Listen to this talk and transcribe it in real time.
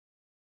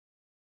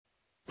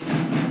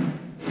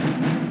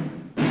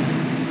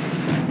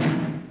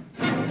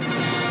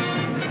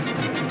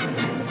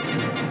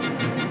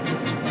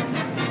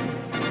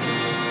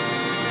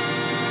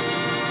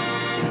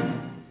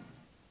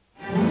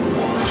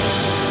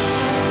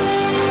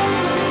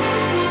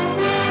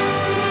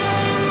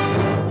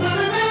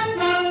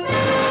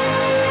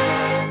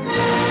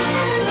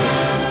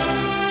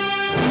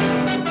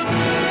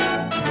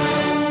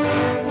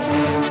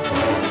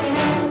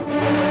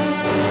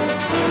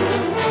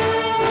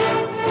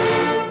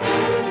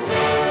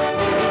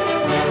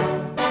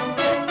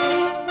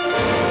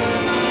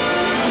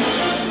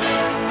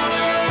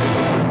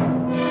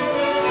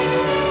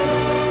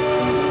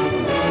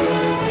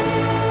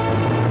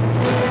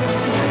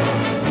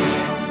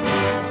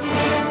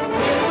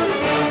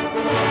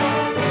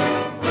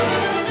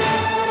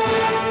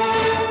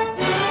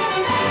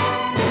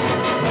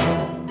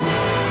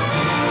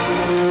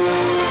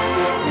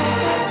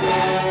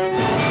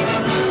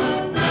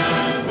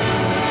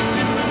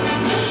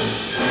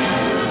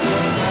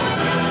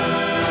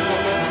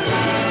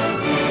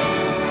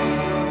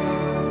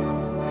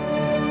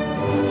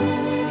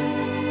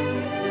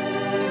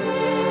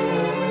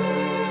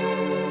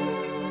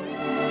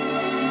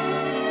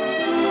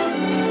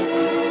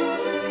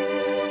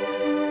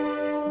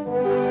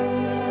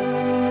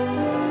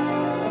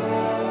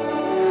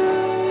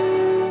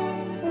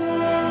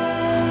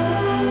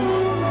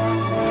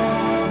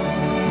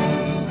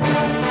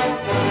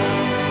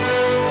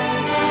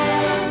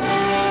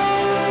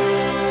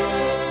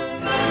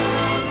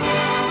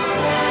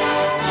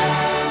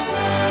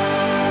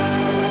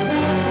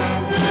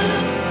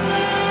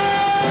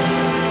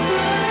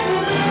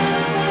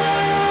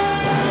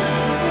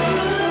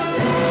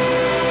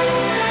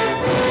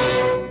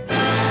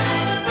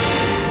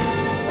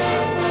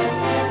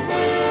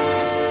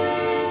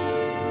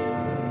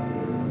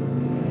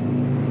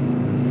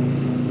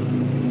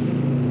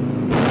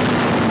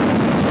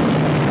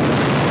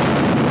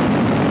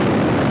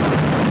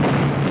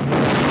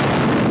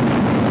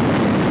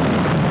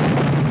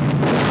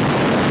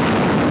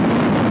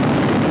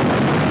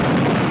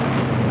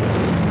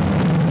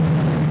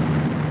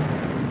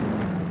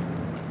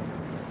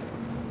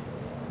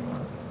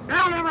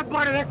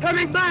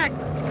coming back!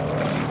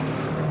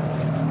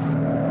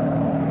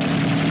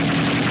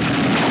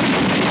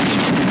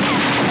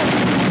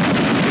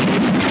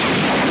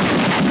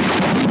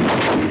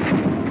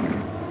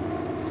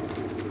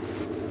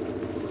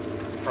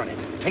 Front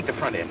end. Take the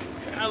front end.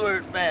 I'm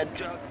hurt bad,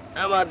 Chuck.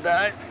 I might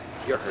die.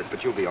 You're hurt,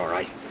 but you'll be all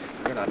right.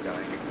 You're not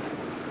dying.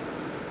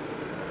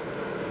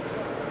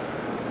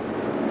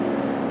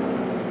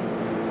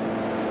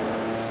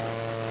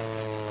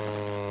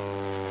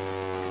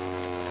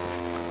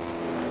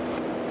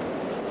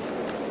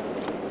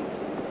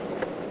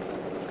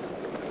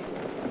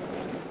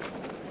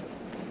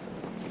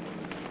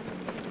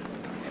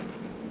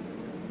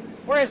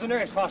 Where is the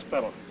nearest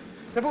hospital?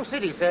 Cebu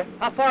City, sir.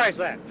 How far is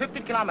that?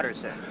 50 kilometers,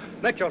 sir.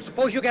 Mitchell,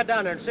 suppose you get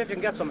down there and see if you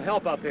can get some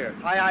help up here.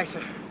 Aye, aye,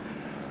 sir.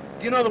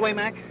 Do you know the way,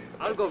 Mac?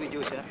 I'll go with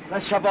you, sir.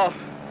 Let's shove off.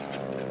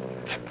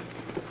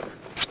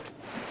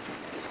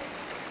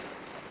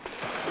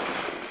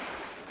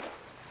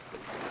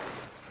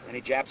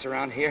 Any Japs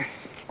around here?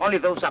 Only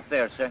those up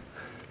there, sir.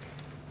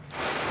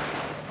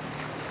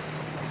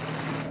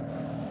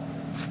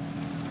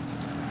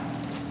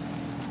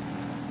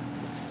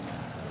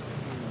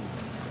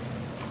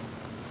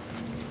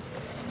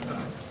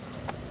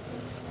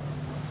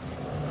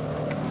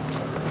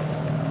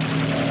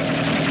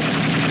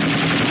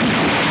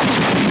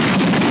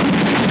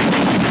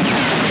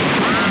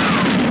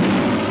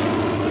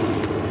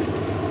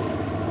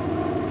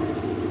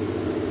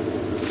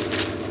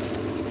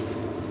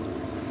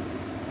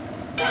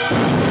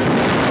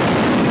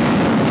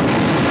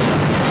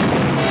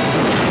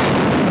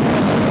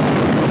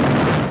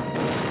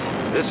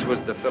 This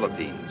was the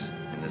Philippines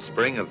in the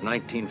spring of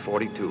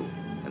 1942,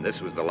 and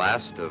this was the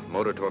last of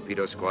Motor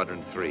Torpedo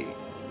Squadron 3,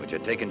 which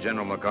had taken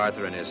General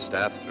MacArthur and his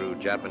staff through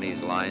Japanese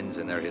lines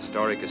in their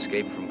historic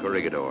escape from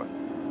Corregidor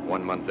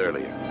 1 month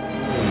earlier.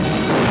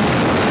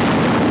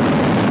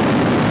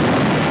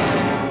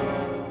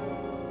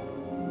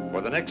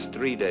 For the next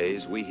 3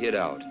 days, we hid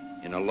out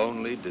in a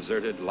lonely,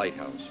 deserted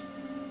lighthouse,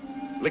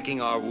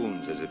 licking our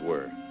wounds, as it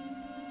were,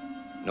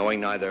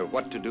 knowing neither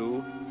what to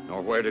do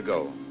nor where to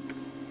go.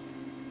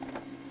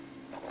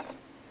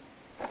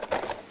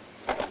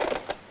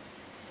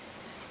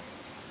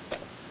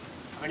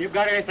 And you've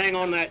got anything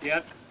on that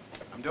yet?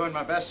 I'm doing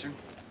my best, sir.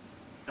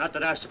 Not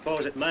that I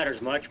suppose it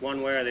matters much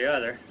one way or the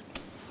other.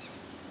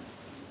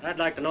 I'd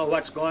like to know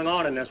what's going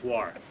on in this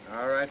war.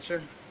 All right,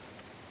 sir.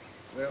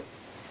 Well,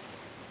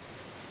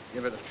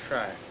 give it a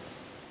try.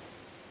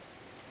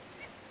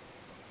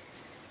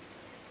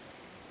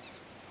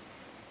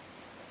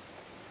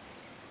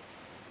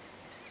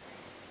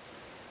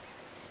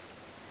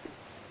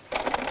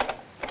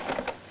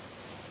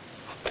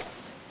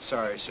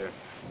 Sorry, sir.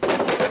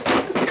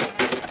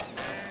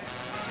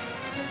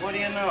 What do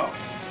you know?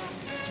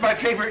 It's my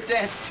favorite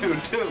dance tune,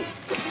 too.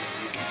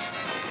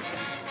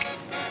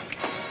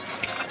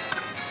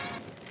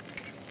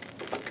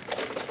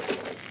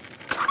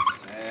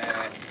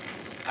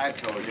 I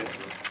told you.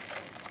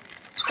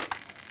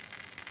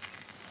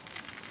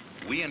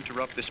 We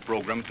interrupt this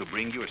program to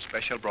bring you a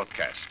special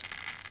broadcast.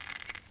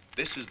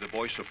 This is the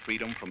voice of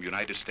freedom from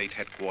United States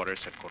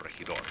headquarters at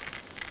Corregidor.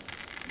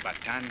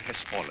 Bataan has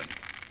fallen.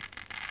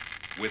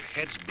 With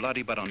heads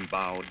bloody but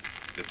unbowed,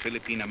 the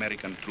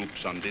Philippine-American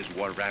troops on this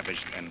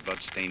war-ravaged and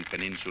blood-stained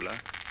peninsula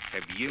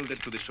have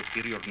yielded to the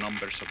superior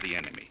numbers of the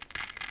enemy.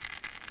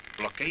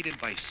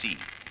 Blockaded by sea,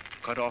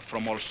 cut off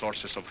from all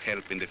sources of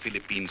help in the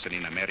Philippines and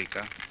in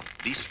America,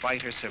 these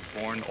fighters have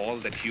borne all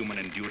that human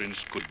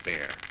endurance could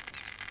bear.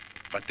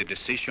 But the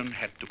decision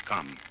had to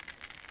come.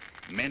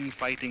 Men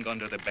fighting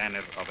under the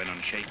banner of an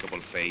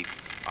unshakable faith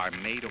are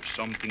made of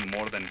something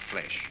more than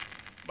flesh,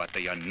 but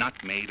they are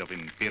not made of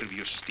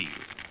impervious steel.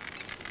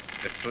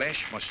 The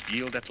flesh must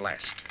yield at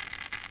last.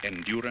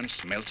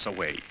 Endurance melts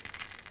away.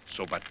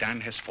 So Bataan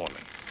has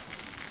fallen.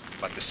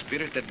 But the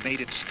spirit that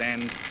made it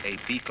stand a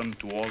beacon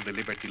to all the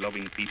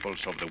liberty-loving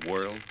peoples of the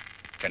world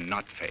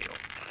cannot fail.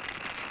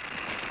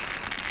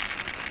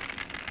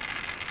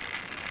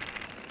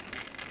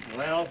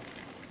 Well,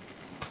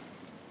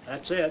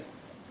 that's it.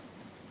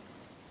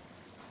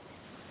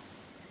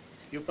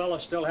 You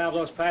fellas still have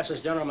those passes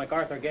General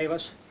MacArthur gave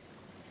us?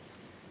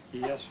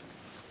 Yes.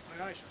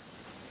 Aye, aye, sir.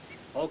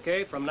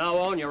 Okay, from now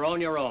on, you're on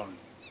your own.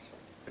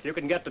 If you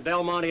can get to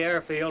Del Monte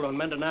Airfield on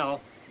Mindanao,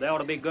 they ought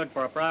to be good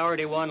for a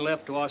Priority 1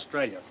 lift to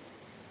Australia.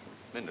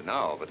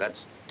 Mindanao, but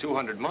that's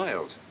 200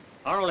 miles.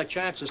 Our only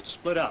chance is to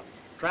split up,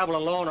 travel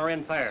alone or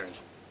in pairs.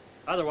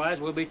 Otherwise,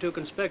 we'll be too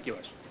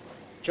conspicuous.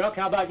 Chuck,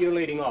 how about you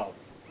leading off?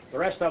 The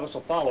rest of us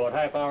will follow at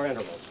half-hour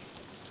intervals.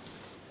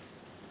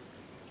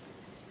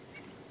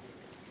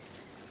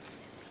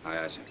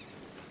 Aye, aye, sir.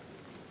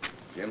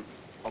 Jim?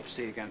 Hope to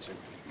see you again, sir.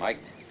 Mike?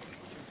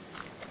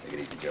 Take it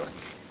easy, Joe.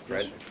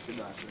 Fred? Yes, sir. Good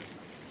night, sir.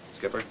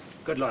 Skipper?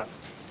 Good luck.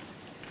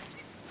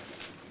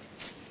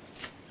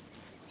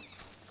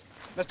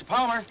 Mr.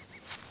 Palmer.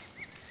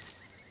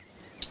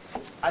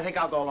 I think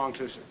I'll go along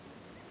too, sir.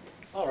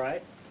 All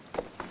right.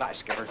 Bye,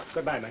 Skipper.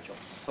 Goodbye, Mitchell.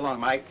 So long,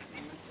 Mike.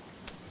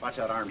 Watch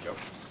that arm, Joe.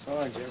 So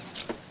long, Jim.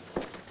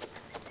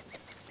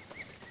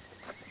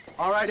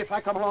 All right if I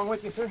come along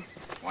with you, sir?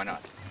 Why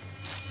not?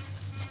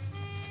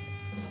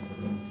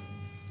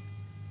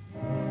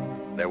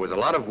 There was a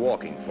lot of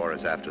walking for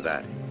us after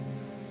that.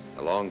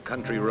 Along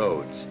country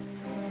roads,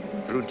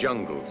 through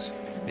jungles,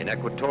 in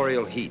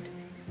equatorial heat,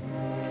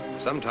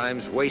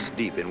 sometimes waist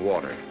deep in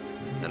water,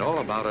 and all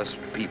about us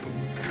people,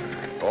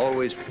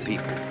 always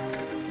people,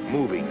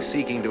 moving,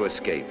 seeking to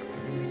escape.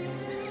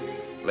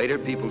 Later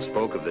people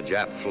spoke of the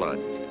Jap flood,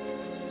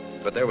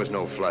 but there was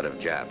no flood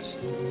of Japs,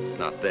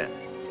 not then.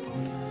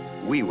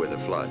 We were the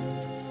flood.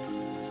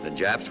 The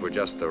Japs were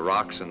just the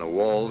rocks and the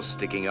walls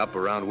sticking up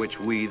around which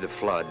we, the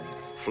flood,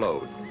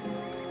 flowed.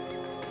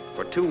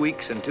 For 2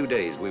 weeks and 2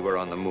 days we were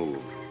on the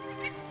move,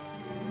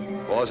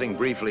 pausing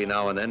briefly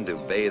now and then to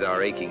bathe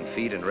our aching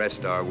feet and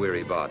rest our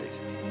weary bodies,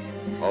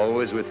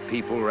 always with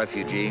people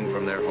refugeeing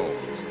from their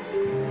homes.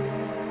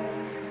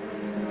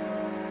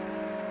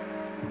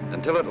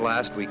 Until at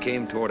last we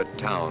came toward a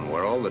town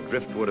where all the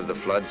driftwood of the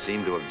flood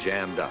seemed to have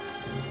jammed up.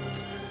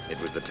 It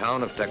was the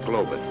town of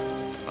Tacloban,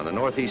 on the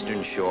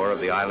northeastern shore of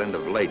the island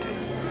of Leyte.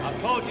 I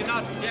told you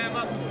not to jam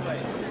up too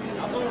late.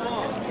 Now move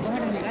on.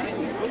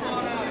 Move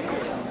on out of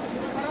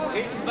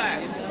here. Keep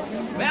back.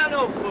 Now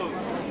no food.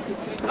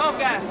 No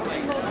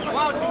gasoline.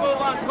 Why don't you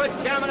move on? Quit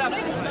jamming up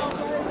this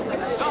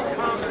place. Don't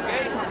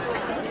congregate.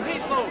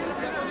 Keep moving.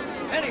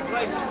 Any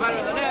place is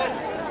better than this.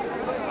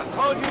 I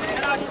told you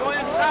cannot go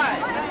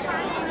inside.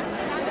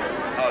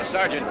 Oh,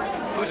 Sergeant,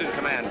 who's in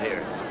command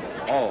here?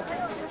 Oh.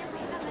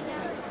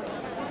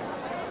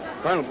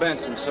 Colonel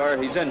Benson, sir.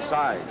 He's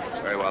inside.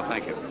 Very well,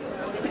 thank you.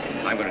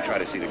 I'm going to try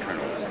to see the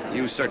colonel.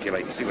 You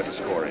circulate and see what the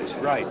score is.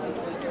 Right.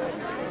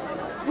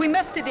 We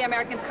must see the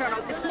American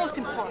colonel. It's most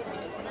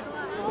important.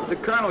 The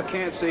colonel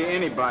can't see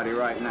anybody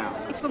right now.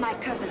 It's for my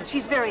cousin.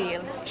 She's very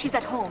ill. She's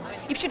at home.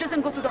 If she doesn't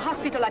go to the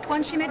hospital at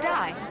once, she may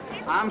die.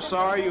 I'm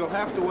sorry, you'll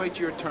have to wait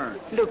your turn.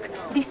 Look,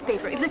 this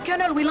paper. If the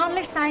colonel will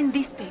only sign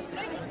this paper.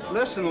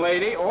 Listen,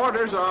 lady,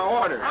 orders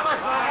are orders.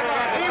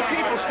 You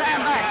people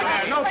stand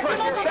back there. No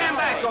pushing. Stand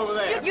back over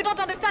there. You don't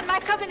understand. My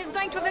cousin is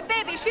going to have a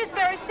baby. She's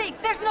very sick.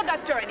 There's no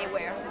doctor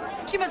anywhere.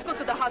 She must go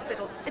to the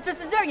hospital. It's a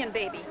cesarean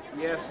baby.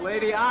 Yes,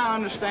 lady, I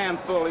understand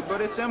fully, but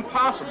it's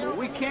impossible.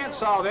 We can't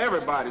solve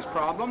everybody's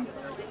problem.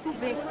 Tu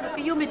ves, lo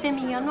que yo me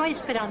temía, no hay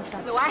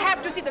esperanza. No, I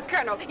have to see the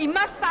colonel. He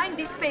must sign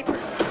this paper.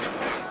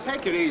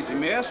 Take it easy,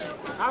 miss.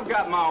 I've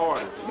got my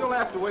orders. You'll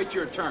have to wait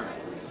your turn.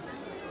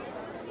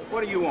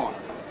 What do you want?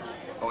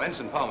 Oh,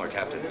 Ensign Palmer,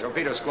 Captain.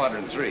 Torpedo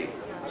Squadron 3.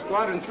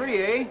 Squadron 3,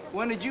 eh?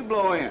 When did you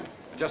blow in?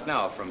 Just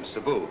now, from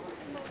Cebu.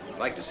 I'd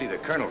like to see the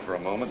colonel for a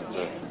moment. It's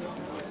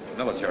a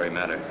military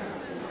matter.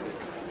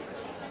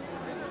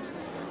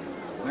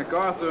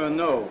 MacArthur,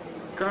 no.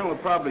 The colonel will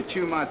probably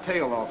chew my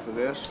tail off for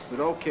this, but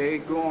okay,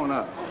 go on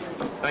up.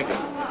 Thank you.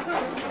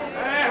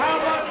 Hey, how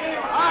about you?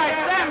 All right,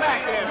 stand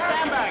back there,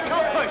 stand back.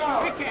 No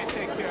pushing. We can't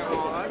take care of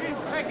all of you.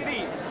 Take it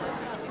easy.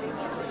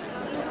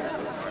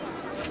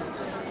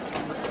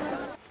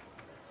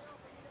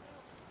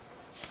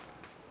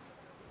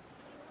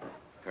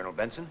 Colonel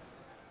Benson?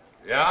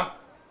 Yeah?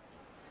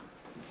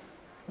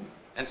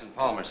 Ensign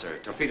Palmer, sir.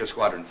 Torpedo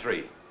Squadron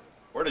 3.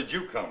 Where did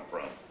you come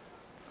from?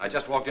 I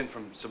just walked in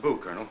from Cebu,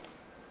 Colonel.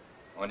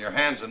 On your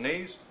hands and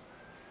knees?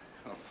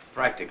 Oh,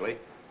 practically.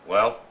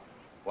 Well,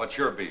 what's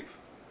your beef?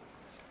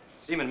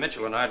 Seaman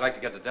Mitchell and I'd like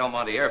to get to Del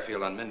Monte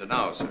Airfield on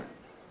Mindanao, sir.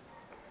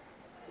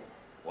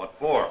 What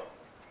for?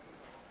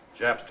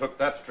 Japs took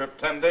that strip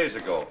 10 days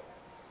ago.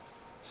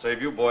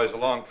 Save you boys a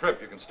long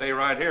trip. You can stay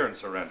right here and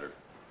surrender.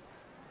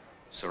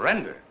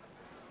 Surrender?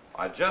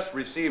 I just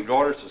received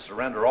orders to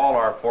surrender all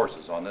our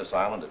forces on this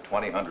island at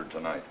 2000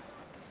 tonight.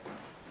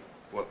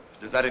 Well,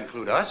 does that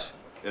include us?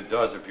 It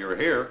does if you're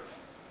here.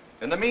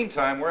 In the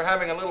meantime, we're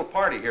having a little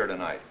party here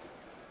tonight.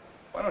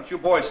 Why don't you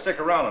boys stick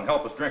around and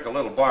help us drink a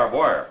little barbed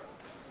wire?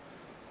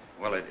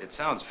 Well, it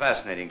sounds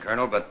fascinating,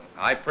 Colonel, but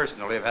I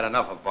personally have had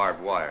enough of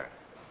barbed wire.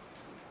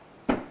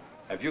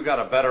 Have you got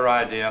a better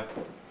idea?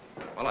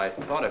 Well, I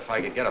thought if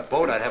I could get a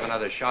boat, I'd have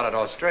another shot at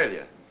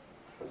Australia.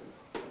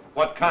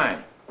 What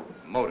kind?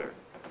 Motor.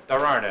 There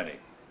aren't any.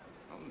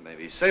 Well,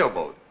 maybe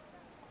sailboat.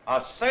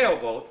 A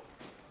sailboat?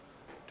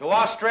 To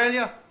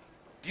Australia?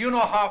 Do you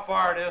know how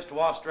far it is to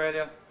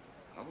Australia?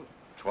 Well,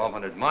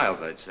 1,200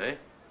 miles, I'd say.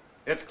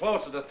 It's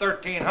closer to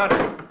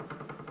 1,300.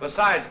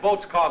 Besides,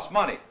 boats cost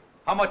money.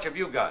 How much have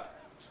you got?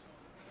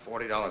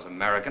 $40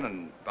 American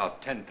and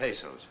about 10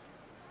 pesos.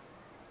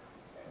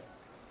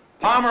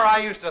 Palmer, I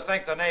used to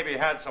think the Navy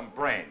had some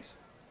brains,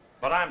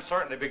 but I'm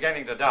certainly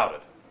beginning to doubt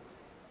it.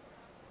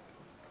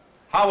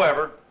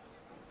 However,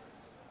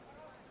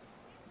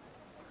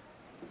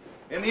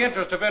 in the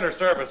interest of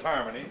inter-service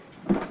harmony,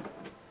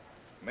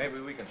 maybe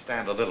we can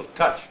stand a little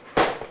touch.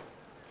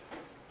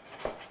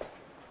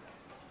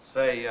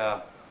 Say,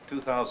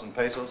 2,000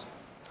 pesos?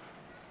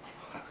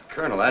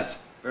 Colonel, that's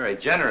very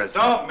generous.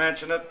 Don't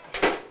mention it.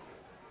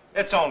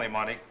 It's only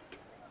money.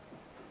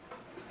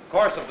 Of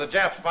course, if the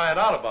Japs find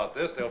out about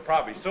this, they'll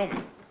probably sue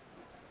me.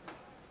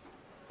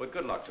 But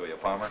good luck to you,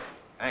 Palmer.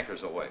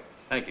 Anchor's away.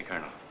 Thank you,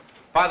 Colonel.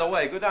 By the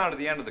way, go down to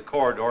the end of the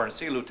corridor and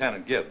see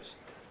Lieutenant Gibbs.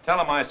 Tell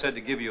him I said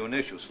to give you an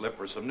issue slip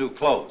for some new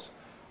clothes.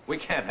 We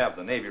can't have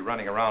the Navy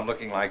running around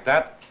looking like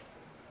that.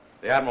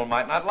 The Admiral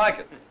might not like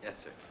it.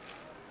 Yes,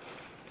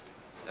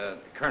 sir.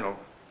 Colonel,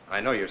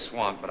 I know you're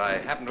swamped, but I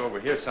happened to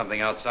overhear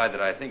something outside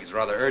that I think is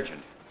rather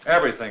urgent.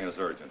 Everything is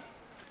urgent.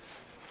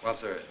 Well,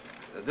 sir,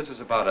 this is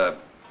about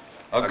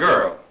A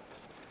girl.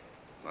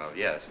 Well,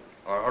 yes.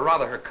 Or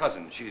rather her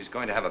cousin. She's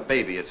going to have a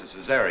baby. It's a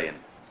cesarean.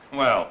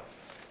 Well,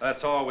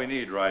 that's all we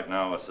need right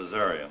now, a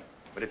cesarean.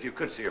 But if you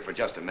could see her for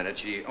just a minute,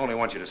 she only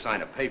wants you to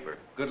sign a paper.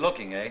 Good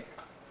looking, eh?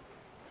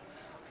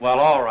 Well,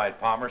 all right,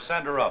 Palmer,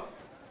 send her up.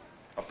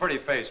 A pretty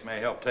face may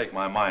help take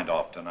my mind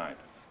off tonight.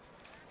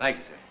 Thank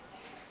you, sir.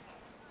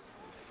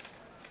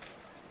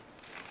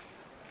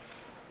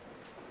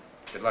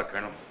 Good luck,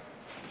 Colonel.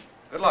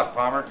 Good luck,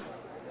 Palmer.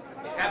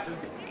 Captain.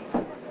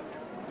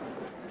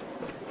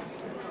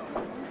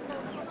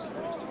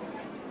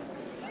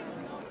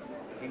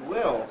 He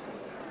will.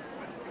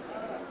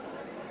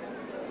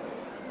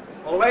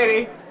 Old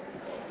lady.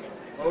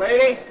 Old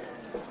lady.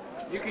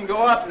 You can go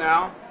up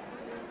now.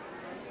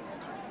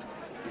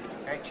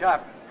 Hey,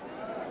 Chuck.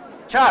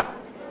 Chuck,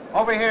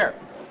 over here.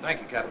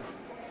 Thank you, Captain.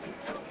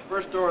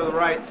 First door to the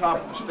right, top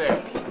of the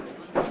stairs.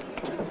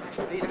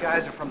 These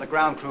guys are from the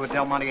ground crew at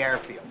Del Monte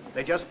Airfield.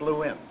 They just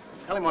blew in.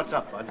 Tell him what's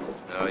up, bud.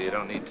 No, you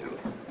don't need to.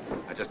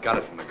 I just got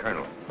it from the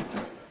Colonel.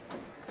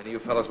 Any of you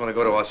fellows want to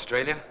go to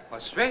Australia?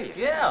 Australia?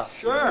 Yeah,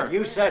 sure.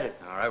 You said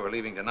it. All right, we're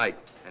leaving tonight.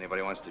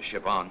 Anybody wants to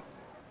ship on?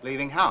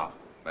 Leaving how?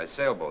 By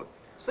sailboat.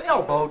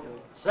 Sailboat?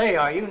 Say,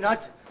 are you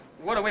nuts?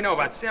 What do we know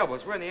about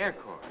sailboats? We're in the Air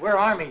Corps. We're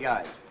Army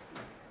guys.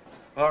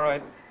 All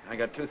right. I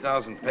got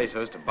 2,000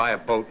 pesos to buy a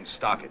boat and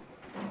stock it.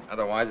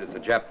 Otherwise, it's a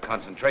Jap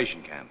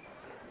concentration camp.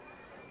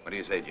 What do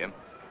you say, Jim?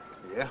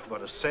 Yeah,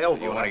 but a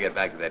sailboat... You want to get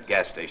back to that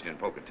gas station in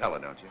Pocatello,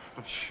 don't you?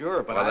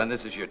 Sure, but Well, then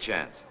this is your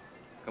chance.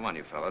 Come on,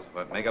 you fellas,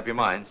 but make up your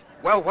minds.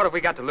 Well, what have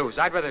we got to lose?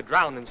 I'd rather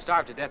drown than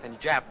starve to death in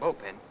Jap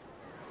boatpen.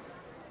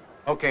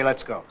 Okay,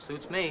 let's go.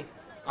 Suits me.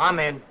 I'm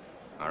in.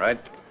 All right?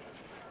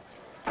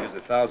 Here's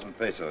 1,000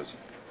 pesos.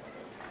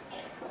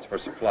 It's for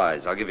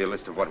supplies. I'll give you a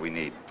list of what we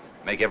need.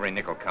 Make every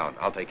nickel count.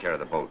 I'll take care of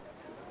the boat.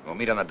 We'll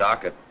meet on the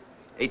dock at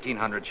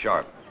 1800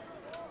 sharp.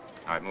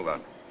 All right, move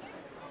on.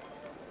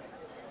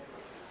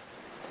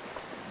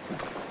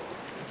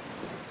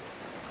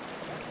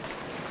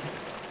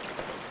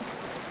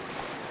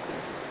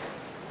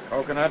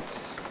 Coconuts,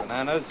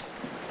 bananas,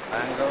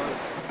 mangoes,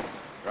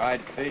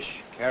 dried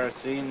fish,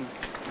 kerosene,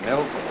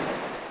 milk.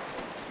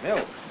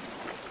 Milk?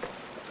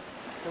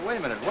 Hey, wait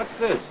a minute, what's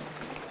this?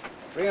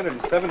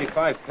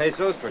 375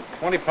 pesos for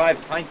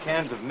 25 pint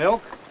cans of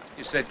milk?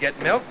 You said get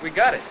milk? We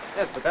got it.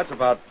 Yes, but that's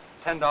about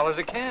 $10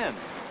 a can.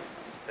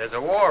 There's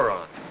a war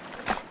on.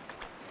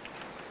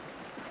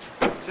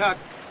 Chuck.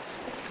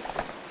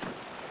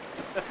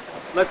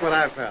 Look what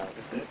I found.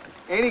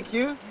 Ain't he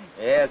cute?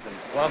 Yes, and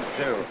plump,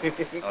 too.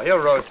 Oh, he'll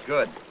roast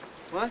good.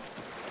 What?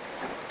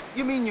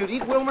 You mean you'd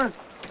eat Wilmer?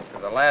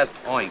 To the last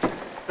point.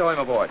 Stow him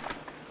aboard.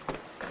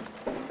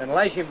 Then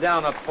lash him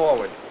down up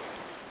forward.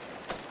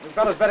 You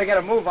fellas better get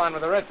a move on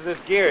with the rest of this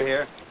gear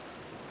here.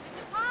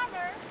 Mr.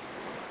 Palmer!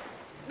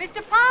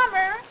 Mr.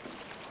 Palmer!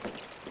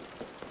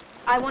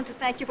 I want to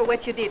thank you for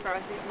what you did for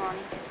us this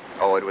morning.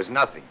 Oh, it was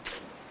nothing.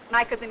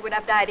 My cousin would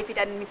have died if it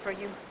hadn't been for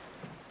you.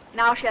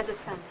 Now she has a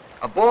son.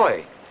 A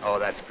boy? Oh,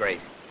 that's great.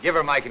 Give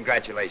her my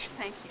congratulations.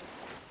 Thank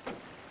you.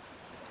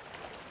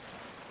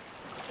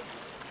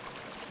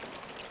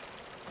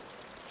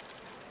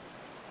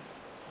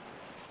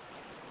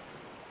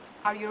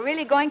 Are you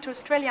really going to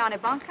Australia on a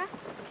bunker?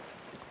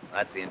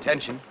 That's the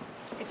intention.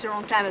 It's the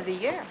wrong time of the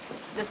year.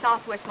 The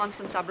southwest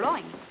monsoons are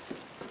blowing.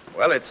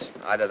 Well, it's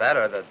either that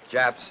or the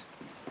Japs.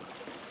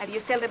 Have you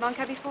sailed a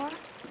bunker before?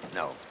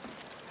 No.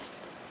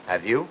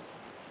 Have you?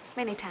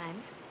 Many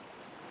times.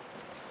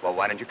 Well,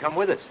 why don't you come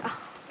with us?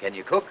 Oh. Can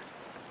you cook?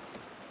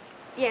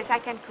 Yes, I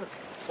can cook.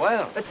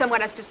 Well. But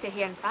someone has to stay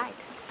here and fight.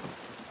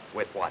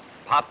 With what?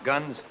 Pop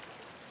guns?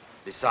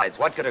 Besides,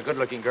 what could a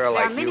good-looking girl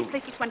There like are many you...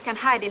 places one can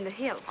hide in the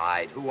hills.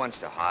 Hide? Who wants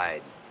to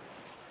hide?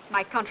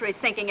 My country is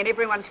sinking and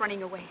everyone's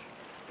running away.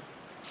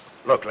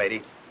 Look,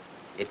 lady,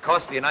 it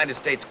cost the United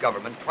States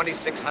government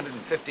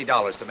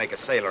 $2,650 to make a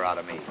sailor out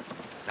of me.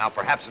 Now,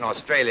 perhaps in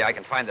Australia I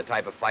can find the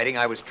type of fighting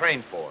I was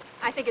trained for.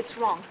 I think it's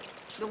wrong.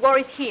 The war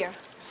is here.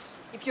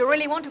 If you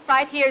really want to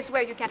fight, here's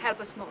where you can help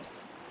us most.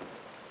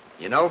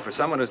 You know, for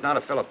someone who's not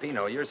a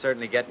Filipino, you're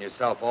certainly getting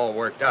yourself all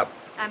worked up.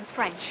 I'm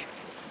French,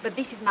 but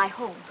this is my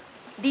home.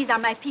 These are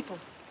my people.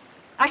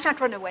 I shan't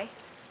run away.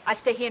 I'll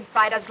stay here and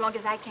fight as long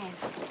as I can.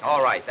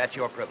 All right, that's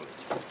your privilege.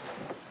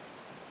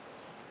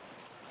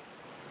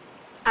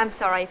 I'm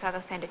sorry if I've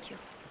offended you.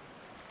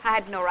 I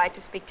had no right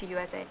to speak to you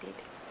as I did.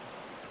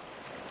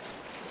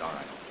 It's all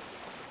right.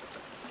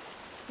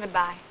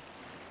 Goodbye.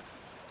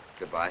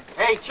 Goodbye.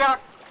 Hey,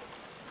 Chuck.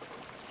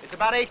 It's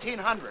about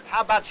 1800.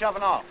 How about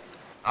shoving off?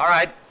 All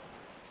right.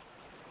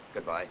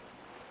 Goodbye.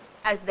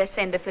 As they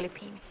say in the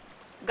Philippines,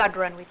 God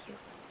run with you.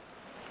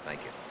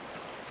 Thank you.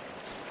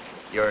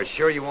 You're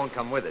sure you won't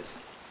come with us?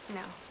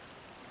 No.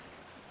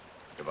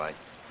 Goodbye.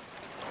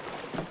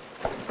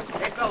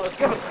 Hey, fellas,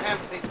 give us a hand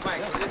with these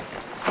planks, will you?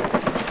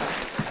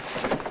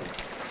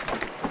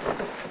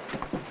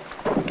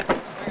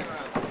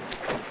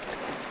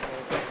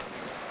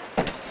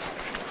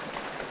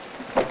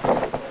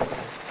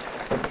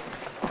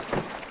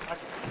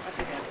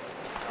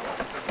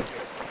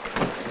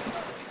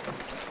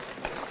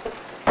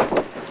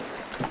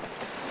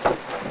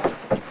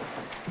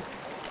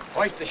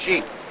 Hoist the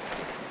sheet.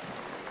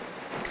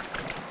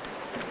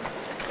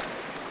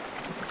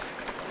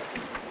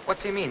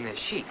 What's he mean, the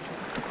sheet?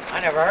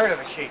 I never heard of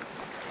a sheet.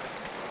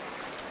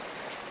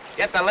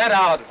 Get the lead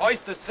out.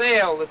 Hoist the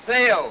sail, the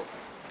sail.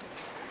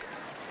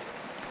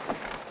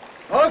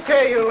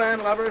 Okay, you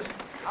landlubbers.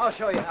 I'll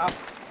show you how.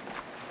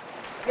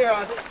 Here,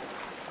 Ozzy.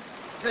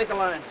 Take the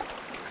line.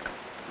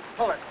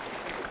 Pull it.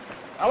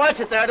 Now watch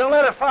it there. Don't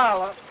let it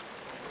foul up.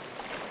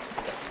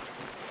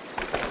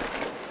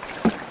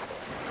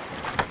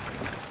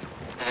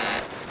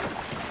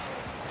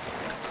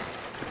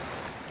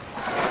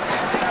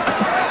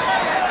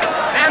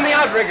 Man the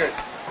outriggers.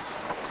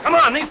 Come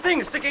on, these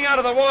things sticking out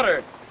of the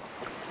water.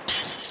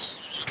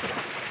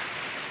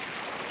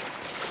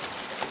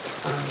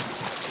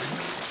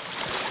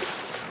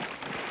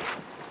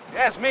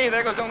 Ask me,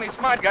 there goes the only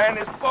smart guy in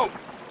this boat.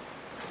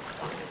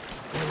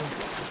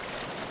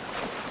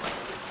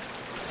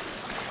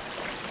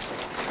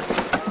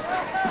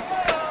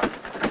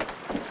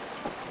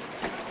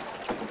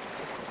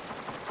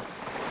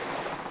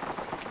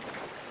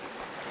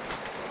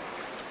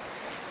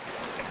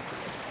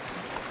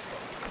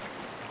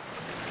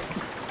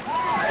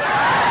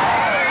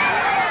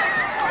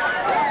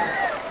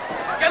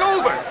 Get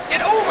over!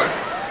 Get over!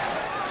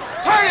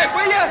 Turn it,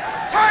 will you?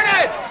 Turn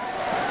it!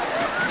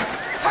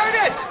 Turn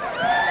it!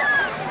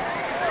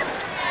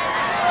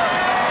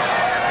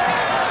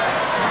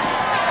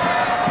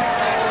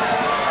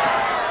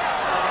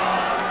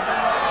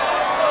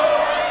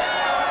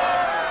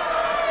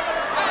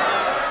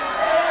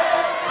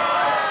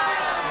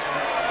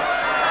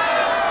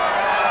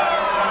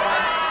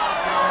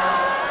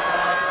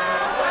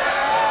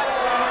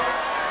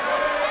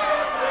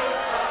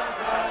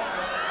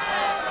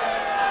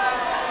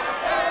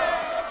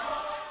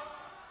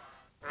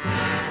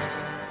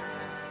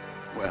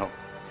 Well,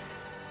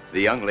 the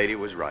young lady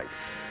was right.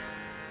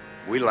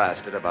 We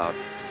lasted about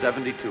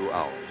 72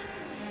 hours.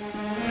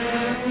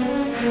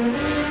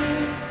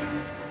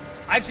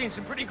 I've seen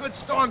some pretty good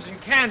storms in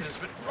Kansas,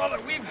 but brother,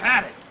 we've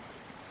had it.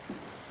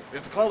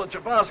 It's called a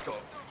Tabasco.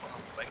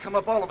 They come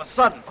up all of a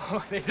sudden.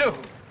 Oh, they do.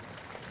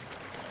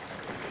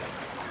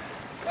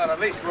 Well, at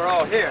least we're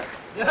all here.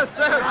 Yes,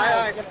 sir.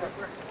 Aye, aye.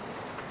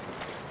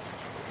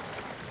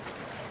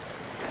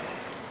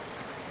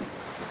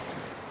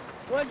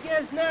 What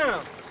gives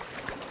now?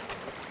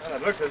 Well,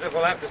 it looks as if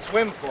we'll have to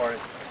swim for it.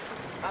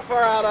 How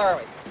far out are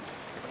we?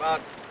 About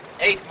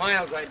 8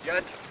 miles, I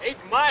judge. 8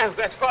 miles?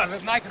 That's farther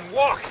than I can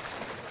walk.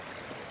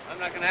 I'm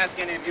not going to ask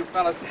any of you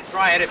fellas to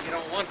try it if you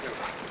don't want to.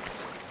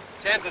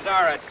 Chances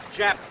are a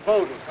Jap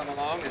boat will come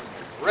along and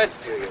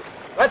rescue you.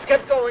 Let's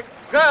get going.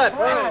 Good.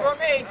 Oh. For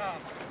me.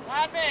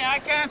 Not me. I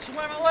can't swim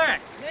a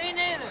lick. Me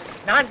neither.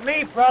 Not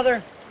me,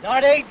 brother.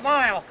 Not 8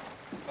 mile.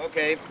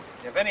 Okay.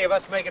 If any of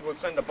us make it, we'll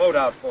send a boat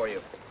out for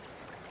you.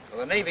 Well,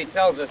 the Navy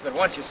tells us that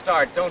once you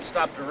start, don't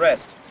stop to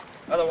rest.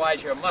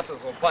 Otherwise, your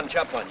muscles will bunch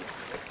up on you.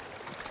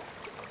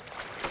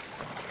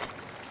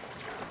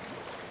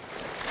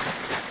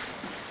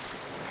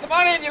 Come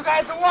on in, you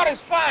guys. The water's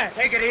fine.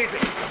 Take it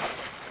easy.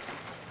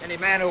 Any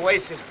man who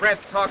wastes his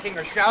breath talking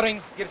or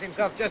shouting gives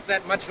himself just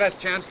that much less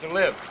chance to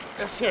live.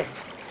 Yes, sir.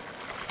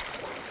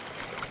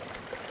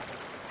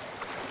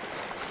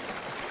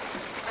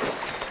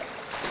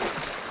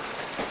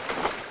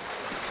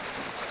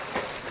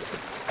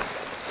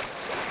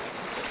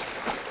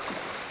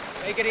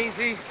 Take it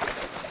easy.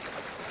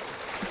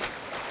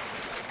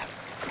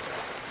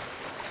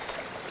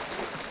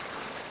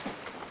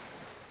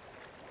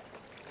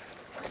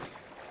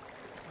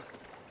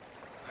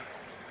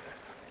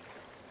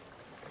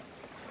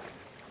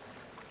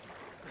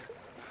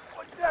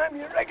 What time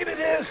you reckon it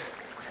is?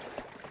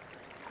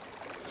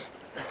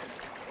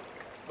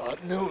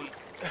 About noon.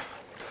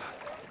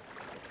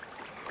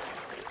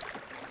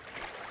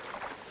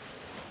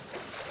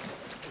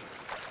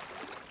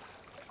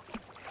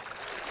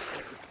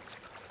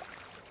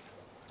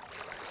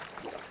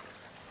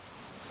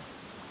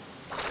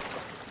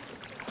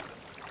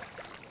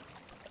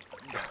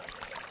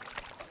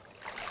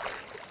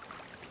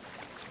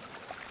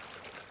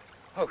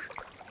 Oh,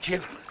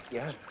 Jim.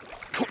 Yeah?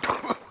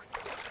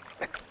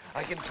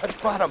 I can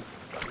touch bottom.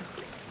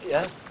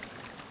 Yeah?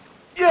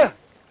 Yeah!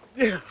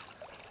 Yeah!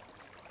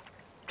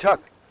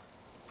 Chuck,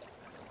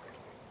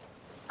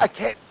 I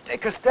can't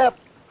take a step.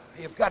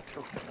 You've got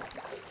to.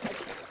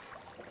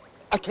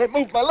 I can't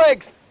move my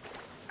legs.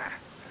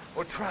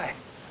 We'll try.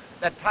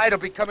 That tide will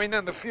be coming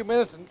in a few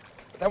minutes, and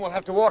then we'll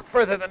have to walk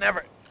further than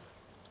ever.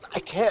 I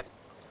can't.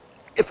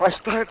 If I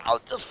start,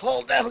 I'll just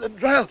fall down and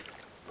drown.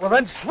 Well,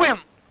 then swim.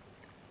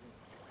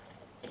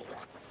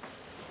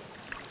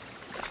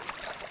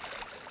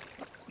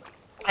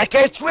 I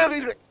can't swim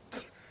either.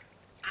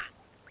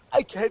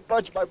 I can't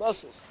budge my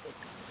muscles.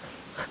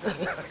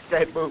 I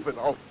can't move at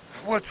all.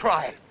 We'll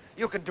try it.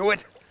 You can do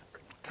it.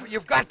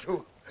 You've got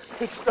to.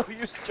 It's no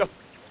use, Chuck.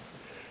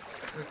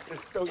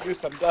 It's no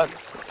use. I'm done.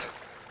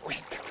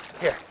 Wait.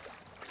 Here.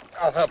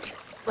 I'll help you.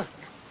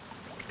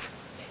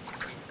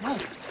 No.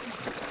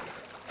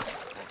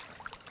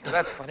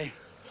 That's funny.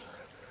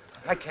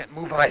 I can't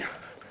move either.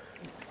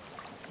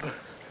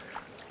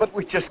 But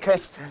we just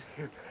can't stand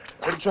here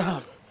and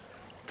drown.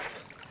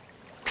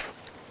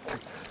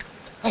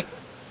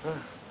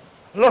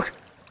 Look.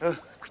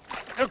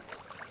 Look.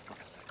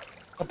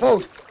 A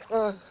boat.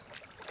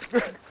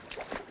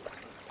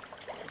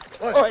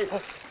 Oi,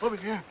 over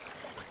here.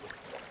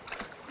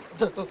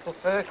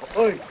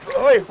 Oi,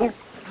 oi.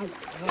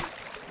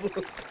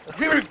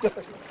 Here.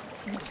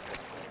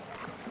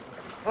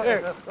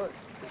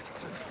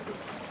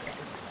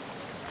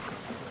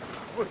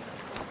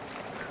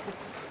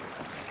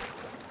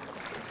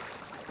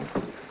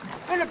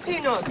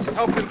 Filipinos!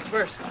 Help him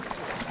first.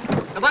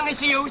 Abang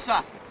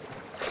isiusa.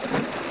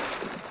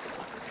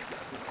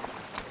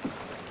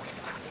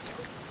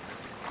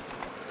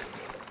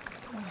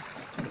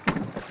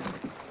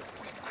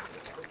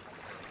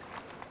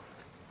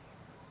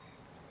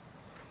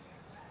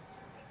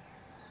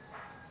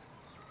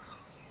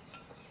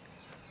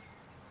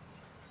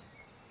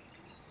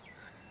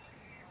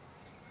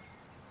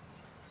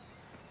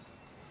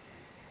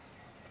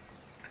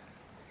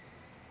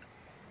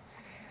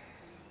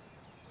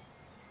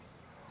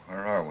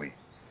 Where are we?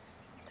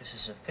 This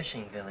is a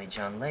fishing village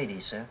on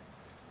Lady, sir.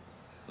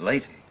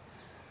 Lady?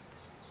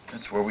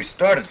 That's where we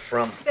started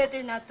from. It's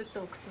better not to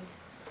talk, sir.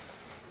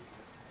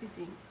 You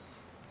think?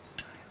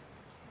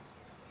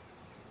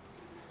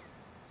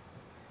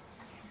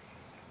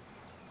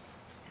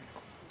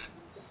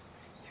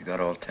 You got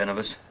all 10 of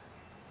us?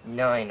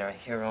 9 are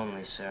here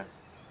only, sir.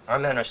 Our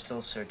men are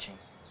still searching.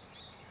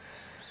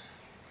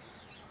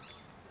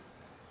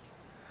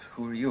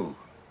 Who are you?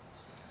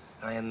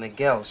 I am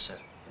Miguel, sir.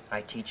 I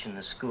teach in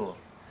the school.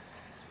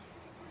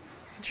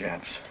 The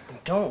Japs.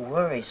 Don't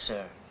worry,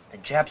 sir. The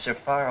Japs are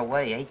far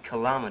away, 8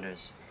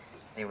 kilometers.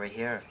 They were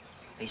here.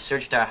 They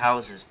searched our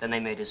houses, then they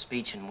made a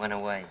speech and went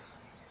away.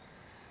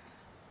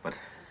 But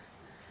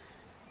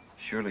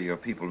surely your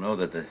people know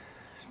that the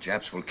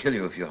Japs will kill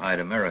you if you hide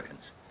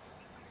Americans.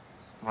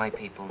 My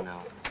people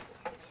know.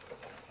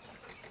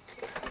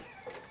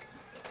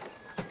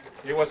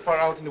 He was far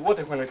out in the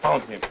water when I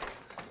found him.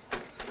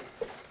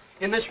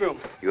 In this room.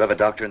 You have a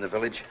doctor in the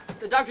village?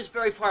 The doctor's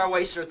very far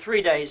away, sir.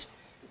 3 days.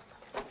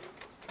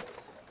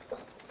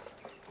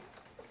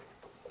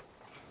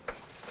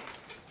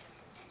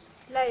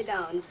 Lie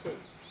down, sir.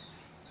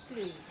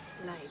 Please,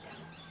 lie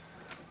down.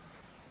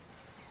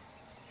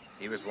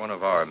 He was one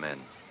of our men.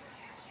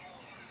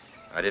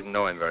 I didn't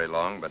know him very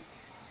long, but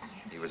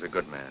he was a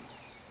good man.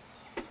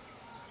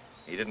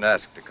 He didn't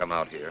ask to come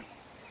out here.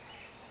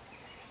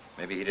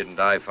 Maybe he didn't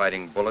die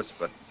fighting bullets,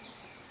 but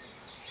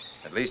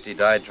at least he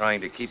died trying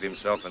to keep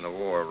himself in the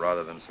war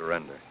rather than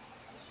surrender.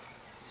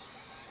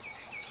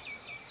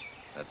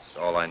 That's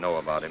all I know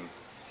about him.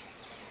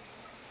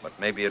 But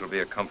maybe it'll be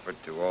a comfort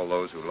to all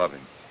those who love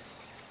him.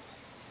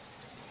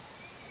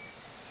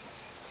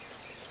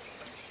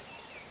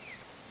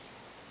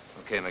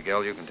 Okay,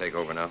 Miguel, you can take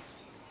over now.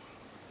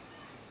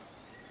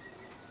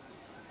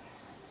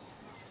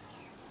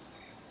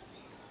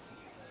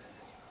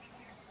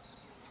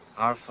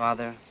 Our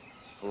Father,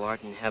 who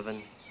art in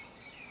heaven,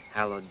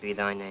 hallowed be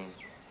thy name.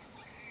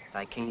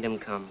 Thy kingdom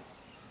come.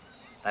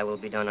 Thy will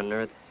be done on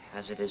earth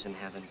as it is in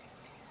heaven.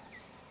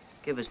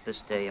 Give us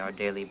this day our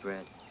daily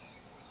bread,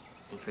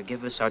 and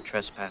forgive us our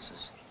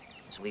trespasses,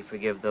 as we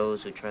forgive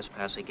those who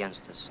trespass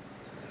against us.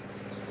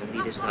 And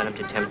lead us not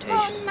into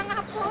temptation,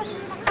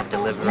 but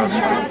deliver us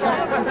from evil.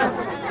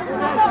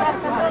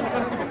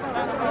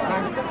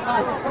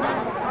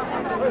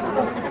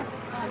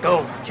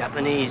 Go,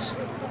 Japanese.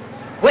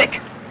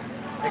 Quick!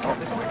 Take off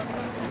this way.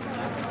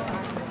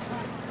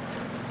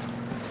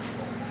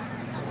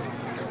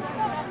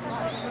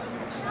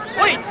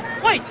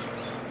 Wait!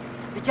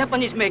 The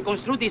Japanese may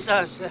construe this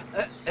as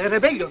a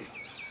rebellion.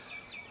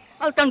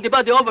 I'll turn the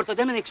body over to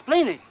them and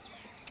explain it.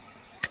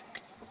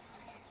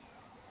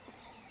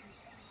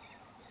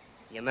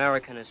 The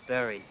American is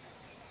buried,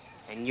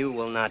 and you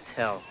will not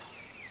tell.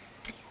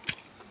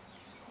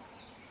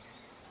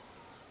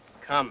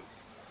 Come.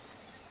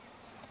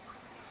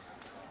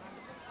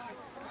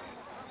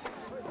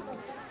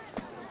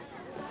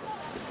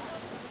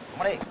 止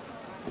まれ。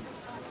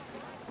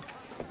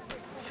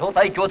正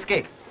体気をつ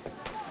け。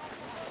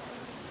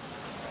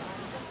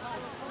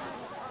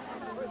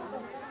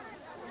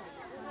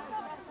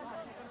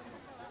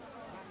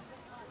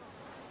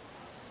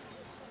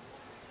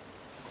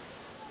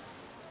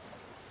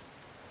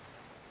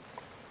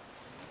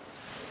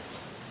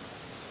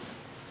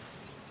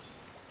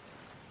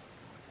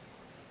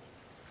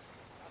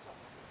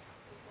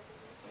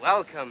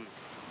Welcome.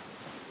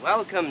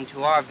 Welcome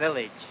to our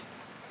village.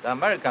 The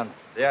Americans,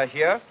 they are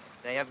here?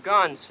 They have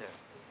gone, sir.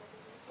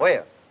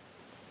 Where?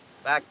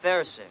 Back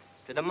there, sir.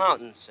 To the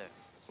mountains, sir.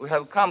 We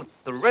have come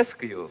to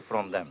rescue you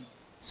from them.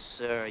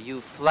 Sir,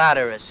 you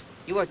flatter us.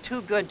 You are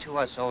too good to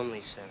us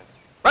only, sir.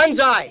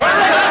 Banzai!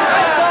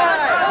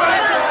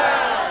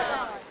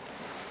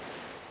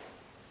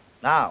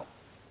 Now,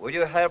 will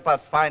you help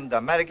us find the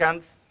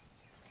Americans?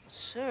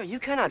 Sir, you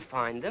cannot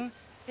find them.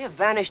 They have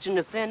vanished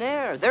into thin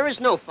air. There is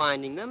no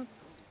finding them.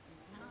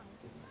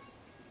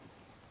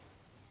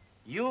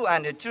 You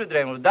and your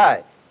children will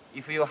die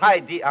if you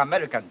hide the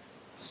Americans.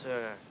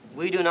 Sir,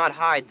 we do not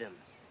hide them.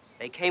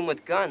 They came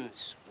with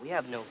guns. We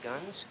have no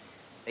guns.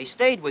 They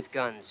stayed with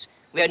guns.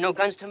 We had no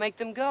guns to make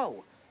them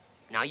go.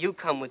 Now you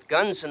come with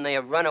guns and they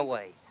have run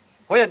away.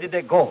 Where did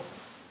they go?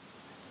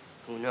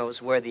 Who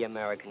knows where the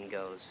American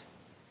goes?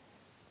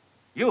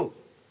 You,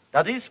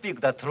 does he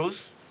speak the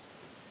truth?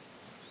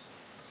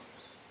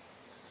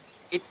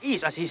 It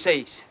is as he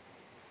says.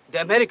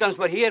 The Americans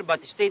were here,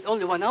 but stayed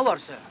only 1 hour,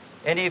 sir.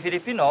 Any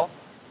Filipino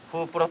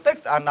who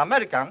protects an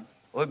American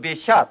will be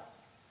shot.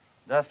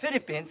 The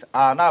Philippines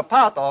are now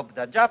part of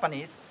the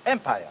Japanese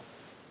Empire.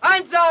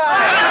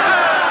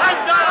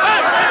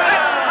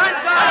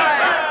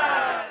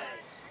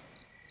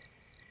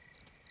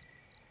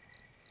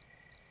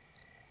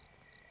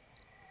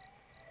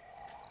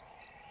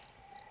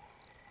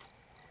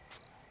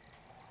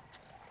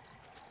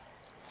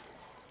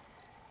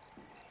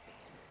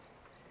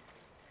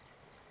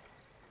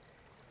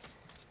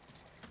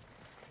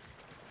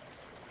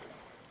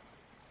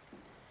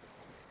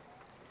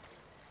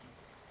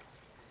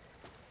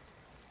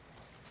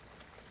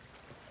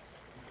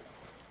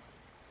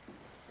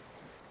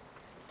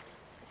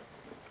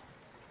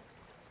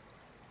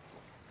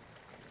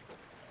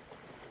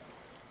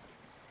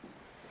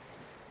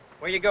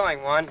 Where you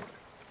going, Juan?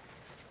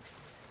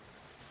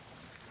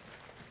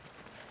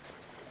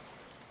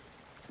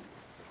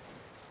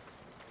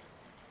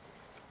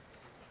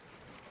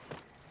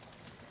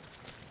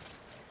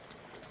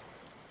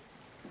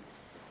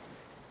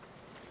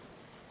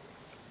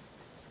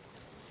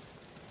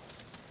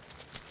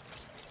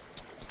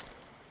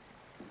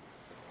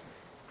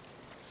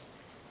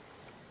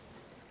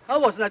 I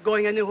was not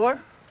going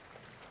anywhere.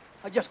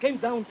 I just came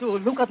down to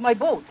look at my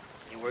boat.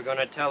 You were going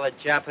to tell the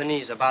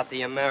Japanese about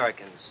the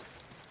Americans.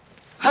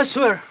 I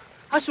swear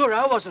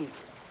I wasn't.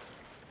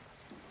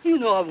 You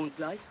know I won't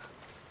lie.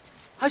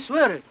 I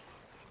swear it.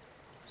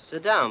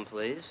 Sit down,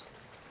 please.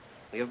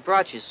 We have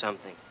brought you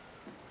something.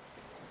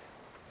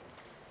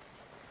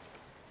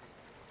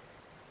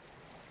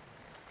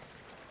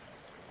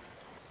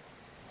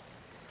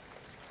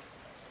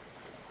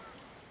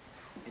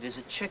 It is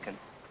a chicken.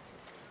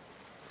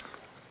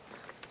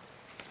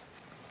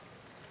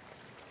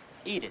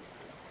 Eat it.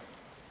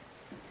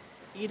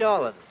 Eat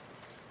all of it.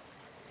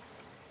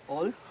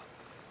 All?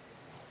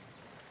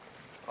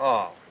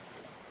 All.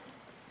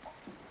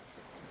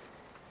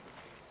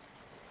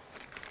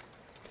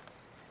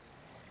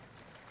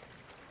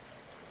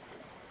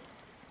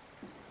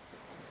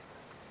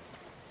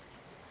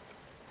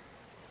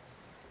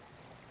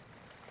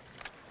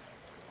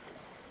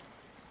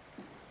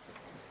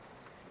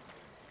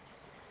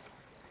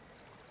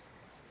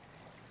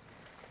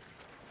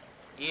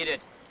 Eat it.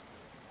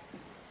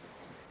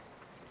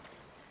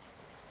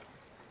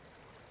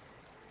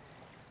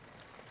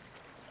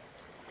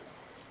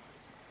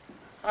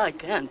 I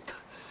can't.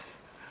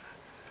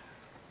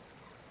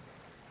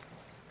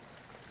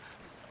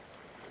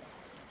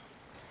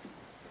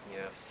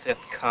 You're a fifth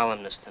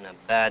columnist and a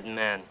bad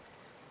man.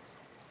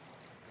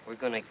 We're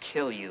gonna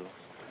kill you.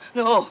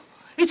 No,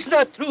 it's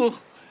not true.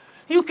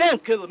 You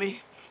can't kill me.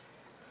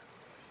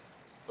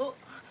 Oh,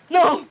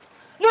 no,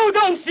 no,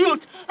 don't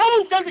shoot. I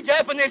won't tell the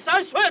Japanese,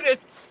 I swear it.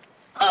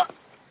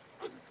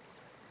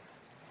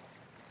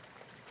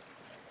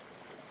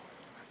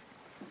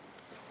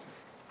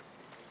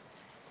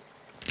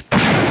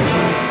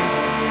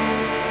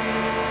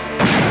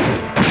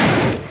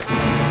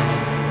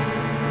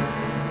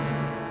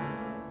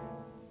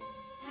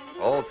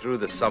 All through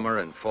the summer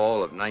and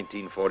fall of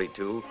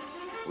 1942,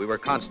 we were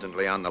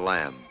constantly on the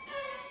lam,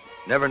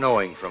 never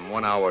knowing from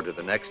 1 hour to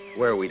the next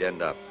where we'd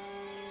end up.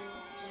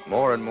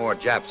 More and more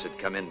Japs had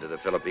come into the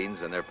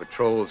Philippines, and their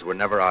patrols were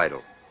never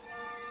idle.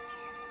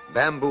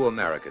 Bamboo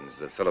Americans,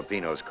 the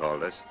Filipinos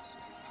called us,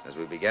 as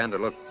we began to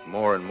look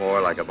more and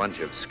more like a bunch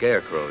of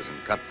scarecrows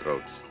and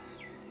cutthroats.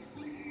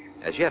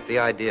 As yet, the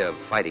idea of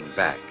fighting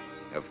back,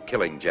 of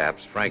killing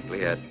Japs,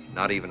 frankly, had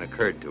not even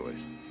occurred to us.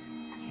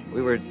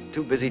 We were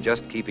too busy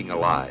just keeping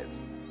alive.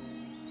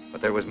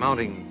 But there was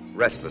mounting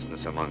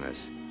restlessness among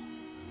us.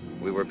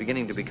 We were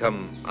beginning to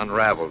become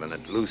unraveled and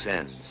at loose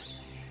ends.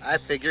 I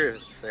figure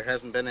if there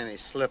hasn't been any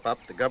slip-up,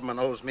 the government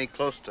owes me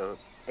close to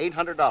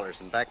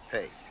 $800 in back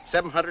pay.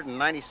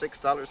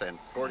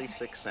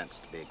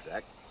 $796.46 to be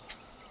exact.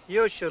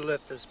 You should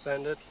live to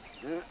spend it.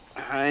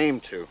 I aim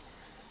to.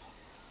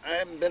 I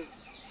haven't been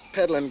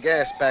peddling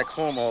gas back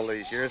home all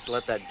these years to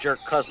let that jerk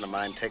cousin of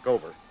mine take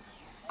over.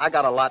 I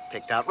got a lot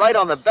picked out right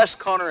on the best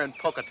corner in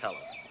Pocatello.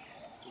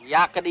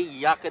 Yakety,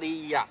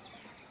 yakety, yak.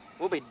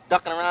 We'll be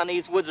ducking around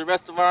these woods the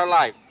rest of our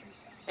life.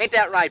 Ain't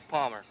that right,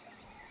 Palmer?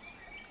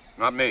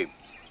 Not me.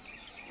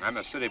 I'm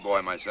a city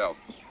boy myself.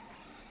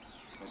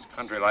 This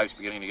country life's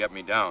beginning to get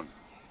me down.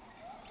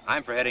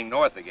 I'm for heading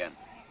north again.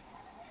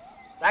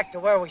 Back to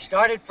where we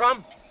started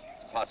from?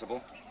 Possible.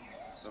 A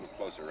little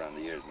closer around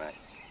the ears, Mac.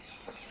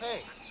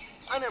 Hey,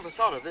 I never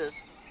thought of this.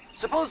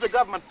 Suppose the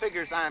government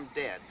figures I'm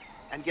dead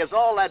and gives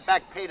all that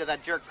back pay to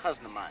that jerk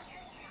cousin of mine.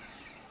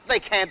 They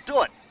can't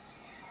do it.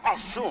 I'll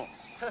sue them.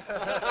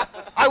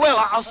 I will.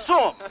 I'll sue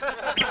them.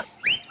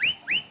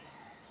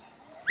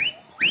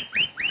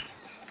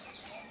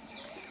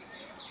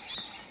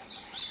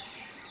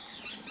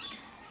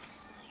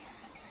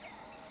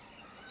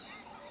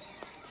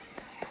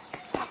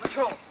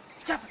 patrol.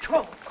 Jap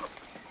patrol.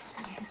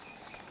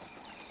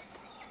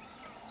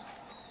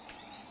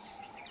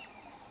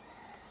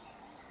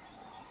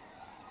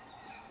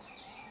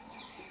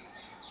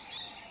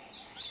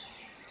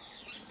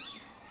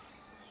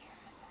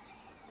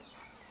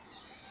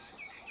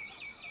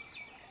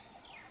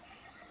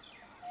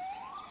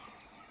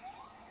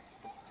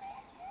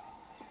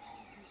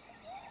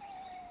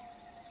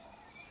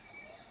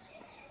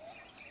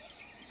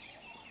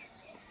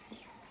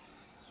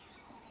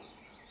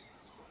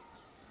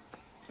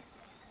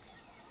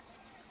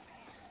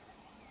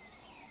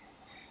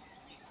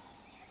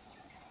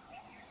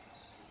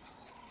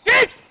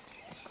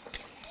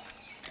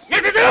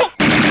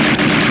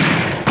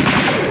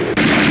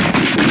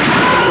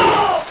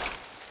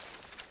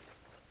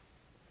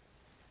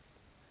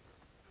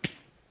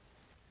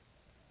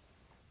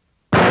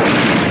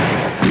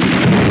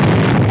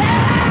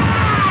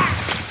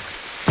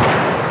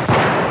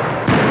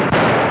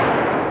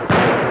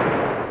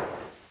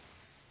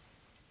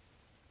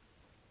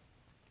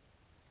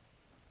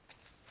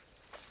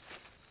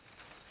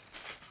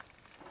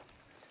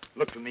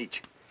 Look from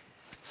each.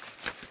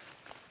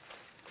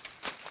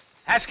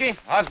 Haskey,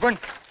 Osborne,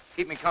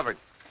 keep me covered.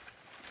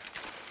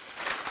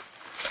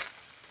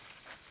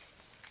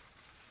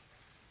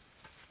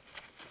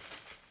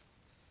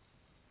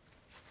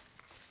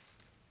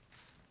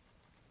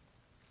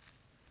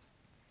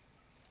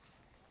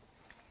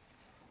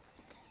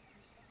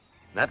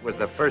 That was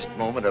the first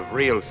moment of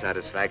real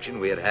satisfaction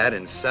we had had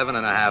in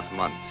 7.5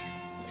 months.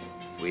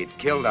 We'd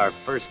killed our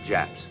first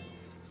Japs.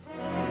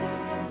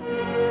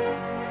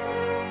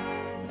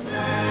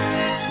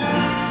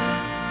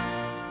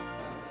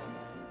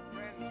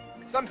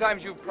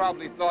 Sometimes you've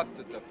probably thought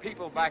that the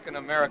people back in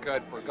America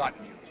had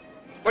forgotten you.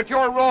 But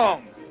you're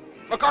wrong.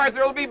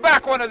 MacArthur will be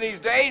back one of these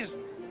days,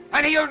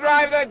 and he'll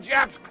drive the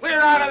Japs clear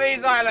out of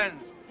these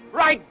islands,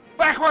 right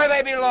back where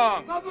they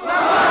belong.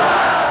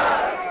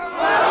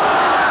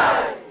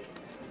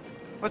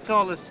 What's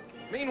all this?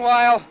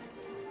 Meanwhile,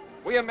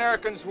 we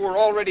Americans who are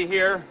already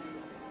here,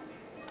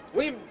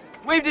 we've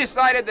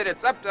decided that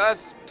it's up to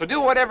us to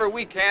do whatever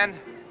we can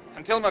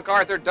until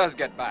MacArthur does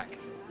get back.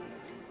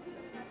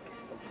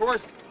 Of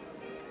course,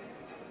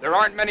 there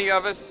aren't many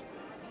of us,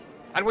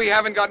 and we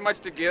haven't got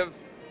much to give.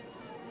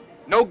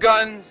 No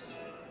guns,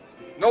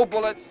 no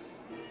bullets,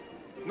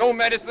 no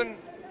medicine,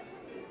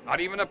 not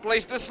even a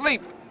place to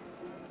sleep.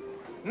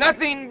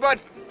 Nothing but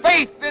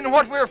faith in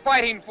what we're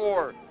fighting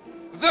for.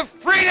 The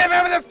freedom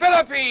of the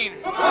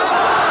Philippines! Now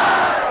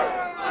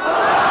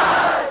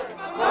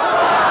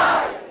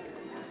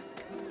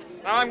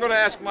I'm going to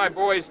ask my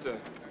boys to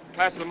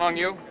pass among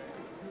you.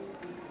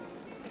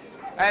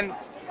 And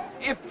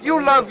if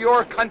you love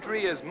your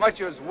country as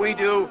much as we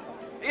do,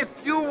 if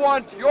you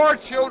want your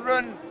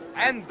children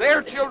and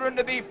their children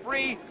to be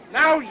free,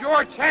 now's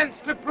your chance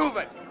to prove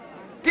it.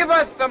 Give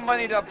us the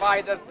money to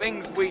buy the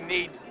things we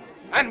need,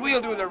 and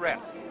we'll do the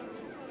rest.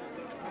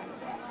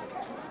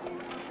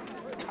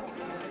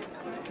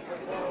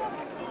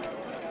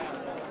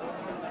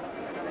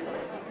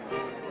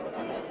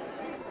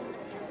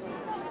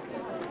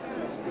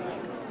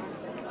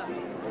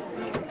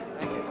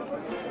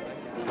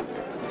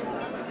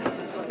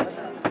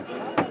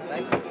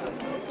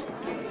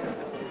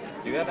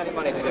 Do you have any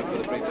money to give for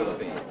the Free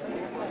Philippines?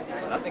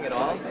 Nothing at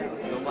all?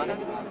 No money?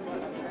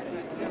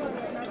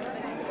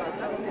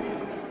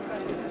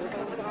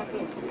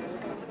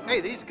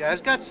 Hey, these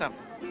guys got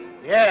something.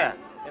 Yeah,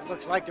 it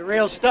looks like the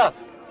real stuff.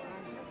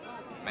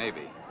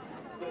 Maybe.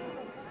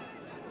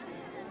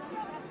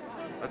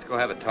 Let's go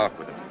have a talk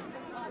with him.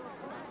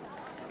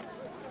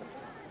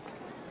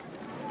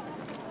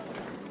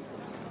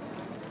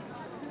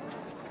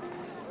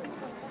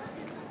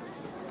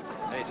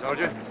 Hey,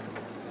 soldier.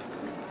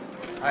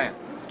 Hi.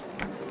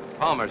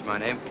 Palmer's my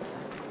name.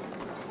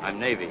 I'm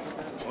Navy.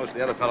 Most of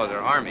the other fellows are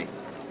Army.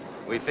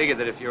 We figured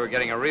that if you were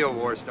getting a real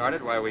war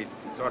started, why, we'd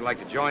sort of like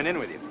to join in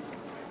with you.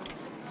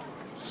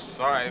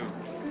 Sorry,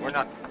 we're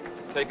not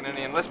taking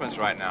any enlistments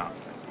right now.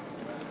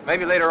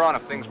 Maybe later on,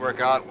 if things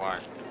work out, why,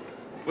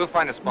 we'll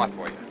find a spot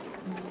for you.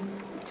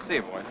 See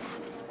you, boy.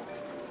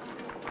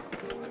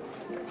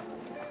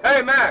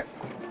 Hey, Mac!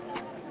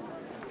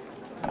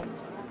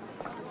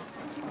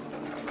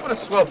 What a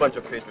swell bunch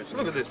of patriots.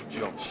 Look at this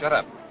junk. Shut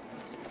up.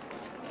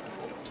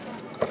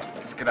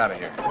 Let's get out of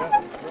here.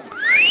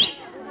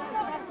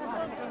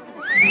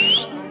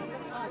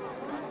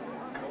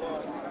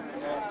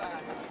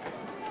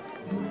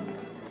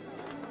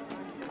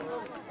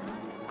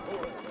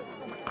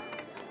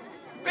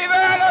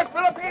 Viva los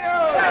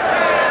Filipinos!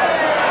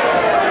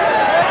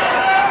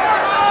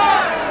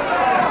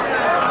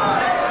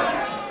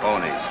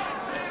 Phonies.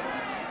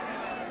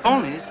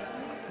 Phonies?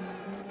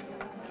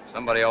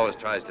 Somebody always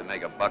tries to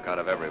make a buck out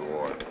of every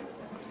war.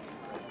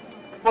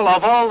 Well,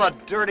 of all the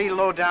dirty,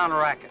 low-down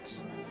rackets.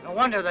 No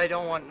wonder they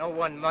don't want no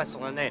one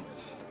muscling in.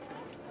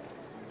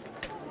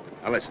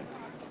 Now listen.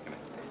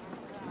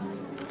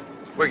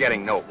 We're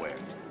getting nowhere.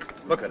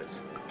 Look at us.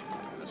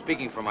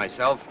 Speaking for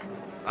myself,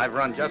 I've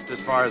run just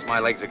as far as my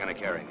legs are going to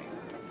carry me.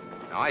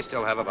 Now, I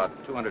still have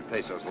about 200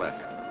 pesos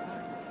left.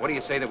 What do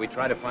you say that we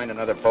try to find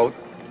another boat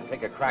and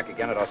take a crack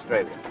again at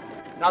Australia?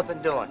 Nothing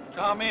doing.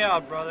 Count me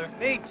out, brother.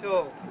 Me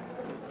too.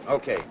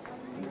 Okay.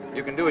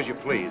 You can do as you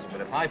please,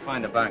 but if I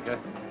find the banker,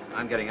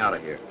 I'm getting out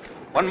of here.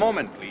 One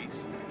moment, please.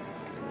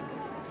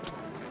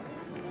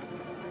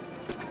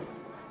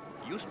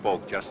 You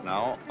spoke just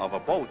now of a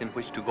boat in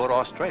which to go to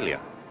Australia.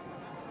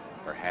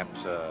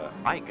 Perhaps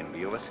I can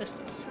be of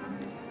assistance.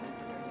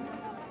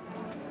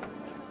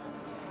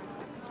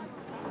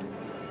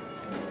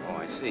 Oh,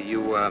 I see.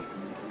 You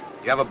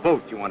have a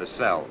boat you want to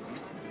sell.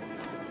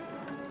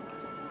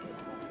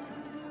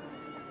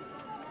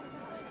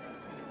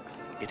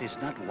 It is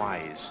not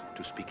wise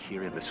to speak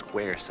here in the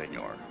square,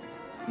 senor.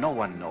 No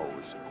one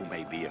knows who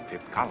may be a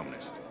fifth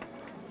columnist.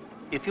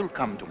 If you'll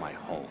come to my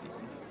home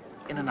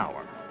in an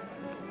hour.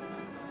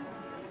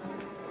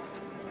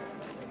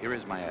 Here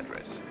is my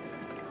address.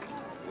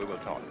 We will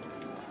talk.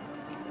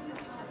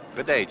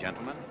 Good day,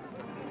 gentlemen.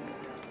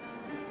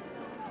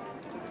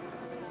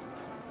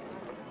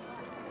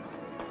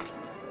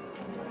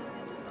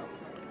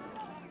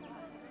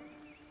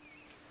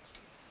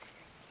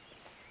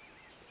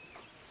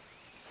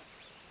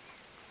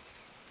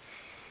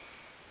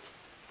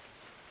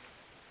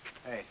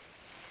 Hey,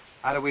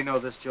 how do we know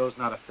this Joe's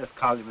not a fifth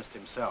columnist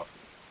himself?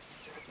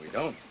 We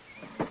don't.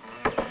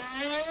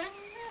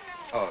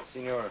 Oh,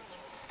 Senor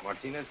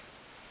Martinez?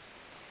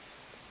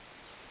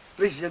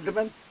 Please,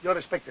 gentlemen, you're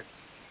expected.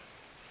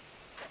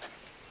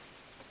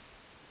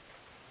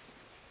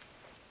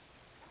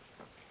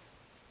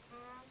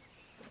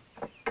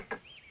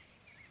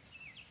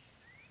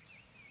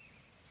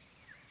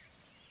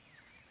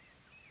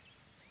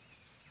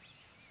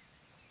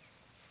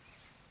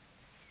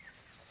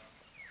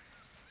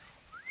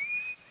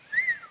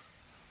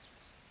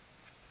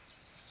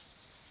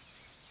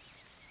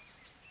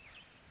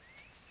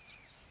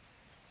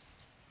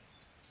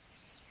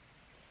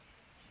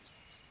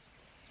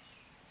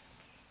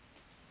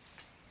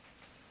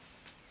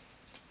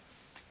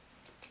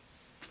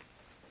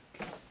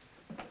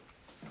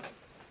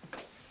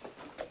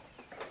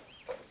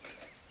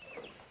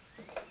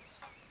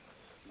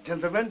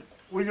 Gentlemen,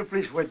 will you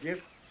please wait here?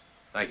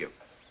 Thank you.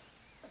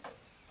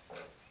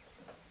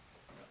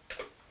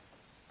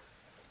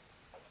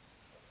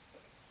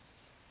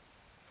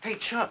 Hey,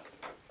 Chuck.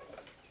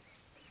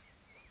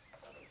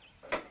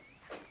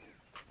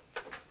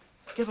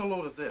 Get a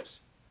load of this.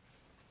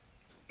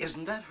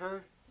 Isn't that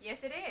her?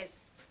 Yes, it is.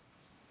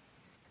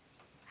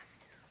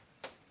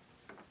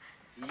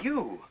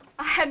 You?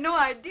 I had no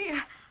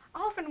idea. I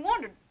often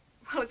wondered.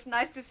 Well, it's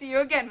nice to see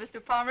you again,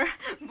 Mr. Palmer.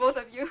 Both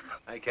of you.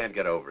 I can't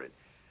get over it.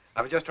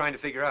 I was just trying to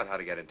figure out how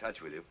to get in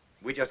touch with you.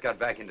 We just got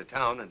back into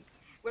town and...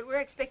 Well, we're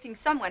expecting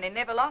someone, a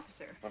naval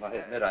officer. Well, I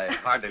admit I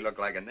hardly look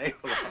like a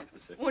naval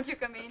officer. Won't you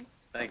come in?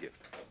 Thank you.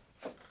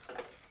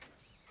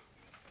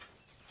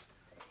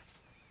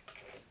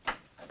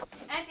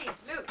 Auntie,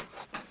 Luke,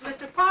 it's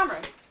Mr. Palmer.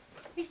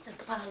 Mr.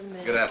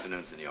 Palmer. Good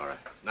afternoon, Senora.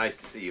 It's nice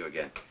to see you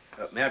again.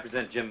 May I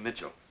present Jim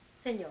Mitchell?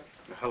 Senor.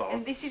 Hello.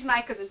 And this is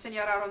my cousin,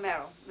 Senora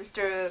Romero.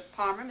 Mr.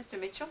 Palmer, Mr.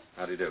 Mitchell.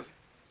 How do you do?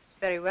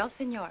 Very well,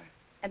 senor.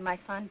 And my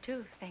son,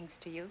 too, thanks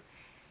to you.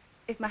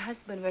 If my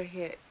husband were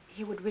here,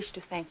 he would wish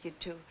to thank you,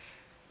 too.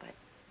 But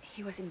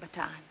he was in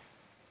Bataan.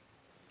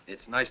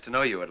 It's nice to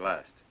know you at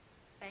last.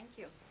 Thank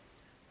you.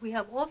 We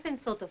have often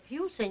thought of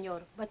you,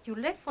 senor, but you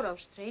left for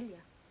Australia.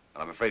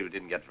 Well, I'm afraid we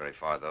didn't get very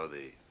far, though.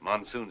 The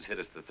monsoons hit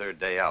us the third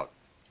day out.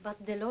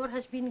 But the Lord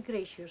has been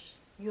gracious.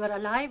 You are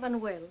alive and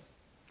well.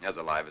 As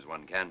alive as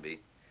one can be.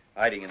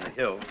 Hiding in the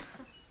hills.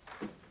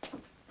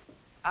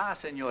 Ah,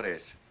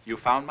 senores, you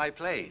found my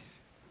place.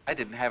 I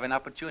didn't have an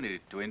opportunity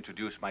to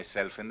introduce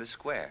myself in the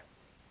square.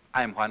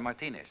 I'm Juan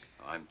Martinez.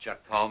 I'm Chuck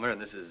Palmer,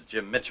 and this is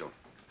Jim Mitchell.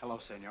 Hello,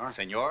 senor.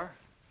 Senor?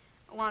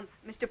 Juan,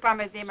 Mr.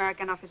 Palmer is the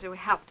American officer who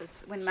helped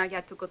us when Maria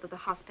had to go to the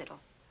hospital.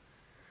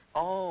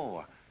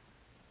 Oh.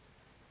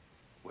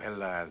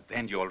 Well,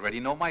 then you already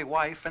know my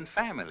wife and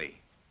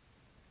family.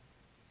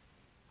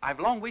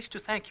 I've long wished to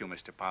thank you,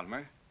 Mr.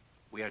 Palmer.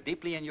 We are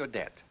deeply in your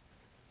debt.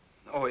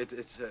 Oh,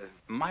 it's...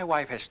 My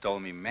wife has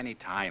told me many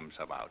times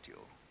about you,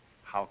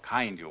 how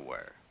kind you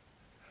were.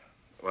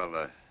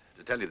 Well,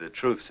 to tell you the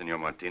truth, Senor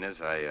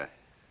Martinez, I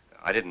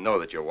didn't know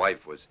that your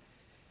wife was...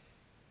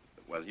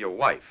 Well, your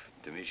wife.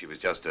 To me, she was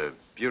just a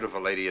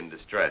beautiful lady in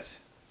distress.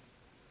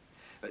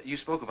 You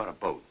spoke about a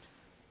boat.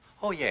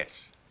 Oh, yes,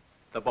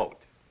 the boat.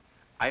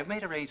 I have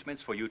made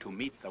arrangements for you to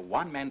meet the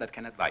one man that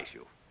can advise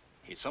you.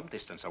 He's some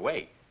distance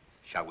away.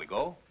 Shall we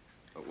go?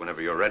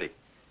 Whenever you're ready.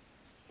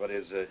 What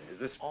is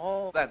this?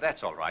 Oh,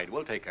 that's all right.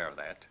 We'll take care of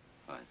that.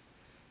 Fine.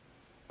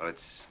 Well,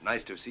 it's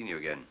nice to have seen you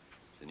again,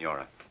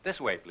 Senora. This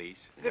way,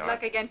 please. Good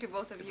luck again to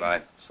both of you.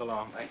 Goodbye. So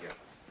long. Thank you.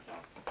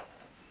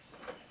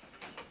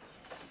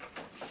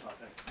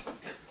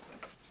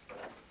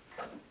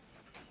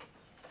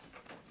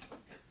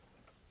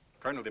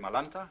 Colonel de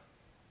Malanta,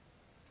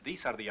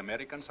 these are the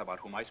Americans about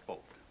whom I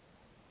spoke.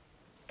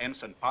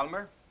 Ensign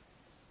Palmer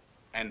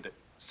and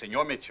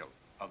Senor Mitchell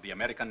of the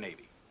American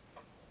Navy.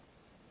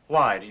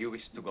 Why do you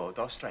wish to go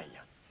to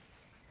Australia?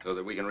 So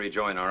that we can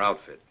rejoin our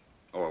outfit,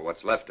 or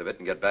what's left of it,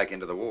 and get back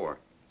into the war.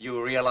 You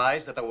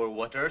realize that our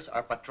waters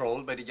are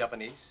patrolled by the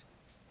Japanese?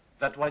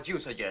 That what you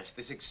suggest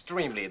is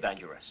extremely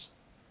dangerous.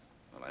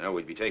 Well, I know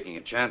we'd be taking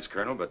a chance,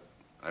 Colonel, but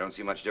I don't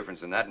see much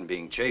difference in that and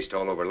being chased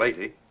all over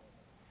Leyte.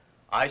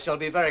 I shall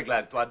be very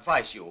glad to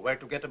advise you where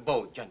to get a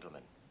boat,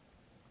 gentlemen.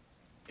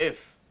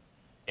 If,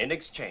 in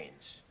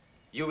exchange,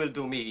 you will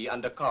do me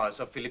and the cause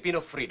of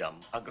Filipino freedom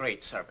a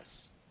great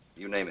service.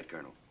 You name it,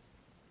 Colonel.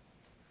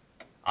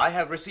 I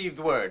have received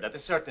word that a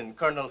certain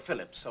Colonel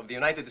Phillips of the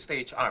United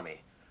States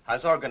Army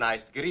has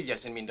organized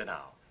guerrillas in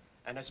Mindanao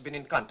and has been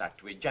in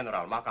contact with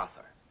General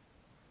MacArthur.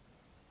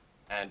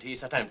 And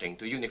he's attempting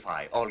to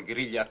unify all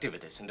guerrilla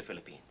activities in the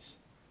Philippines.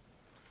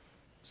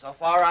 So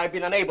far, I've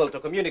been unable to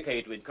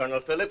communicate with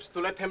Colonel Phillips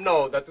to let him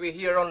know that we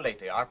here on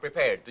Leyte are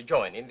prepared to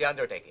join in the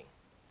undertaking.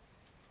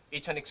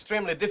 It's an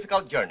extremely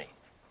difficult journey.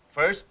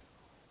 First,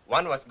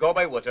 one must go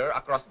by water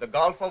across the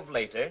Gulf of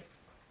Leyte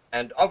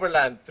and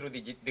overland through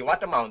the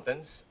Diwata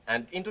Mountains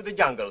and into the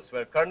jungles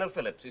where Colonel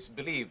Phillips is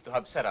believed to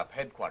have set up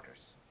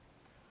headquarters.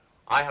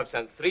 I have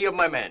sent 3 of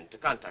my men to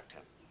contact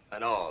him,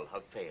 and all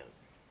have failed.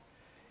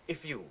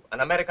 If you, an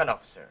American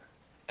officer,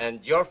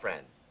 and your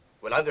friend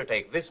will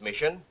undertake this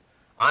mission,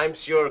 I'm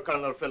sure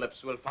Colonel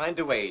Phillips will find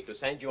a way to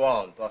send you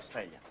on to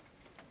Australia.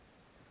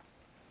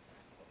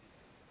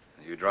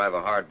 You drive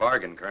a hard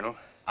bargain, Colonel.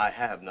 I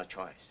have no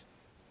choice.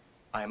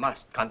 I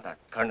must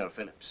contact Colonel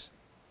Phillips.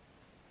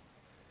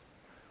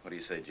 What do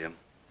you say, Jim?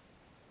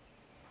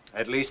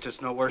 At least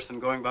it's no worse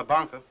than going by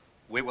bunker.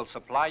 We will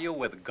supply you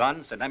with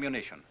guns and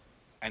ammunition,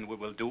 and we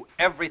will do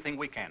everything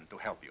we can to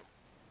help you.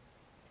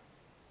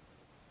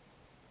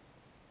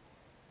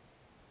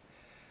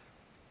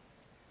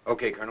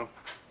 Okay, Colonel.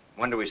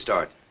 When do we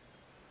start?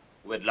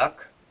 With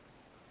luck,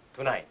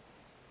 tonight.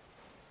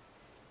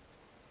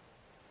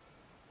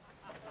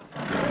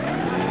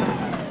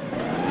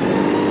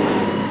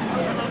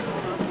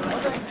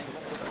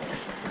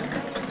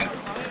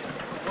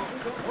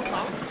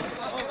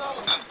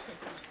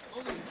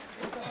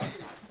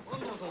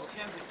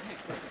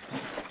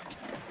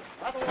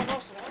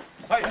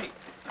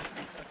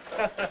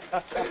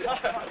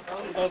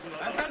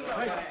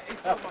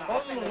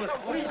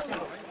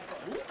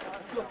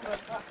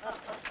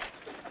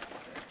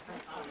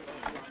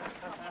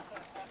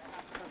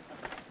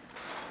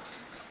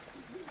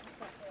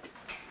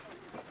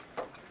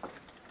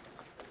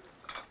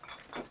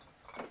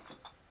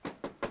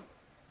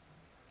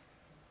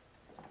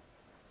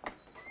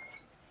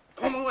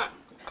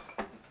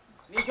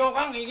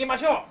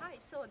はい、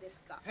そうです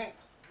か。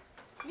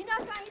皆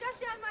さんいらっ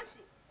しゃいまし。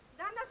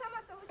旦那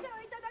様とお茶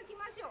をいただき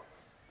ましょう。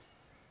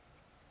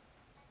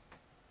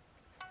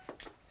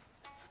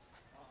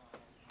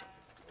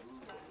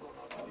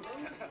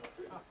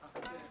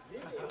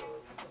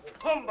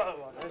こんばんは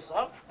ね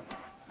さ。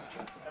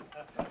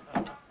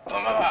こ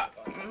んばんは。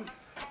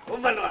こ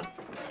んばんは。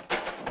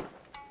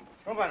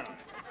こんばんは。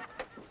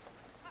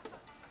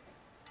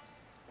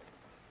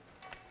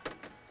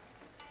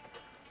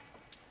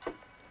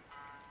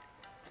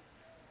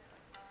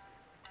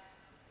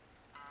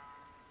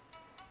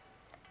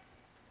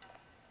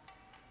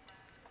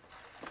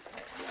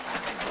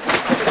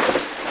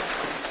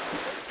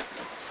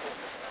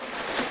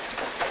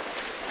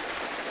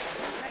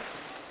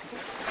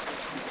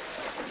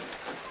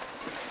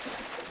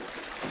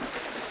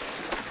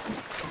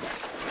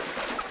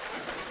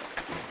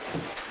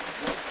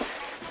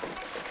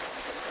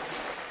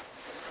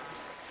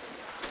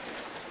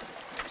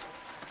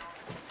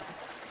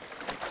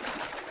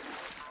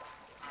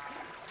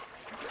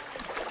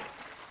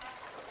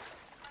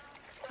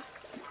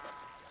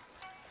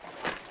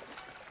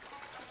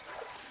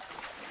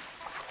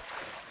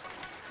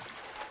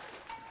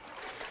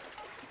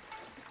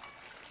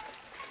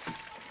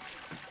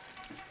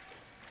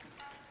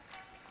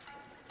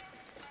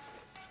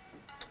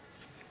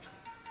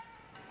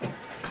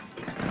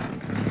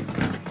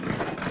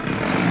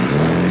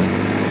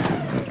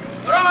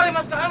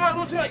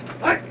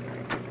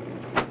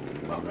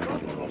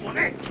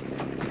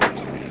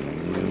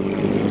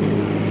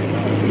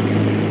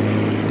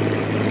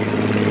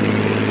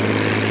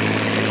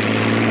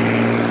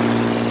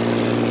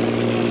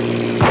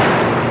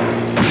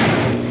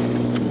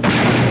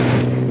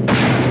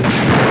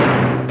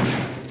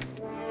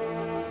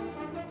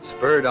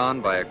Spurred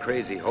on by a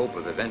crazy hope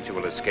of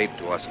eventual escape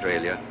to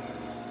Australia,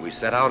 we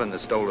set out in the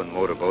stolen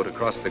motorboat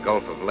across the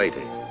Gulf of Leyte,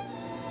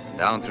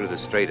 down through the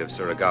Strait of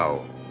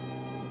Surigao,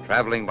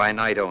 traveling by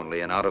night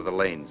only and out of the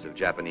lanes of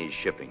Japanese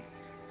shipping.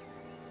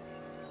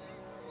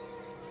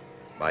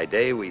 By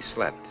day, we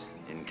slept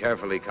in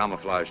carefully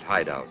camouflaged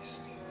hideouts,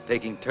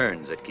 taking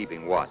turns at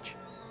keeping watch,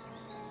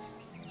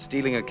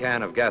 stealing a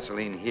can of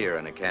gasoline here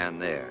and a can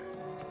there,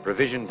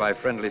 provisioned by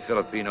friendly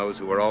Filipinos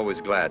who were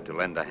always glad to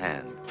lend a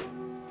hand.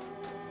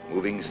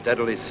 Moving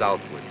steadily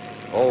southward,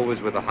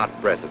 always with the hot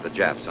breath of the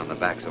Japs on the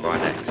backs of our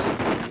necks.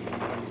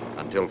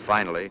 Until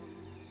finally,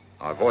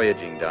 our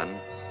voyaging done,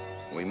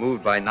 we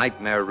moved by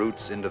nightmare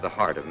routes into the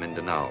heart of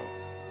Mindanao,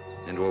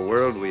 into a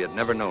world we had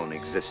never known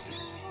existed.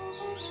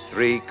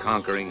 3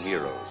 conquering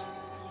heroes,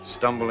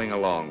 stumbling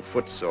along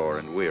footsore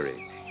and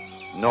weary,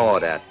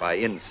 gnawed at by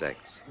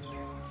insects,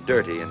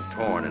 dirty and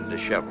torn and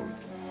disheveled.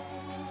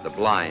 The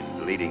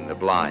blind leading the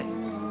blind.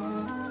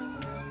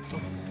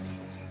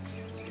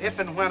 If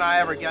and when I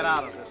ever get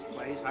out of this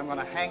place, I'm going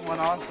to hang one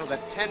on so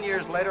that 10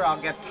 years later I'll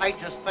get tight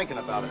just thinking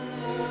about it.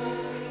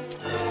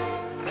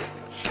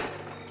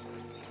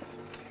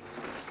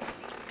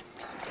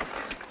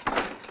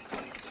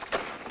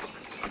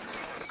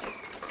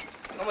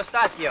 ¿Cómo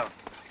está, tío?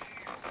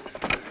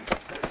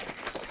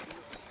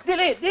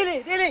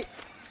 Dili!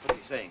 What's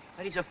he saying?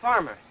 That he's a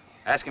farmer.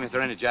 Ask him if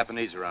there are any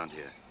Japanese around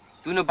here.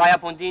 Do no buy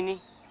Pondini?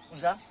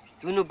 Unsa?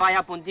 Do no buy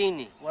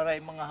Pondini?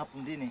 Waray mga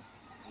hapon din eh.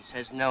 He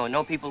says no,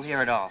 no people here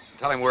at all.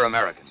 Tell him we're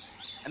Americans.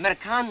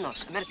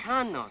 Americanos.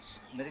 Americanos?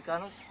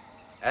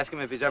 Ask him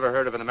if he's ever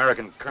heard of an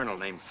American colonel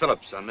named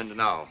Phillips on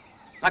Mindanao.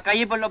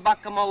 Nakaiba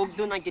baka maug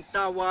doon ang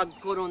gitawag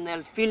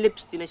Colonel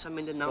Phillips din sa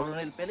Mindanao.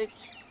 Colonel Phillips?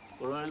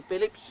 Colonel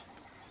Phillips?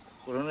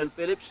 Colonel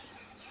Phillips?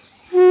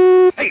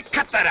 Hey,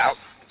 cut that out!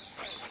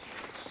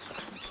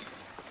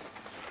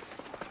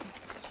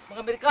 Mga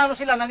Amerikano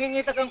sila,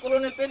 nangingita kang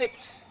Colonel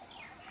Phillips.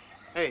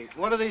 Hey,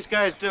 what do these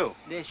guys do?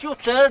 They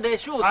shoot, sir, they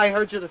shoot. I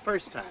heard you the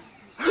first time.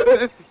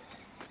 Hey,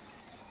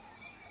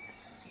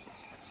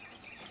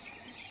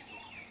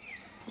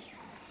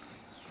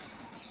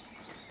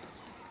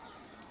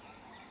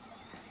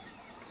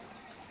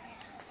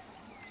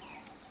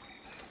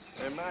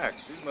 Mac,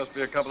 these must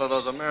be a couple of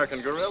those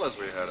American guerrillas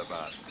we heard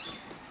about.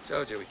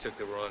 Told you we took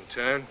the wrong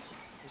turn.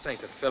 This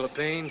ain't the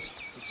Philippines,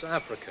 it's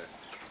Africa.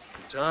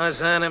 And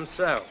Tarzan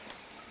himself.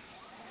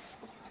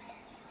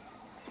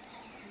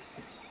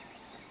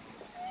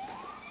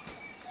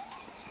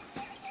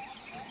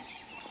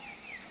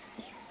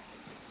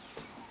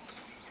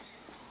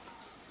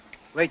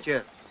 Wait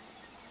here.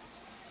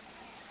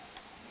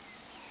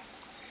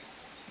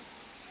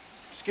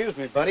 Excuse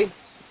me, buddy.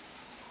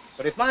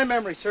 But if my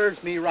memory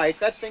serves me right,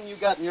 that thing you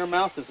got in your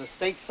mouth is a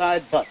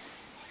stateside buck.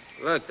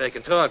 Look, they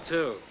can talk,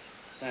 too.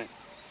 Thanks.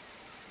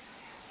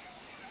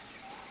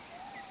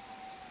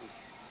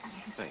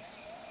 Thanks.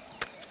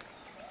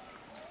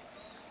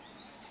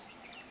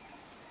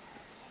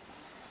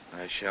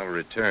 I shall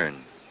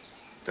return.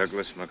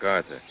 Douglas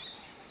MacArthur.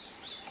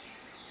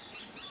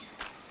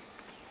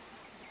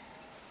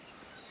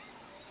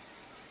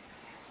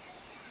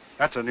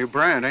 That's a new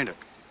brand, ain't it?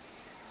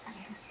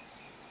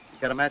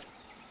 You got a match?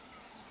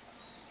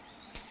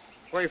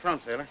 Where are you from,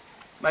 sailor?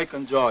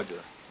 Macon, Georgia.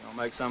 You'll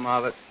make some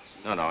of it?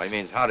 No, he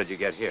means how did you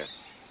get here?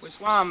 We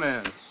swam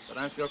in. That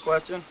answer your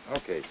question?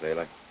 Okay,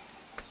 sailor.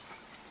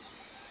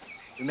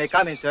 You may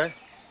come in, sir.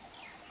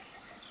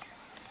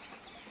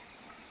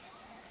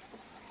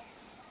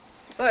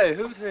 Say,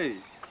 who's he?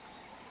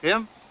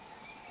 Him?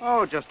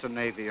 Oh, just a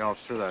Navy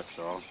officer, that's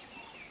all.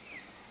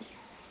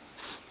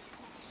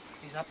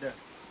 He's up there.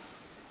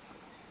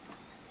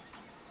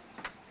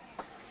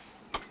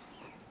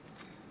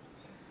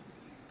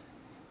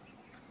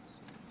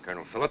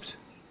 Colonel Phillips?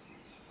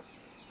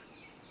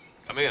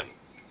 Come in.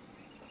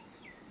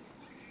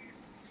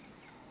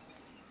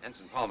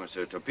 Ensign Palmer,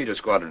 sir. Torpedo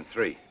Squadron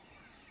 3.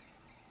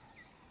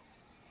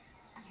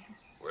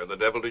 Where the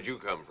devil did you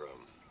come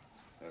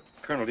from?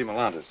 Colonel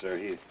DiMolanta, sir.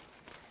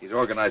 He's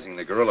organizing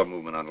the guerrilla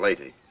movement on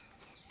Leyte.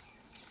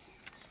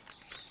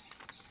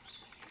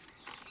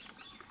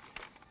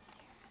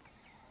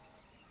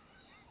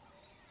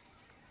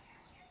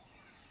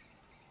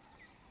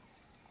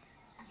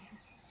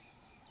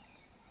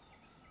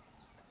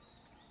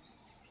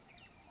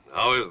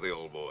 How is the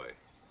old boy?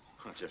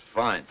 Oh, just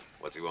fine.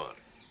 What's he want?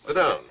 Sit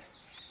down.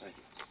 Thank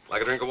you.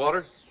 Like a drink of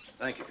water?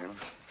 Thank you, Colonel.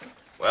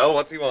 Well,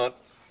 what's he want?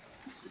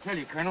 To tell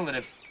you, Colonel, that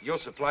if you'll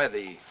supply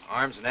the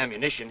arms and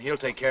ammunition, he'll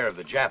take care of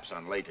the Japs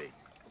on Leyte.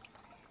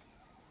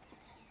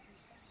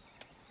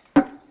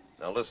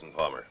 Now listen,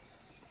 Palmer.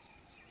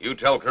 You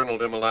tell Colonel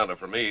DiMolanta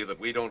for me that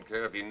we don't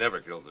care if he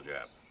never kills a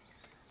Jap.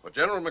 What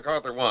General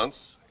MacArthur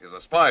wants is a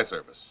spy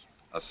service,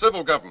 a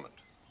civil government,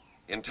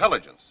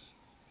 intelligence,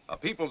 a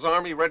people's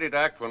army ready to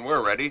act when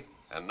we're ready,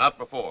 and not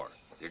before.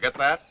 You get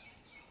that?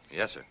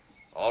 Yes, sir.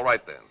 All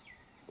right, then.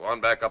 Go on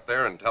back up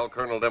there and tell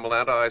Colonel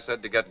DiMolanta I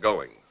said to get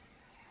going.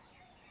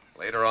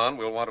 Later on,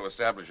 we'll want to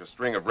establish a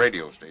string of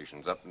radio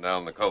stations up and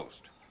down the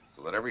coast,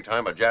 so that every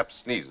time a Jap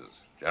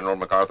sneezes, General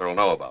MacArthur will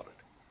know about it.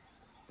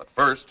 But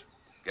first,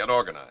 get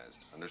organized.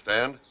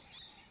 Understand?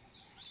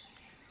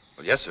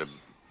 Well, yes, sir.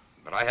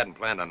 But I hadn't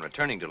planned on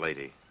returning to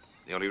Leyte.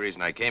 The only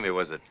reason I came here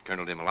was that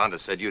Colonel DiMolanta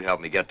said you'd help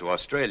me get to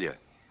Australia.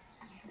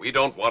 We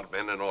don't want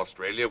men in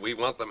Australia. We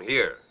want them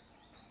here.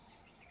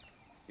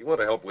 You want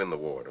to help win the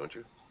war, don't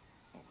you?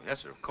 Oh,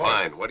 yes, sir, of course.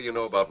 Fine. What do you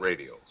know about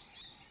radio?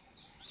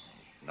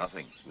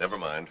 Nothing. Never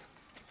mind.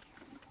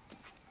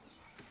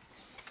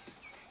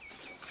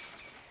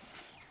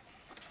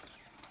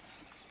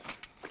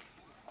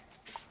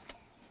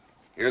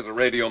 Here's a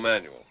radio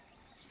manual.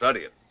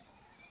 Study it.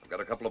 I've got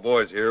a couple of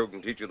boys here who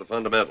can teach you the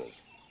fundamentals.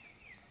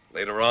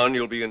 Later on,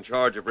 you'll be in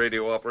charge of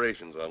radio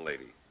operations on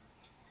Leyte.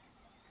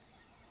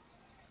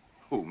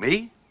 Who,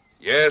 me?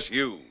 Yes,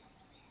 you.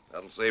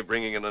 That'll save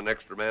bringing in an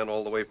extra man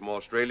all the way from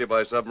Australia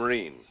by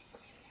submarine.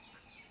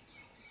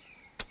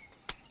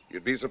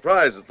 You'd be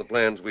surprised at the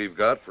plans we've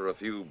got for a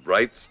few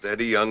bright,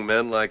 steady young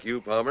men like you,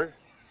 Palmer.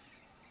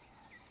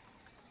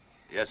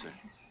 Yes, sir.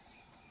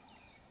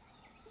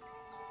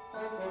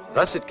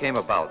 Thus it came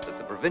about that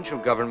the provincial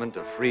government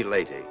of Free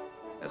Leyte,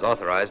 as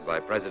authorized by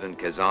President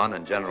Quezon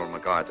and General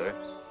MacArthur,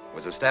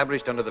 was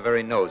established under the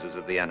very noses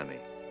of the enemy.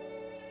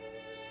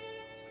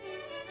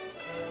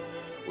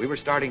 We were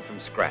starting from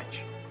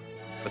scratch,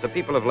 but the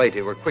people of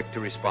Leyte were quick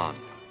to respond,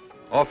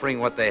 offering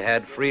what they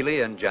had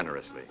freely and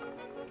generously.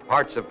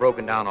 Parts of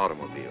broken down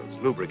automobiles,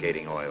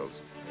 lubricating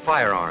oils,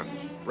 firearms,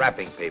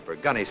 wrapping paper,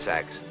 gunny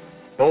sacks,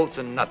 bolts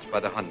and nuts by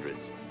the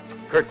hundreds,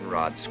 curtain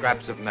rods,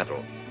 scraps of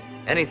metal,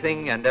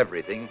 anything and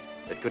everything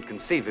that could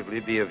conceivably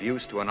be of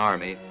use to an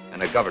army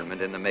and a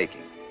government in the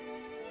making.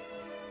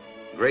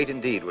 Great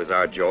indeed was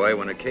our joy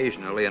when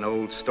occasionally an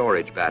old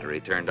storage battery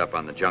turned up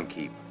on the junk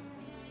heap.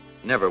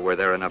 Never were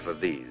there enough of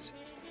these.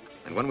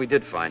 And when we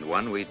did find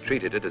one, we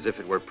treated it as if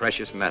it were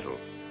precious metal,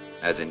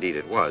 as indeed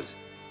it was,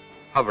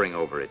 hovering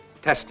over it,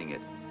 testing it,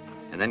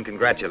 and then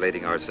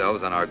congratulating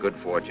ourselves on our good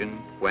fortune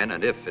when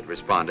and if it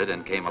responded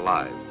and came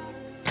alive.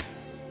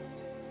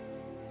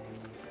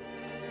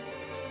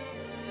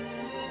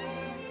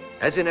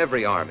 As in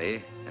every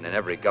army and in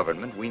every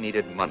government, we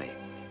needed money.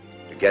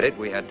 To get it,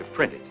 we had to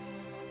print it.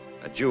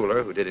 A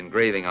jeweler who did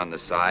engraving on the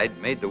side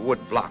made the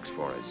wood blocks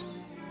for us,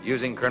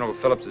 using Colonel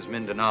Phillips's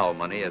Mindanao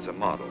money as a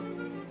model.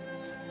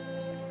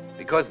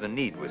 Because the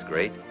need was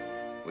great,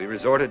 we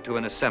resorted to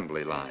an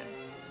assembly line.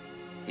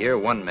 Here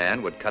one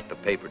man would cut the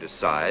paper to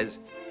size,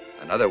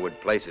 another would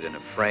place it in a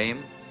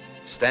frame,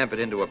 stamp it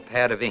into a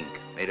pad of ink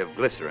made of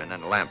glycerin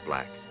and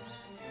lampblack,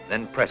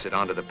 then press it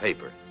onto the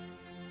paper.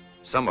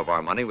 Some of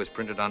our money was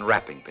printed on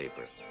wrapping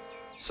paper,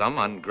 some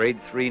on grade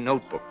 3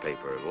 notebook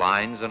paper,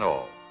 lines and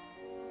all.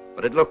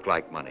 But it looked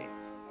like money,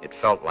 it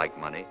felt like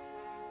money,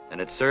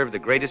 and it served the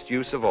greatest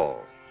use of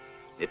all.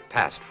 It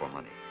passed for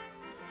money.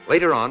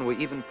 Later on, we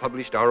even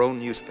published our own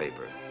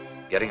newspaper,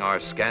 getting our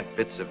scant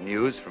bits of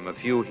news from a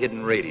few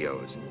hidden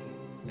radios,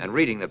 and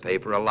reading the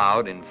paper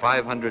aloud in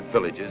 500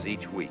 villages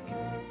each week.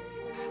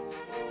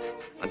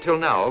 Until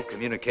now,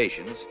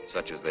 communications,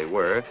 such as they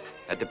were,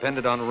 had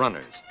depended on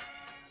runners.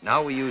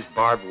 Now we used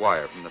barbed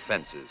wire from the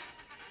fences,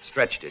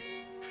 stretched it,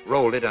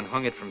 rolled it and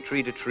hung it from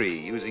tree to tree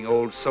using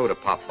old soda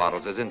pop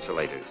bottles as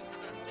insulators,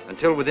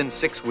 until within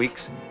 6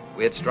 weeks,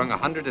 we had strung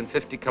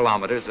 150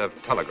 kilometers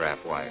of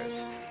telegraph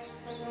wires.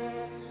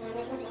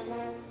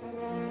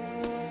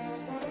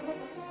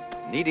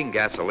 Needing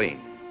gasoline,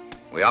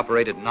 we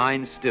operated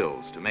 9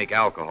 stills to make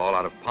alcohol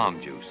out of palm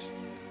juice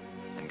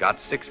and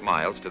got 6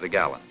 miles to the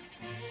gallon.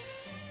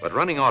 But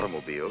running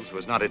automobiles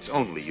was not its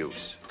only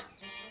use.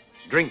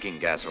 Drinking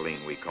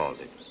gasoline, we called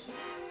it,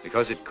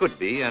 because it could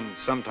be and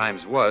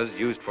sometimes was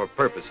used for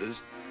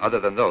purposes other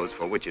than those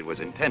for which it was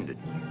intended.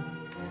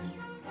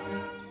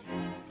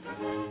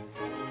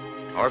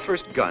 Our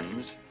first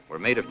guns were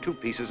made of 2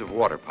 pieces of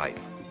water pipe,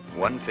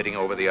 one fitting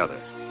over the other.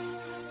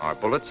 Our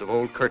bullets of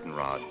old curtain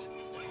rods.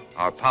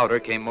 Our powder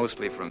came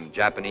mostly from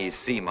Japanese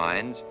sea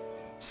mines,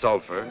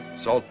 sulfur,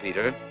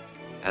 saltpeter,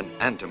 and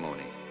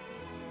antimony.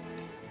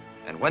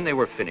 And when they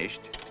were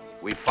finished,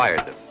 we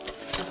fired them.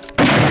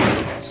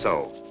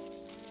 So.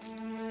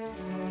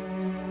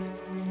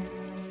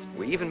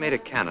 We even made a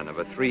cannon of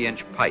a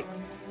 3-inch pipe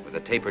with a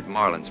tapered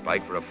marlin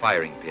spike for a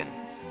firing pin,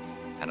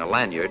 and a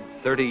lanyard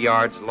 30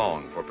 yards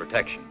long for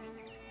protection,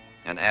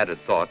 an added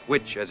thought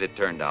which, as it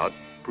turned out,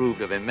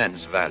 proved of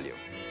immense value.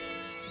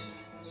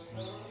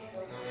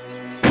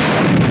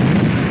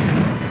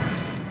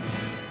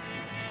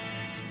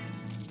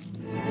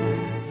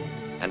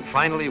 And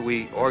finally,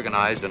 we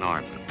organized an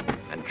army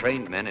and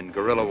trained men in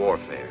guerrilla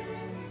warfare,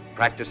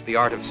 practiced the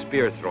art of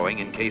spear throwing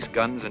in case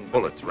guns and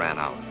bullets ran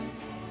out,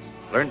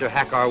 learned to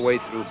hack our way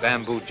through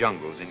bamboo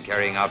jungles in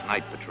carrying out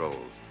night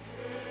patrols,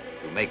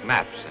 to make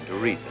maps and to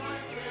read them,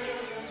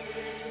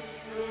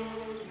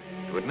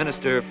 to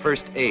administer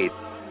first aid,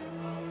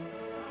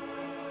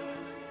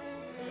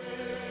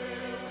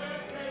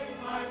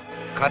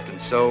 cut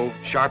and sew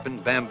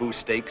sharpened bamboo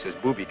stakes as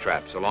booby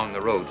traps along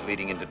the roads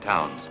leading into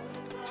towns,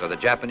 so the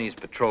Japanese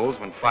patrols,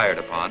 when fired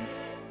upon,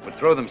 would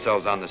throw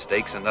themselves on the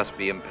stakes and thus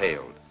be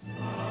impaled.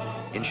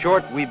 In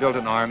short, we built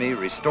an army,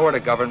 restored a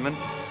government,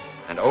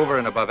 and over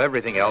and above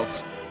everything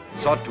else,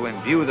 sought to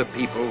imbue the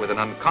people with an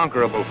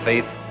unconquerable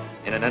faith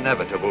in an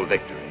inevitable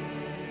victory.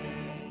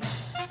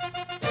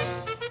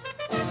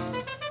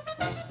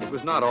 It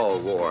was not all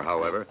war,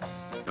 however,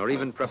 nor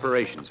even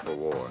preparations for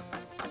war.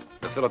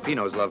 The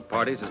Filipinos loved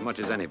parties as much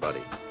as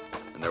anybody,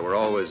 and there were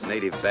always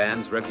native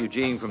bands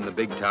refugeeing from the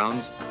big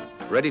towns,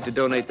 ready to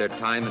donate their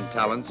time and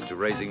talents to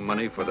raising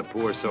money for the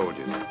poor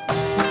soldiers.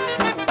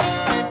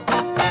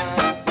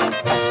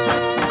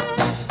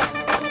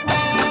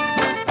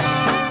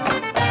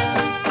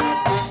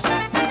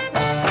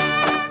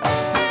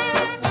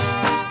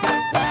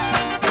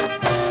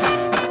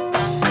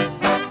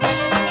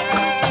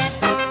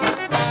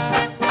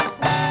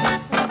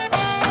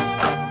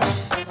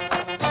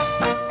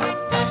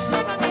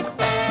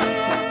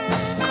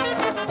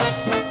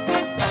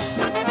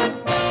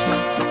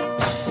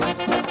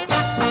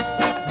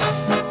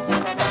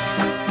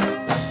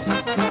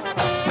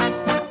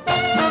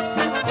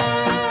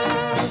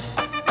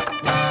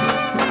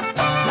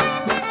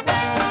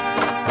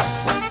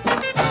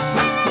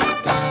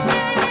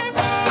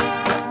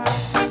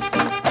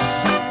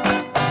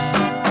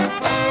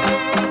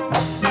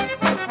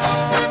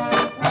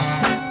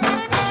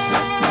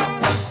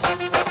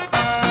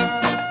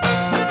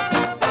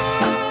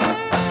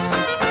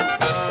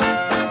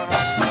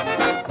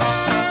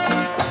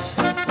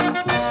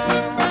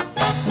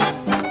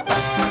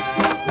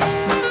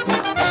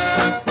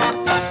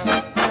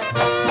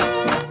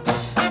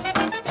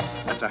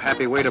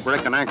 he weighed a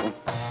brick an ankle.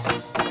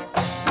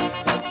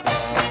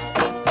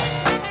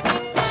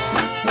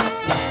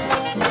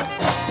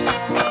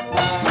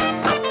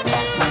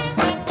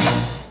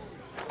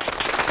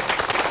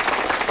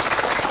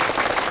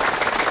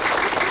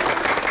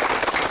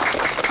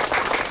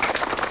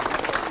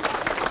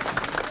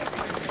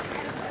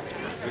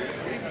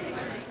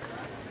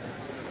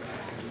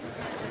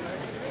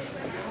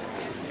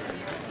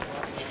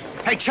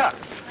 Hey, Chuck.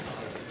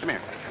 Come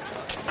here.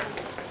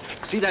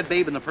 See that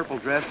babe in the purple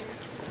dress?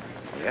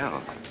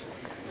 Yeah.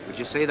 Would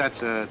you say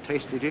that's a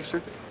tasty dish,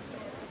 sir?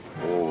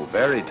 Oh,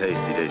 very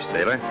tasty dish,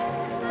 sailor.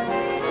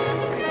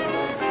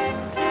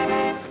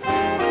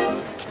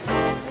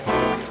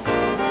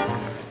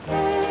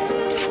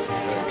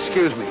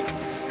 Excuse me.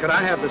 Could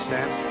I have this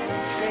dance?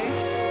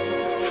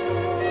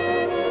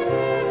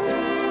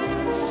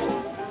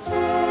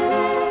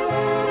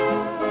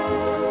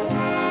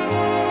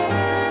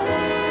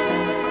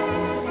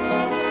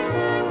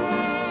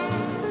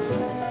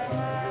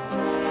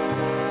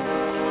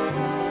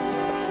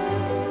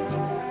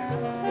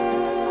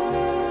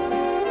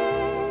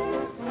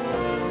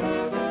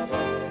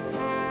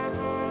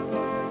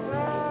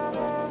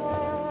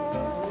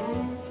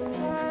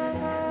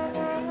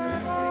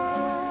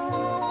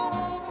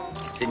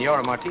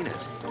 Senora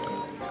Martinez.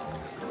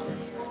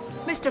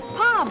 Mr.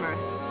 Palmer.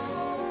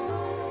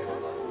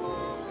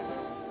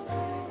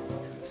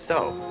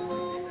 So,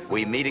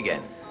 we meet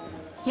again.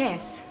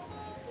 Yes.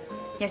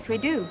 Yes, we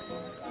do.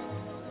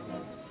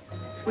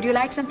 Would you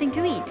like something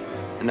to eat?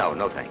 No,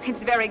 no thank you.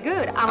 It's very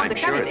good. I'm on the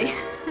sure it committee. is.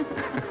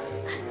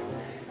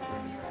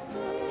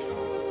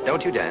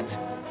 Don't you dance?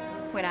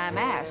 When I'm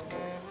asked.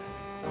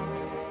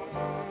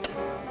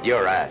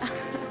 You're asked.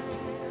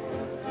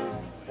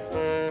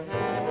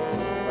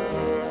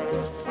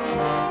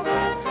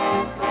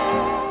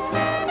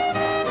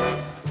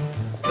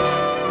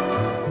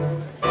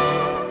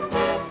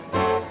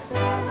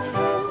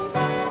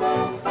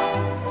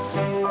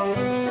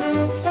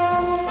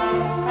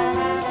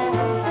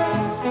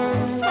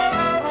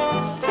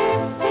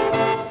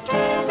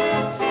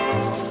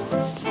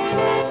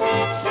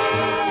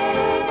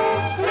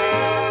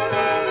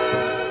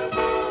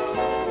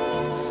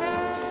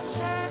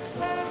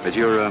 Is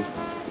your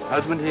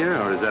husband here,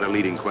 or is that a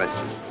leading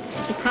question?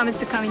 He promised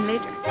to come in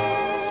later.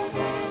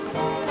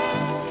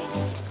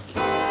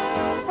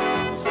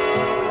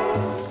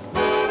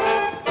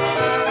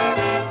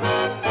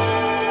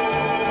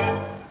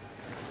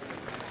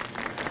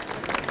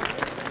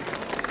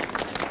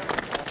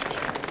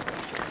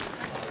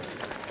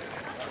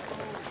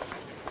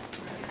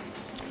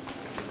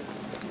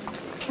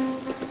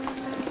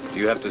 Do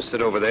you have to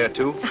sit over there,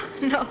 too?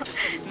 No,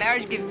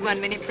 marriage gives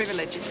one many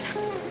privileges.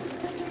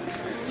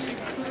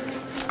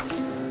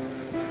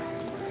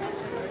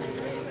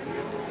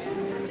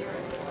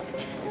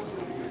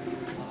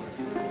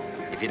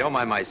 If you don't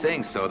mind my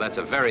saying so, that's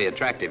a very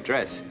attractive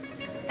dress.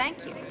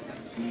 Thank you.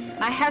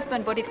 My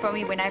husband bought it for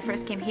me when I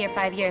first came here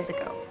 5 years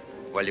ago.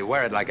 Well, you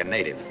wear it like a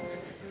native.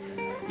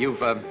 You've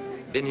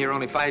been here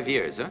only 5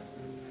 years, huh?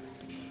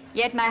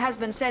 Yet my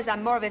husband says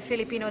I'm more of a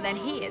Filipino than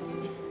he is.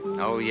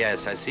 Oh,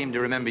 yes, I seem to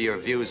remember your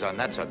views on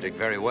that subject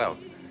very well.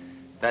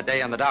 That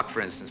day on the dock,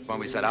 for instance, when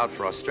we set out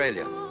for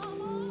Australia.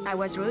 I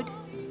was rude?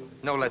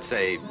 No, let's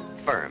say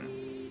firm.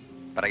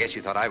 But I guess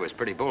you thought I was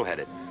pretty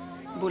bullheaded.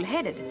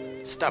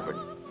 Bullheaded? Stubborn.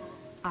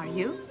 Are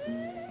you?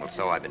 Well,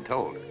 so I've been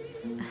told.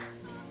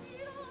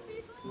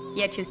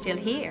 Yet you're still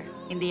here,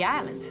 in the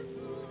islands.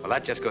 Well,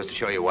 that just goes to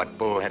show you what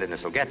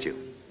bullheadedness will get you.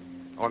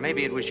 Or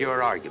maybe it was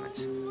your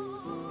arguments.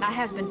 My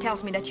husband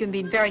tells me that you've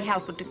been very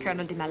helpful to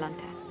Colonel de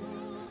Malanta.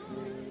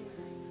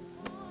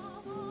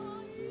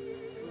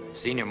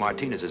 Senor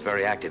Martinez is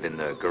very active in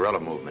the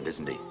guerrilla movement,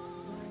 isn't he?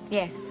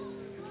 Yes.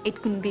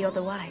 It couldn't be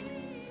otherwise.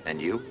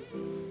 And you?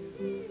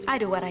 I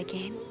do what I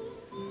can.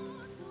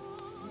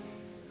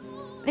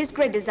 This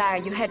great desire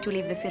you had to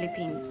leave the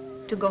Philippines,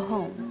 to go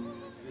home.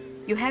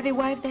 You have a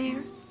wife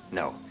there?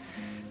 No.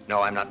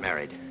 No, I'm not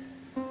married.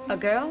 A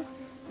girl?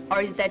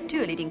 Or is that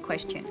too a leading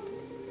question?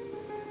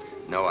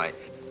 No,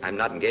 I'm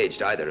not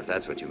engaged either, if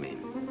that's what you mean.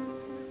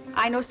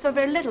 I know so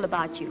very little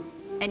about you,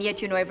 and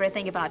yet you know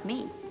everything about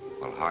me.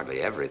 Well,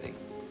 hardly everything.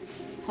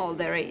 All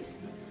there is.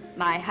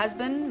 My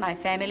husband, my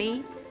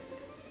family,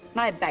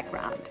 my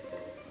background.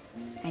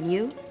 And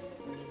you?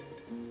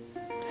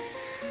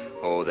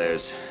 Oh,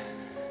 there's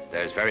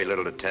very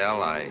little to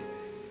tell. I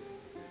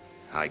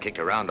kicked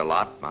around a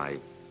lot. My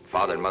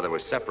father and mother were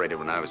separated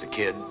when I was a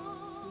kid.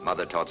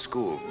 Mother taught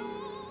school.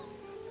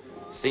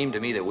 It seemed to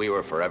me that we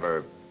were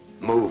forever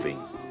moving.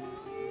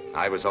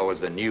 I was always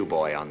the new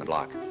boy on the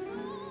block.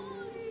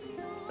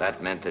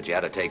 That meant that you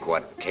had to take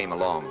what came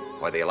along,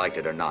 whether you liked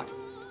it or not.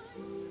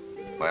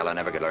 Well, I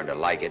never could learn to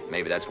like it.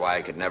 Maybe that's why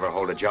I could never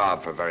hold a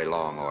job for very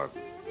long or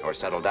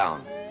settle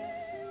down.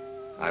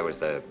 I was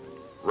the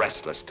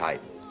restless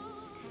type.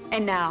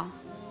 And now?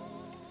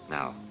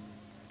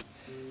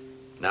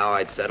 Now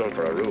I'd settle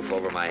for a roof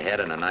over my head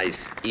and a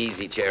nice,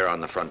 easy chair on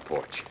the front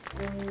porch.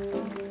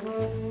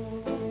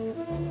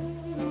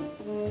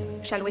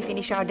 Shall we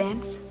finish our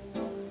dance?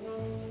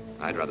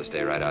 I'd rather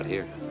stay right out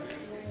here.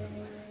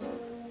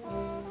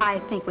 I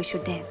think we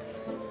should dance.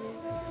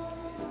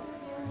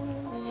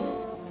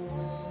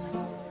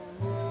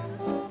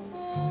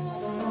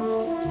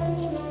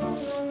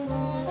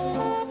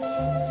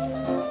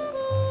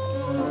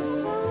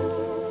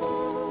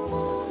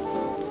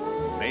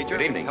 Major?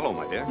 Good evening. Hello,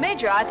 my dear.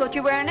 Major, I thought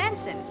you were an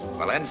ensign.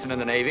 Well, ensign in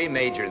the Navy,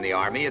 major in the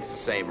Army. It's the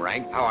same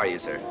rank. How are you,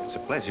 sir? It's a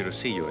pleasure to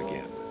see you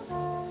again.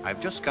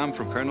 I've just come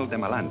from Colonel de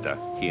Malanta.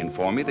 He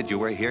informed me that you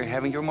were here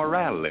having your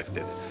morale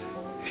lifted.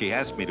 He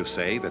asked me to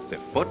say that the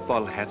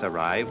football has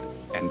arrived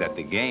and that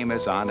the game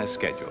is on as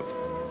scheduled.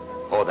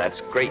 Oh,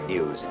 that's great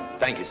news.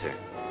 Thank you, sir.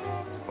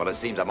 Well, it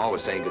seems I'm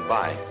always saying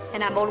goodbye.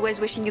 And I'm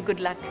always wishing you good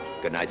luck.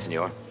 Good night,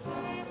 senor.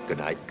 Good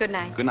night. Good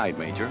night. Good night,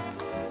 Major.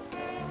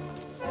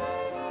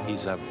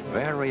 He's a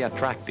very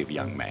attractive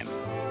young man.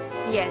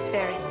 Yes,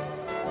 very.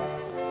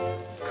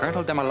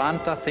 Colonel de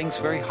Malanta thinks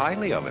very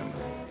highly of him.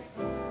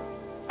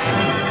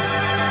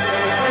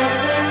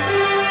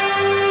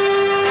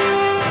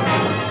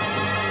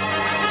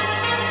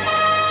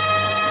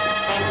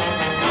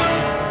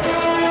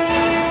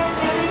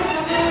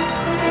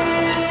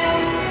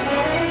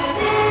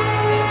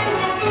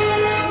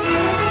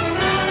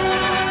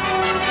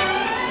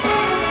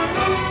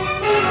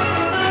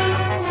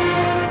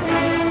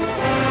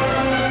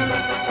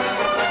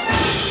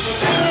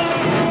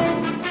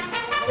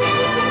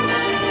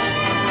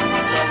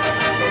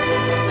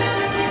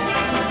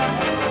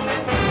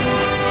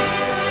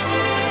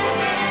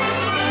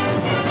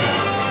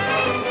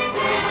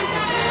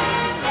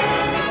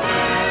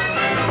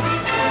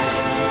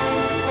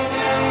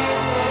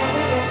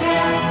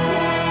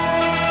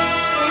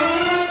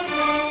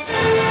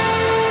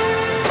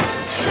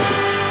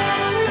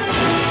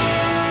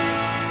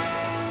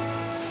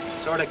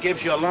 Sort of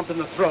gives you a lump in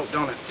the throat,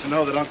 don't it, to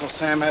know that Uncle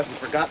Sam hasn't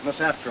forgotten us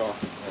after all.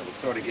 It'll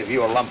sort of give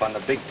you a lump on the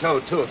big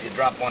toe, too, if you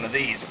drop one of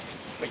these.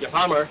 Major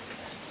Palmer.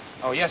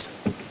 Oh, yes,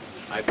 sir.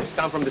 I've just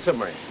come from the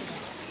submarine.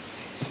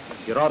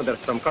 Your orders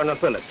from Colonel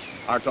Phillips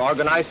are to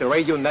organize a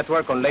radio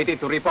network on Leyte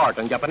to report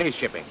on Japanese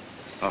shipping.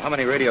 Oh, how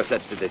many radio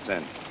sets did they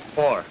send?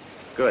 4.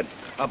 Good.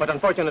 But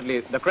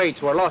unfortunately, the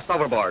crates were lost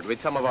overboard with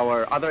some of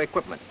our other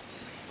equipment.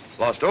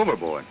 Lost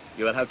overboard?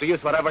 You will have to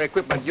use whatever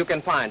equipment you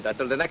can find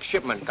until the next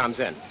shipment comes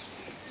in.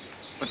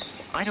 But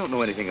I don't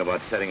know anything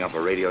about setting up a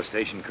radio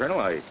station, Colonel.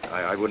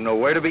 I wouldn't know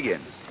where to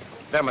begin.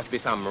 There must be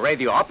some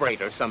radio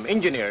operators, some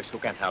engineers who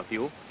can help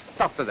you.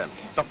 Talk to them.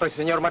 Talk to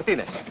Senor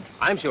Martinez.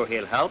 I'm sure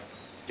he'll help.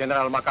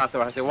 General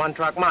MacArthur has a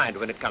one-track mind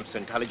when it comes to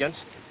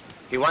intelligence.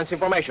 He wants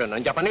information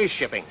on Japanese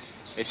shipping.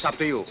 It's up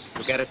to you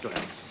to get it to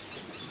him.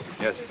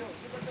 Yes, sir.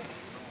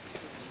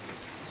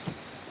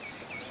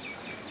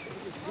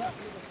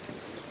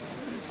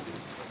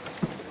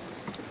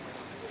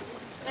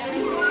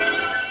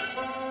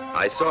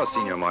 I saw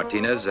Senor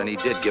Martinez, and he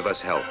did give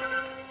us help.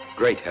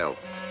 Great help.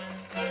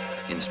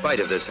 In spite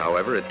of this,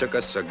 however, it took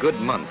us a good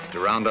month to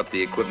round up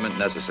the equipment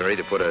necessary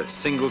to put a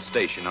single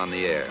station on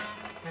the air.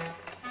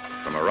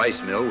 From a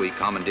rice mill, we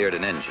commandeered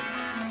an engine.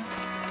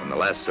 From the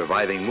last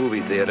surviving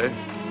movie theater,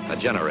 a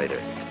generator.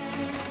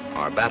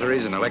 Our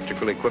batteries and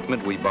electrical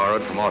equipment we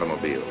borrowed from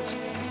automobiles.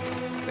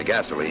 The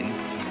gasoline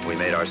we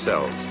made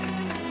ourselves.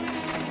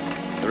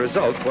 The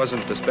result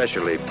wasn't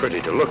especially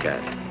pretty to look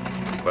at,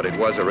 but it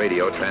was a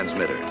radio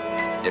transmitter.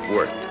 It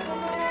worked.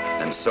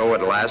 And so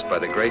at last, by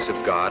the grace of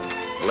God,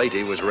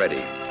 Leyte was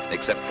ready,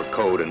 except for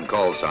code and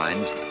call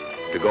signs,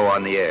 to go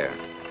on the air.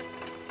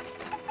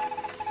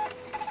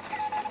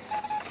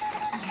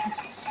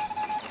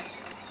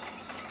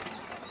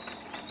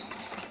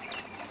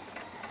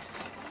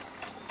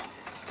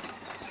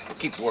 We'll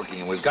keep working,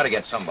 and we've got to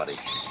get somebody.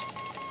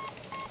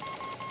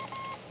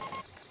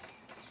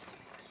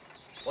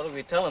 What do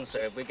we tell him,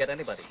 sir, if we get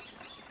anybody?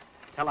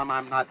 Tell them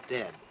I'm not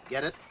dead.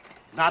 Get it?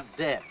 Not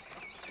dead.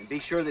 And be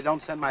sure they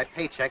don't send my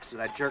paychecks to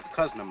that jerk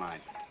cousin of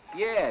mine.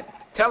 Yeah,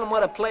 tell them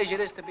what a pleasure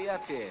it is to be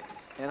up here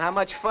and how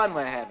much fun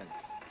we're having.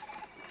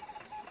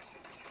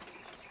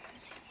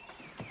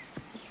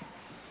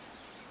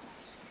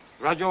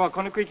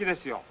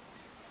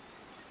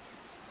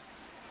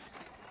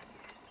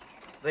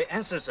 They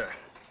answer, sir.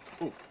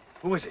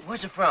 Who is it?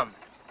 Where's it from?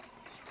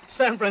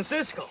 San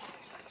Francisco.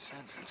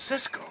 San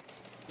Francisco?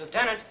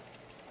 Lieutenant,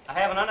 I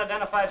have an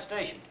unidentified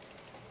station.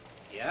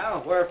 Yeah?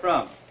 Where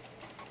from?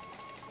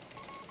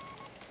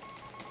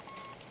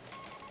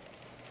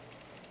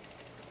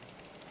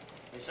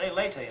 They say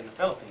Leyte in the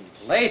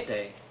Philippines. Leyte?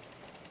 They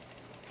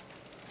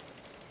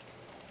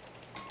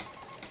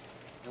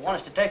want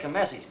us to take a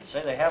message, but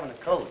say they haven't a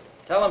code.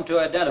 Tell them to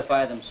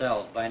identify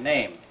themselves by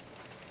name.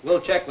 We'll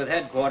check with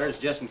headquarters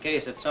just in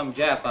case it's some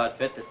Jap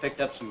outfit that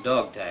picked up some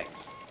dog tags.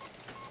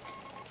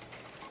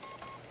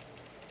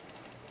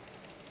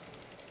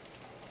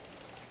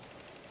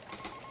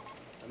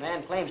 The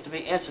man claims to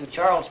be Ensign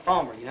Charles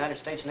Palmer, United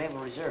States Naval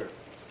Reserve.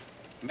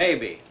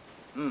 Maybe.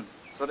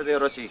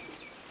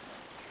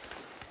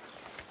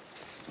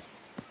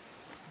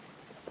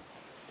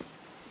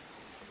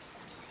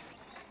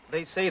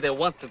 They say they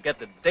want to get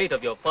the date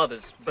of your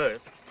father's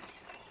birth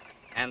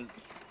and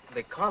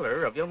the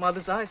color of your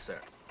mother's eyes, sir.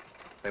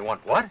 They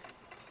want what?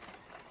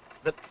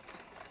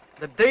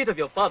 The date of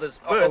your father's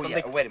Oh, birth. oh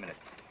yeah, wait a minute.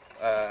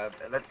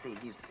 Let's see,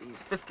 he's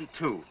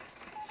 52.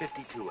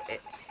 52.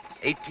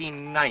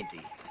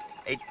 1890.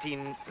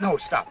 No,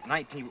 stop.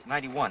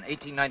 1991.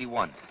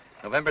 1891.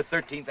 November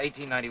 13th,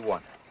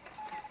 1891.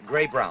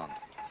 Gray Brown.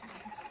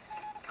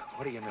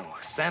 What do you know?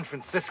 San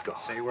Francisco.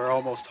 Say, we're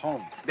almost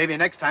home. Maybe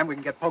next time we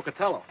can get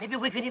Pocatello. Maybe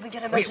we could even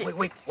get a Wait,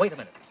 message. wait a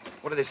minute.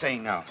 What are they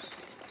saying now?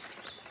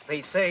 They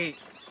say,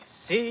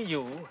 see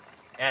you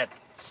at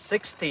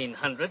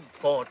 1600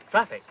 for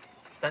traffic.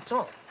 That's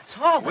all. That's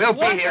all. We'll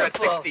be here at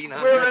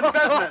 1600. We're in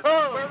business.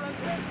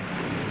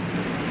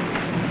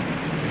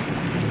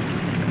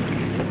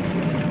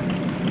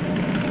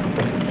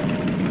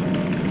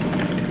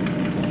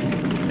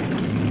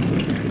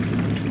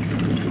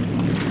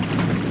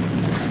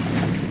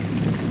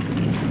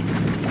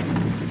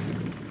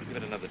 Give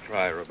it another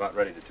try. We're about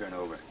ready to turn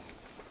over.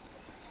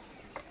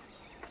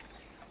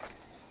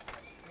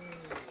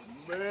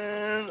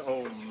 Man,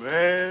 oh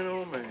man,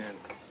 oh man.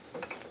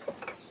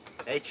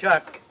 Hey,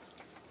 Chuck,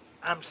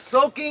 I'm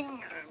soaking.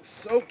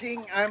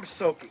 Yeah,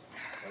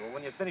 well,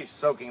 when you finish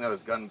soaking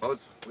those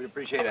gunboats, we'd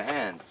appreciate a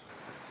hand.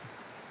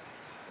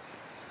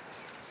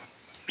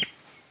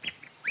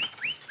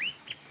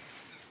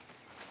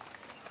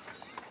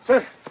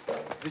 Sir,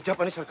 the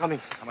Japanese are coming.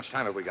 How much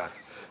time have we got?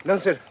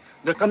 None, sir.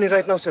 They're coming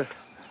right now, sir.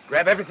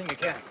 Grab everything you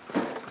can.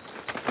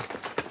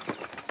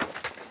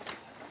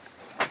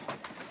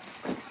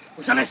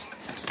 Usanes.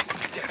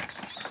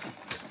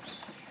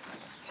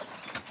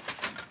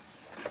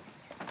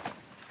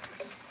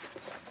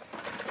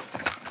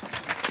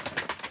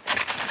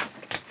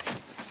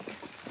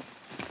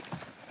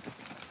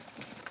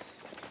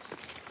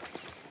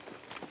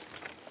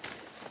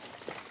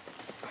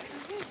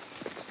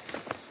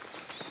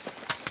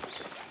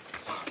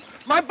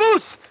 My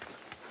boots!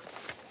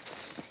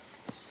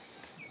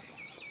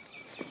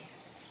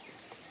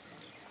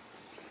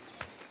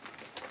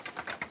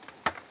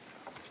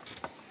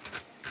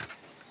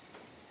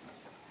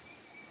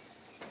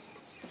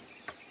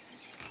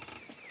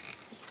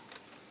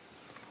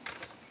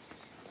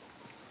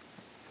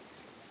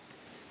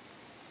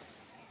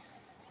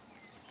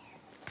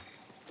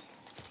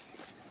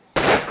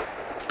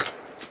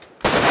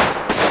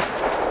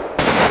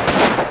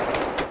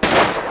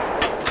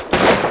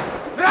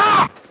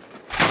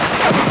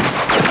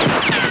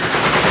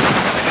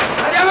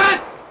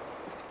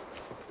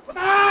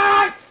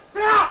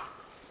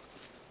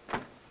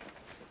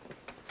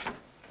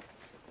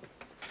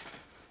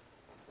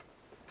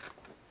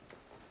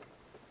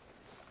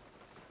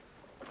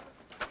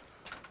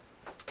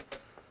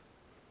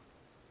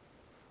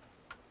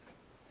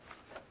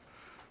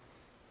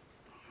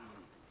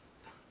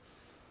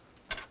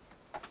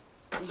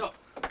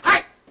は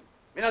い。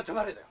みんな集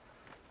まれだよ。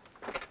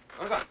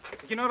あれか。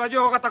敵のラジ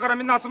オ分かったから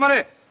みんな集ま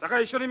れ。だか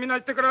ら一緒にみんな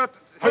行ってから。はい。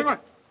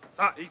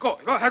さあ行こ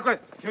う早く来い。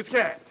気をつ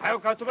け。早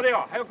く集まれ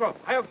よ。早く。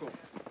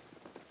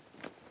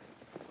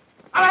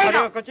あらい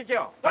だ。こっち行け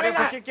よ。こっ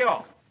ち行け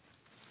よ。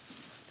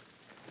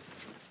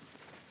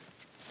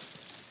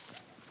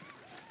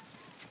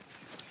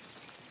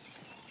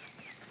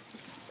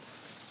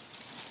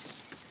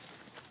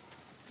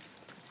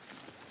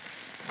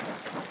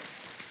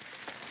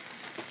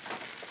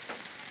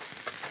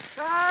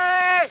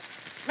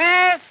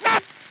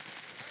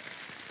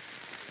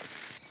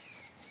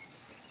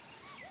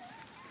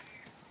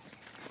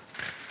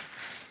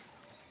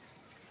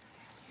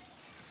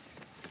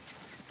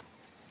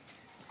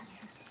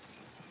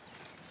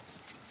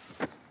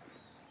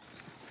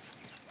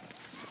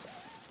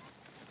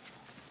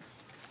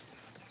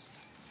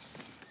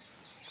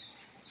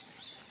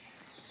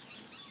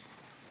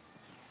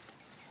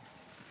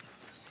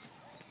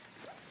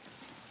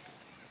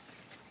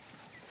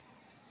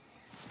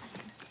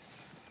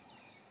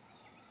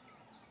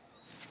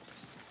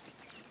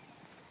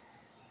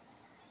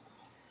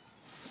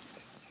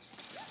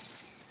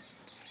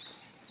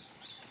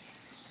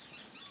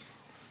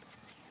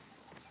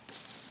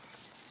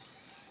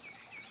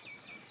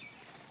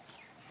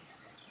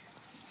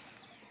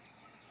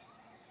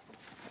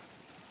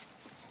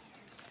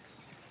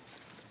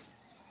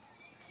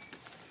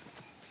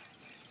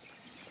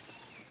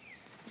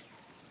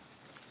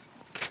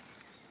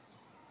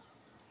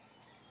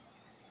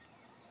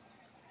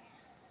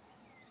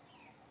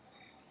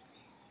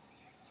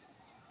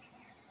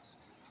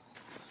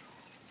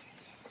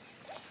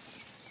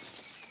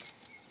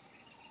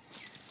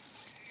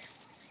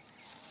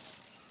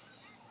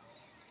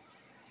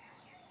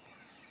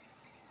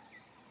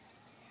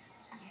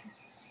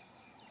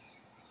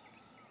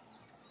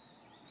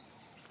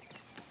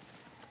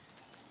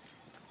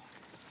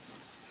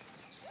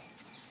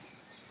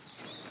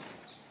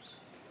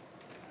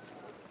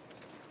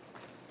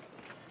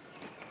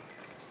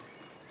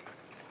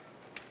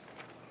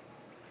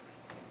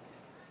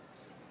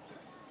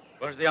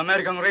Where's the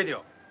American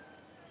radio?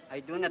 I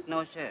do not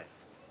know, sir.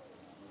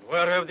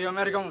 Where have the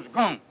Americans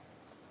gone?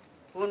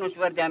 Who knows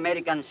where the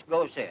Americans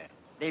go, sir?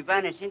 They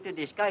vanish into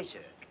the sky, sir.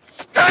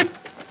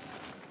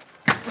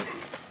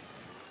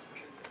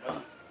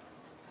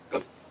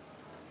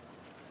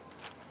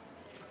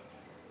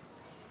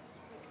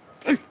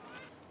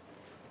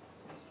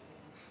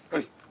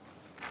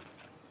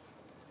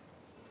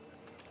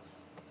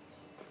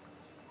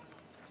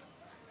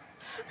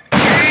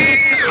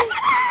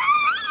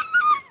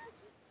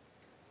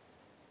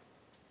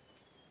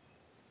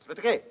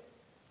 け。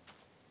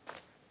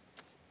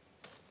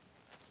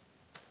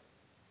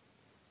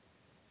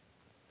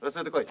それ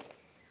連れてこい。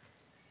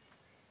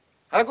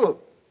早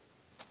く。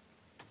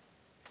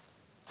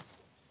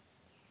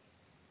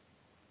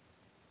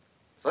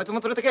そいつも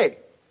連れて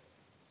け。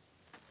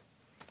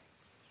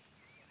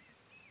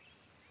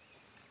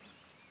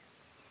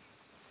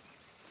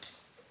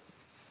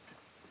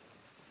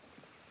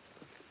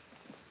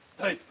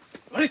はい、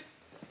何？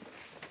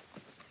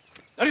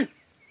何？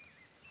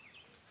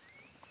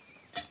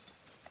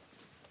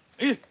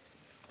いい。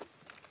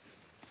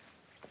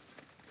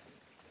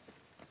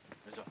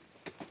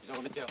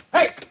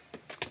はい。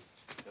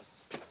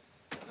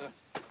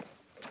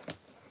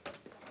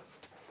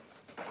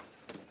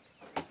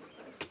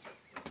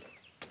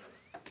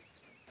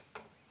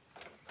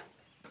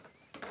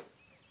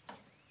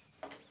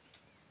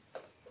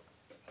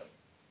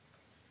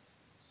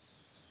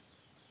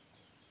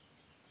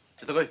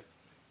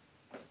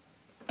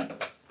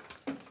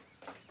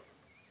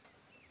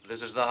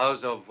This is the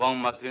house of Juan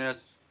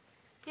Martinez.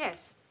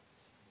 Yes,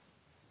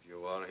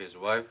 You are his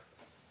wife.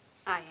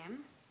 I am.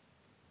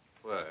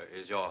 Where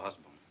is your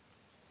husband?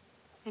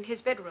 In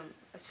his bedroom,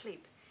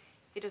 asleep.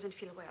 He doesn't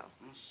feel well.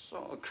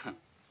 So,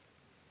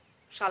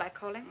 Shall I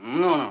call him?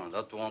 no,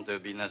 that won't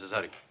be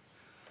necessary.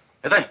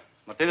 Hey,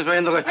 Martinez, way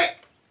in the way.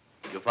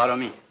 You follow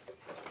me.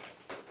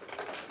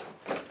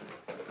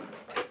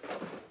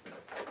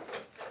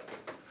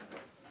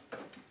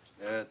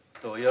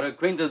 You're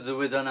acquainted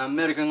with an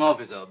American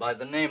officer by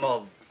the name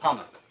of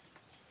Palmer.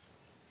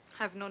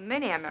 I've known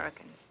many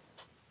Americans.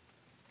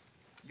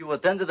 You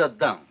attended a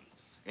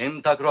dance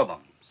in Tacloban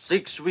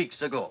 6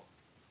 weeks ago.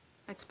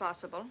 It's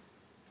possible.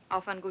 I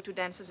often go to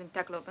dances in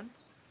Tacloban.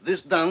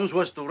 This dance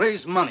was to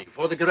raise money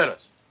for the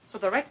guerrillas. For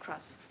the Red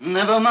Cross.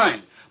 Never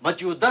mind.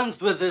 But you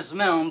danced with this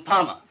man,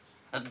 Palmer.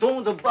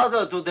 Don't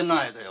bother to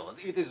deny it.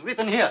 It is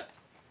written here.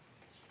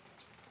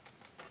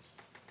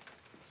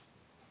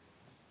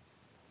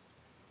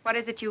 What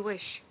is it you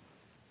wish?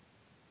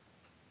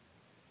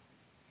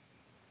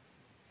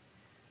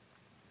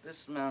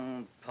 This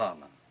man,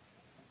 Palmer.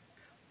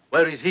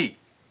 Where is he?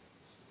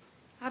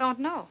 I don't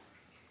know.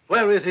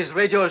 Where is his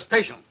radio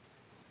station?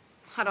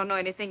 I don't know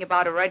anything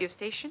about a radio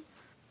station.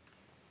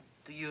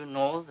 Do you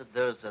know that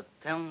there's a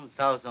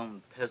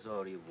 10,000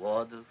 peso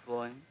reward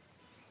for him?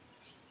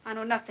 I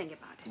know nothing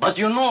about it. But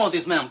you know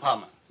this man,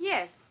 Palmer.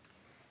 Yes.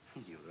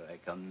 You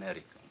like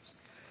Americans.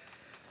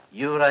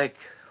 You like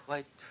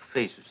white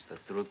faces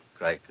that look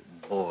like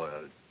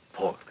boiled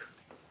pork.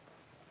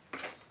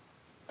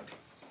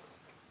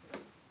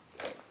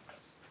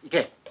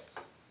 Ike.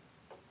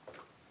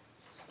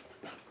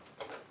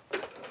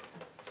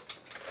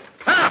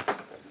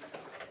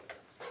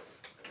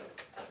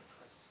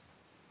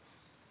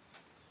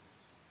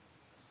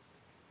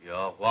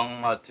 You're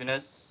Juan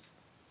Martinez?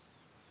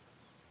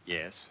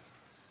 Yes,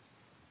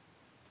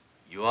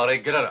 You are a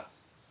guerrilla.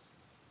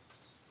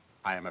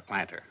 I am a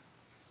planter.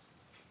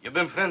 You've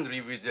been friendly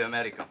with the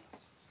Americans.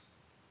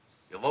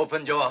 You've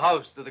opened your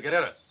house to the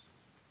guerrillas.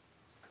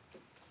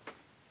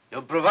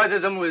 You've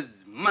provided them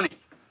with money,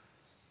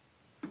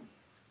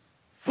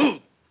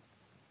 food,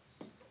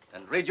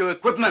 and radio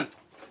equipment.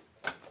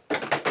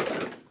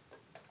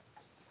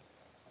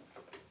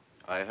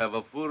 I have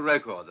a full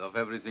record of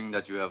everything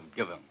that you have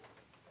given.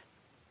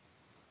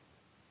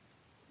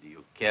 Do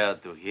you care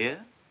to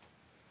hear?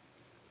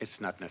 It's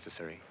not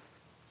necessary.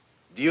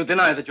 Do you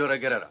deny that you're a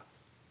guerrilla?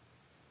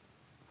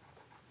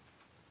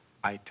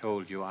 I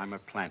told you I'm a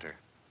planter.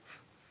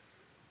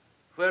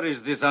 Where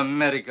is this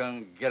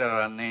American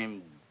guerrilla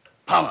named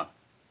Palmer?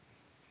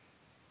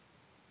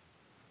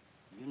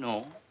 You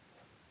know,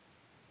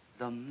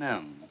 the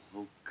man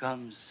who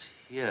comes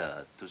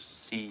here to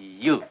see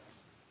you.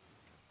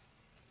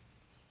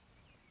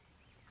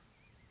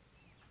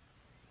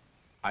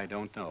 I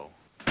don't know.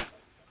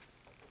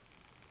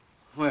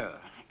 Where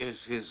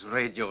is his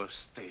radio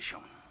station?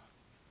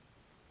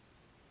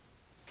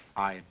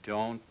 I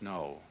don't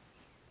know.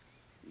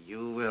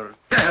 You will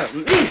tell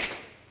me!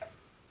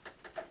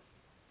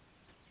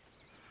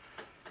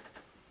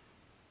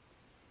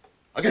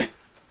 Okay.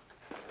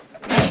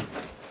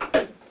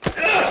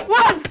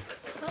 One!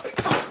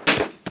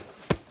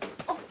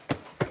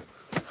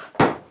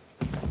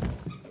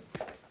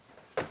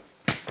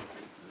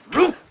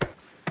 Look!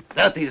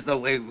 That is the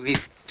way we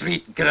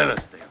treat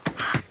guerrillas there.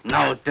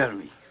 Now tell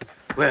me,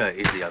 where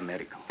is the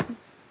American?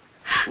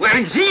 Where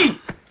is he?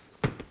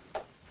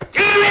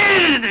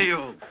 Tell me,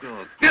 you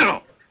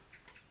girl!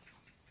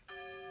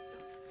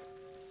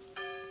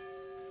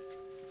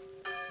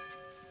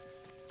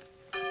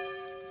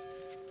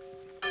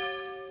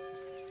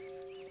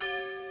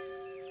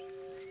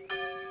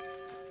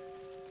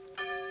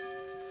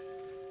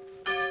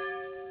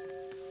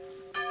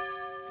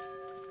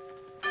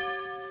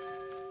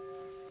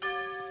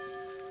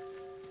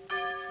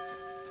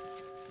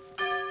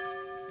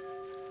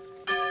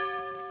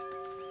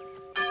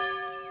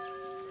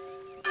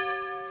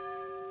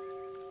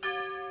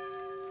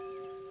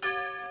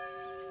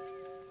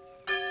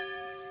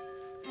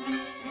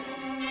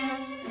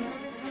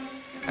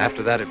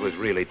 After that, it was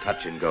really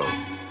touch and go.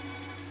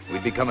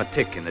 We'd become a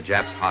tick in the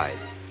Japs' hide.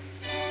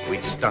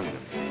 We'd stung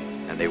them,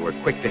 and they were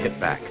quick to hit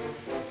back,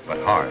 but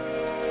hard.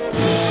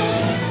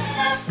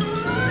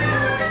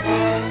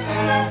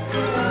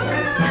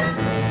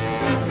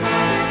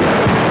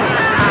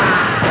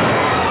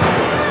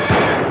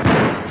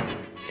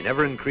 In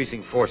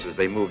ever-increasing forces,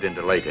 they moved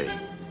into Leyte,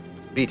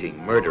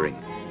 beating,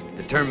 murdering,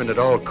 determined at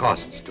all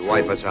costs to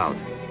wipe us out.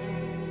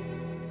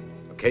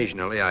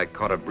 Occasionally, I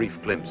caught a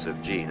brief glimpse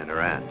of Jean and her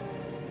aunt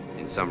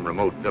in some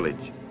remote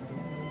village,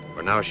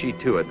 for now she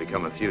too had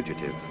become a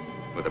fugitive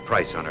with a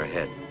price on her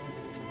head.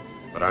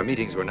 But our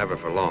meetings were never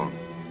for long,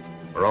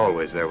 for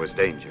always there was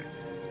danger.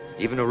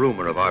 Even a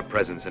rumor of our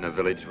presence in a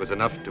village was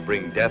enough to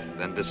bring death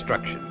and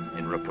destruction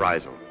in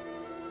reprisal.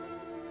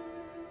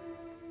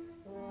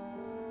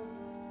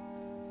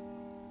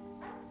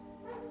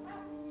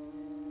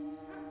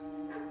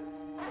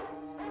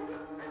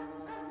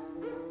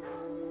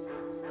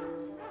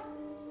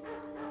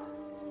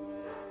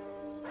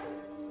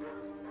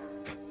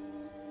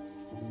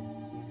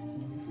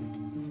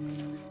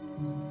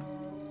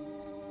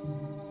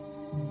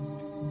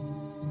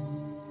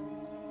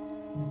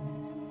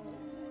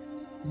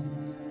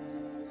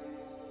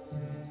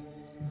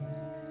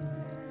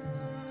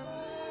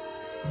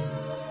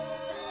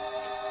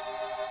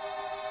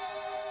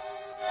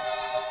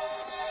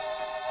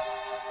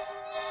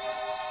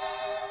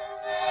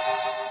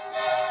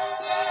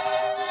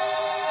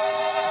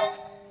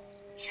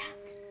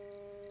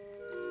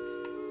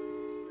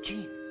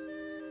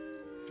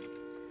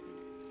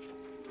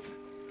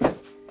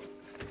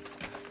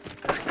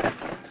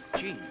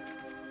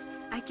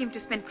 I came to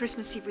spend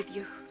Christmas Eve with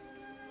you.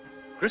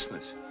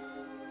 Christmas?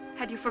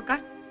 Had you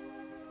forgotten?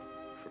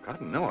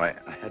 Forgotten? No, I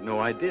had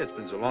no idea. It's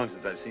been so long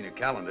since I've seen a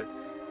calendar.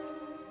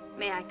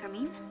 May I come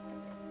in?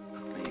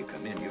 May you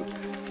come in? You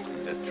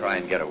just try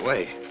and get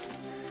away.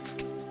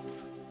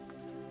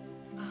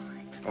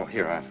 Oh,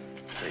 here, I'll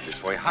take this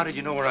for you. How did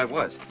you know where I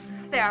was?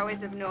 There are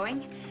ways of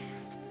knowing.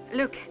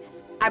 Look,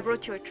 I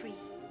brought you a tree.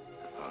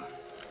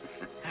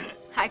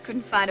 I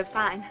couldn't find a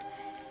pine.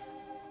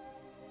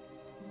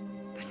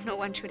 But no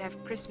one should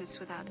have Christmas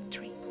without a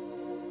tree.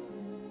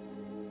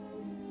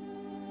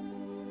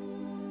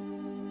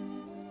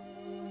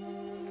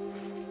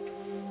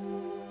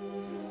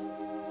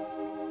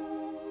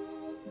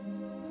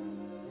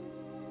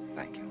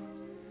 Thank you.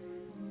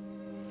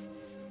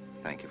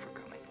 Thank you for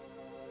coming.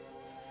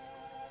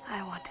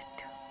 I wanted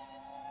to.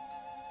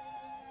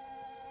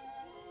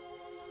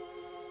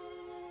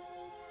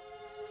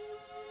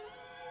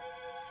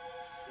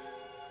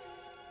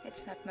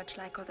 It's not much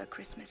like other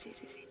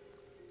Christmases, is it?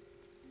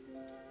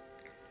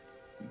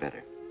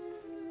 Better.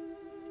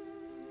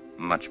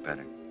 Much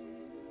better.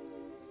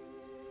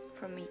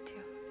 For me,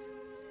 too.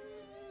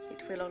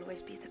 It will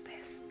always be the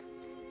best.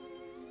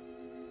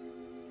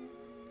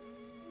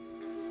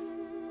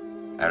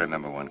 I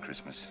remember one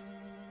Christmas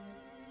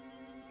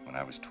when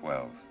I was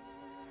 12.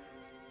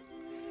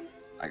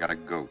 I got a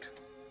goat.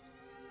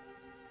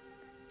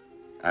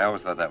 I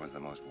always thought that was the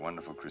most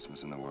wonderful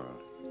Christmas in the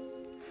world.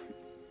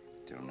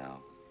 Till now.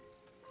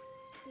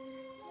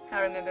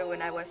 I remember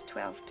when I was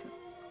 12, too.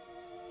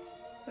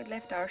 We'd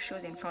left our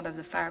shoes in front of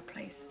the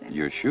fireplace then.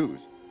 Your shoes?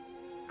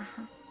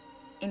 Uh-huh.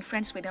 In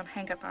France, we don't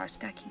hang up our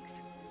stockings.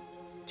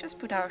 Just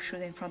put our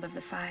shoes in front of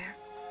the fire.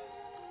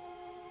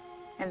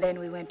 And then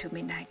we went to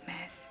midnight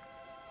mass.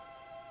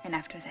 And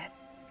after that,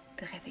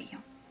 the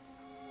réveillon.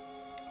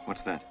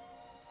 What's that?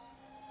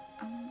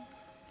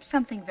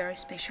 Something very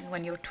special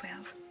when you're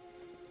 12.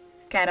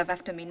 Kind of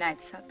after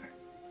midnight supper.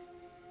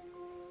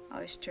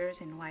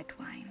 Oysters and white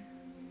wine.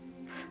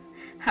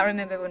 I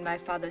remember when my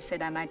father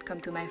said I might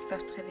come to my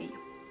first réveillon.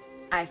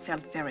 I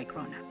felt very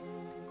grown up.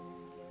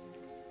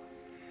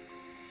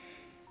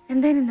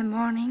 And then in the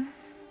morning,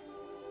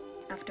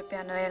 after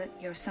Père Noël,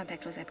 your Santa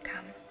Claus had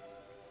come,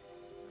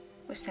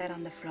 we sat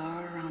on the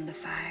floor around the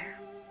fire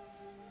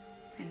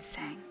and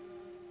sang.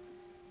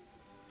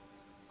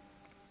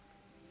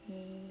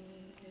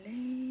 Il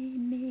est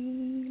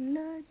né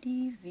le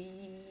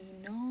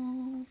divin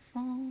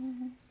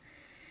enfant,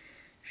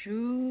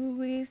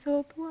 jouez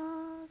au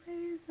bois,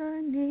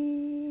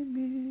 résonnez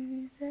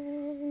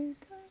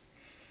musette.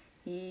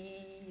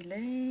 Il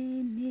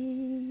est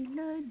né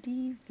le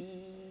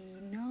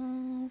divin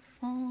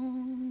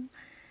enfant,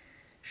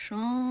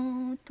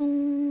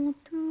 chantons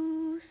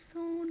tous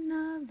son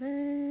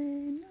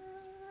avènement.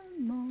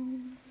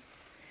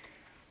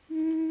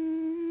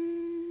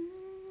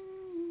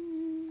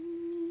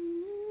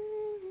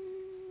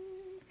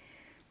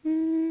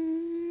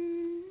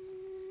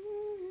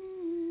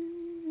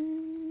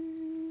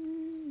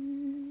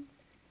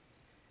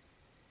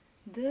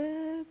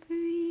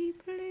 Depuis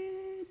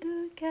plus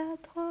de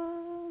 4000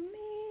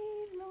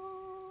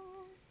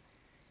 ans,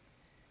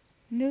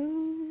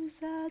 nous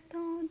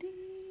attendions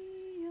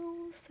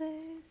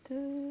cette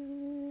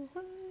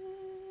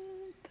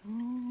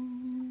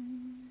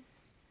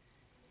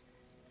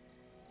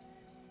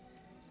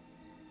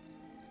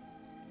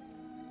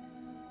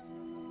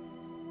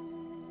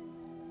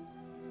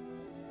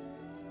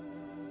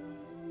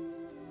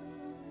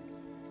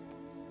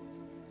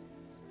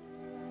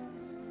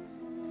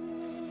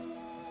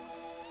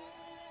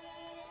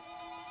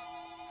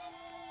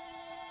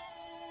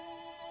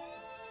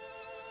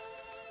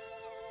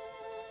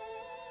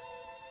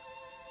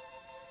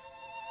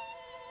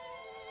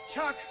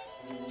Chuck!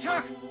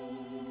 Chuck!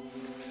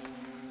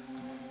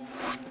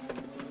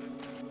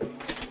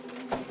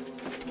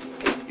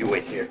 You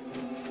wait here.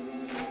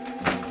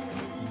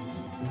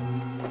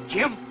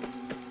 Jim,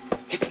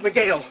 it's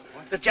Miguel.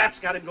 The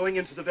Japs got him going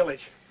into the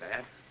village.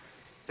 Bad?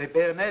 They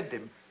bayoneted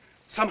him.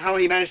 Somehow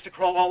he managed to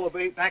crawl all the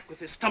way back with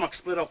his stomach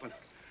split open.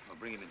 I'll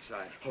bring him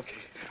inside. Okay.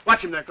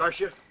 Watch him there,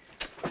 Garcia.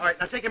 All right,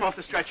 now take him off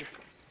the stretcher.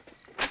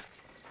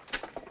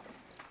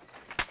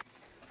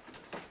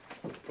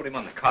 Put him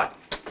on the cot.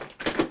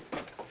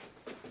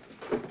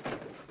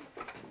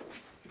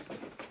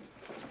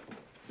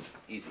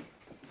 Easy.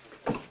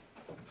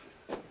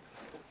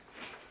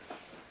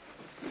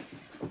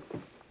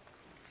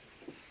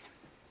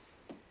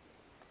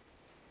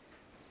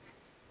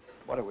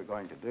 What are we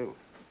going to do?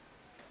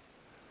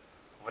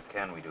 What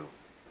can we do?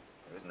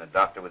 There isn't a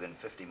doctor within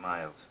 50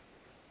 miles.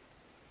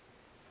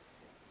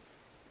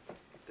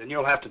 Then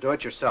you'll have to do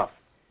it yourself.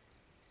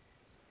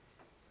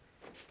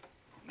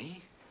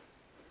 Me?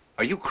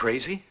 Are you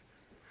crazy?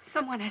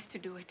 Someone has to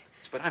do it.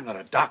 But I'm not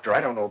a doctor. I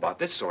don't know about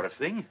this sort of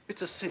thing.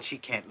 It's a cinch he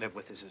can't live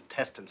with his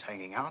intestines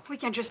hanging out. We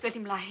can't just let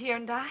him lie here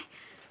and die.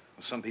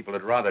 Well, some people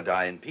would rather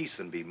die in peace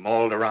than be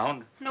mauled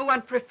around. No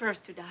one prefers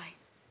to die.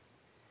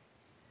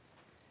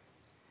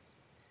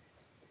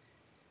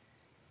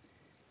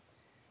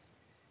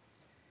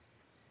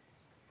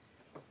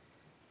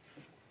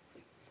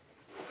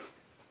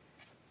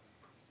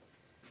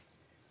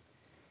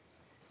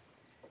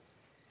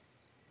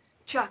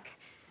 Chuck,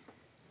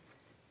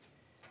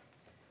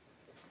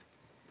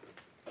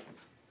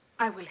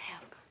 I will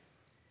help.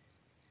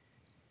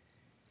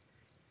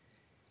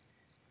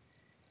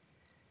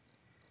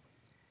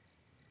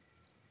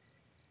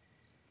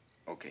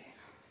 Okay.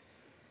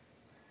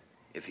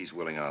 If he's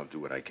willing, I'll do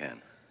what I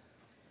can.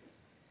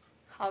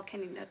 How can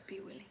he not be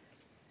willing?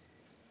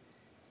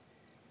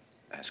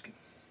 Ask him.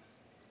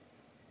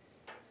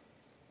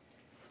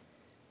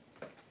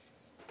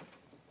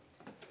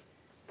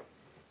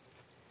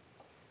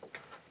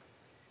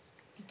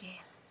 Miguel.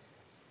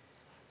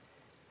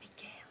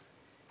 Miguel.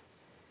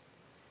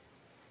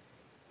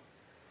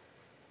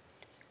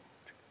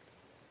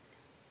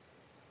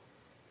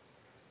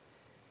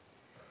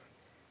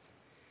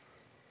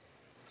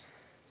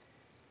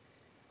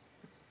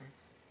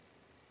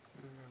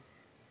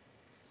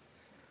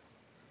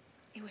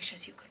 He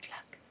wishes you good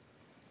luck.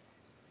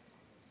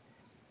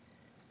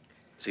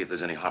 See if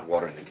there's any hot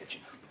water in the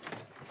kitchen.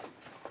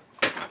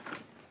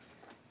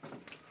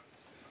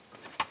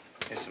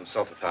 Here's some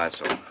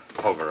sulfathiazole.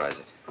 Pulverize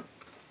it.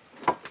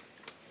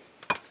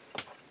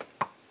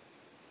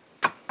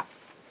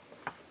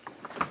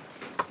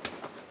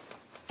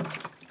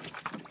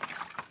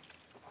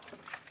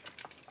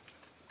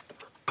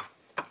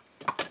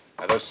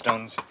 Are those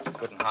stones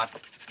good and hot?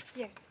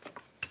 Yes.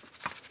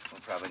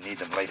 We'll probably need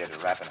them later to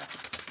wrap in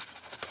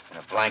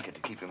a blanket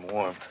to keep him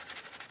warm.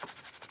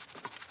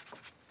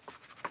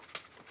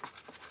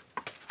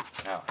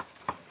 Now,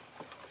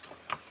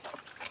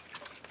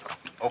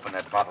 open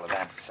that bottle of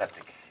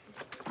antiseptic.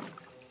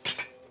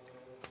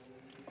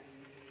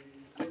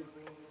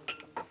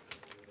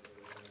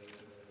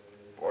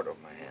 Pour it over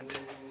my hands.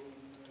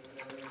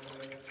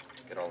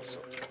 Get all the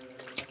soap.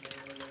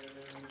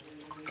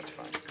 That's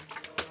fine.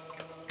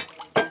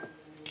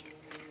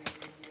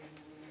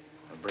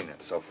 I'll bring that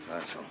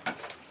sulfathiazole.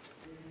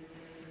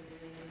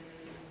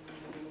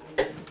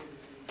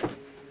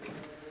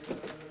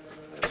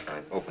 That's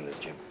fine. Open this,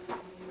 Jim.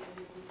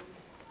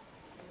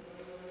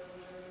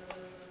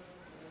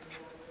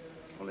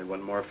 Only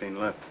one morphine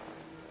left.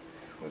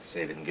 We'll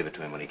save it and give it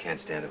to him when he can't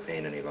stand the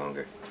pain any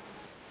longer.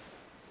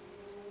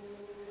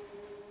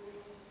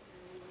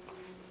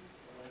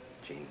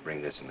 Gene,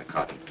 bring this in the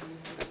cotton,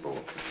 that bowl.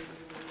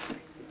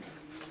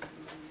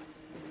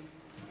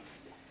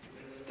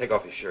 Take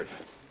off your shirt.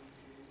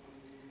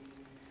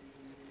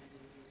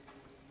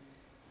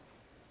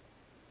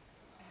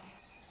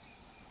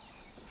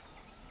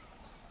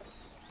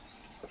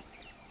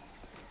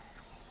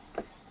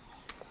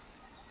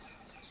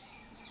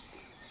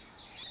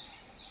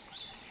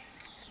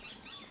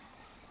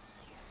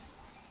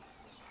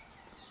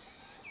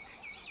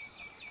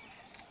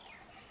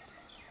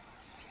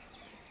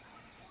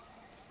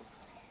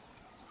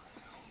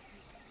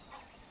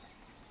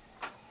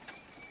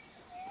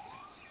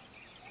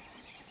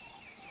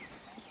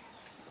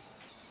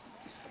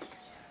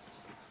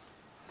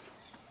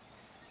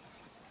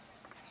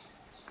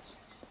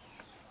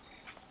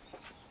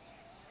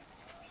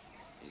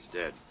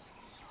 Dead.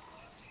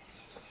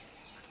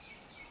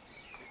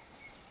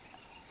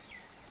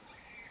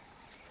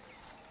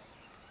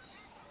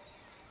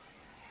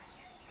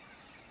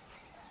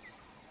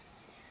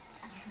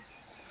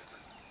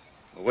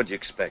 Well, what'd you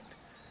expect?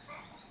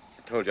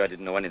 I told you I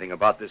didn't know anything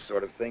about this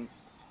sort of thing.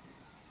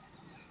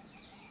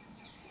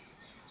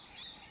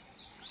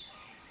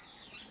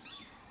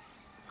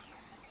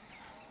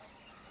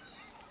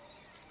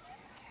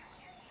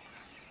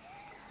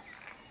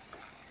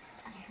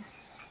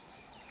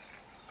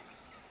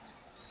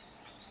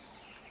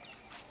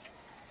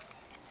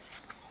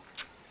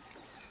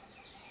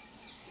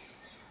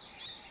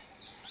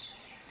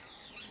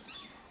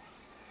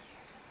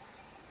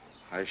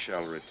 I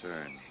shall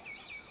return.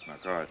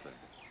 MacArthur.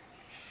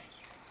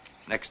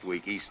 Next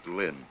week, East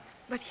Lynn.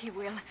 But he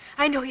will.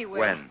 I know he will.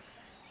 When?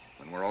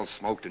 When we're all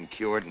smoked and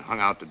cured and hung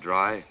out to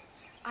dry?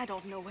 I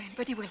don't know when,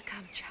 but he will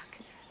come, Chuck.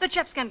 The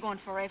Japs can't go on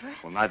forever.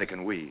 Well, neither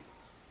can we.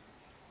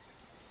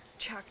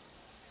 Chuck,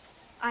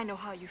 I know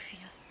how you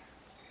feel.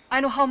 I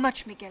know how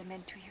much Miguel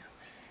meant to you.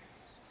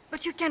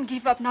 But you can't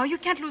give up now. You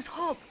can't lose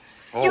hope.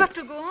 Hope? You have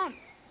to go on.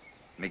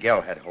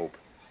 Miguel had hope.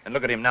 And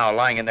look at him now,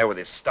 lying in there with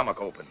his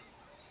stomach open.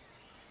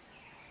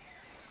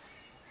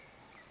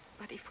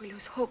 But if we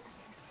lose hope,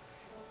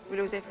 we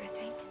lose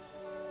everything.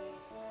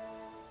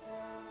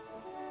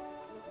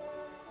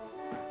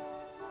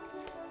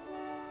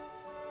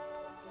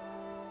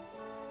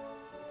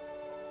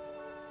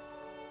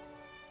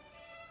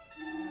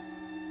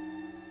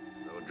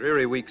 Though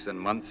dreary weeks and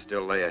months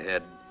still lay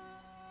ahead,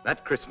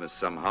 that Christmas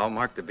somehow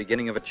marked the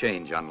beginning of a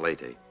change on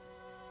Leyte.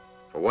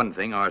 For one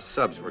thing, our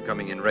subs were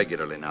coming in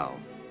regularly now,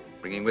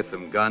 bringing with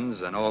them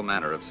guns and all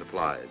manner of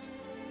supplies.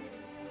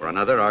 For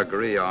another, our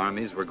guerrilla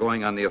armies were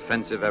going on the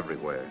offensive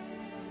everywhere.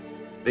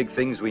 Big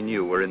things we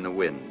knew were in the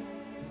wind.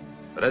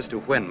 But as to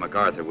when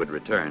MacArthur would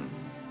return,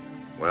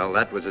 well,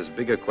 that was as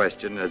big a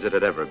question as it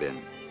had ever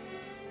been.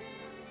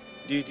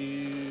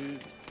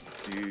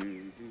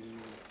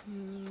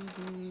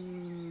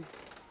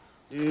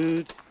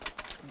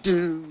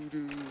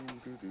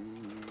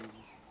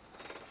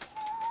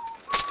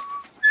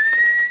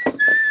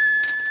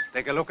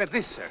 Take a look at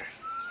this, sir.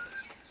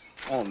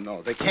 Oh,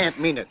 no, they can't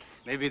mean it.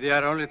 Maybe they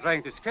are only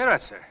trying to scare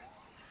us, sir.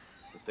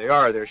 If they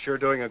are, they're sure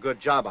doing a good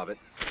job of it.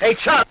 Hey,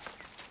 Chuck!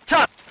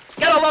 Chuck!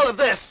 Get a load of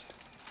this!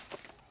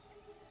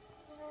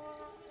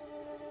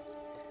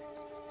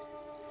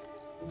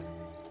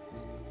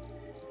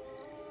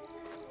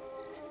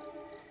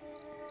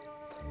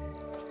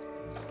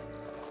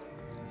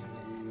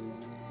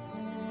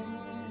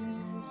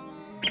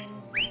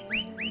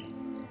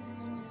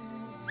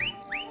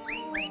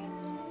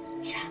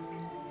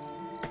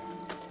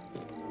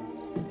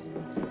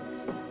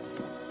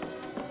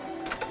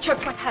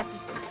 Chuck, what happened?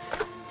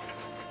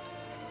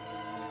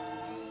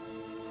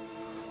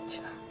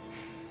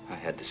 I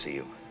had to see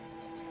you.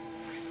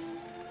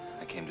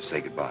 I came to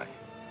say goodbye.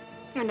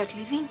 You're not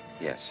leaving?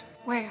 Yes.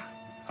 Where?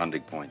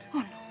 Hunting Point. Oh,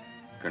 no.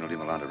 Colonel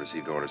DiMolanda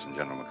received orders from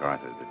General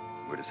MacArthur that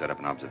we're to set up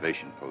an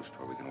observation post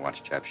where we can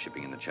watch Japs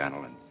shipping in the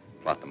channel and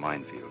plot the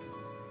minefield.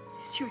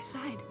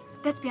 Suicide.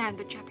 That's behind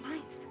the Jap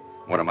lines.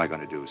 What am I going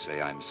to do? Say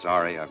I'm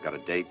sorry, I've got a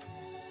date?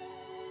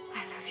 I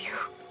love you.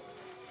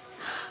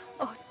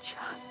 Oh, Chuck.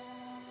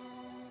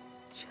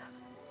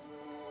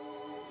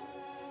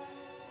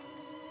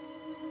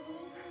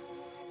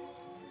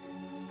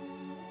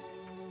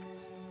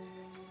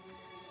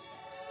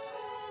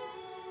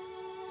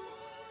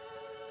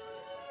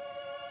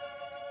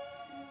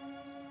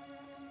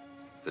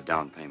 It's a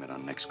down payment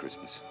on next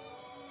Christmas.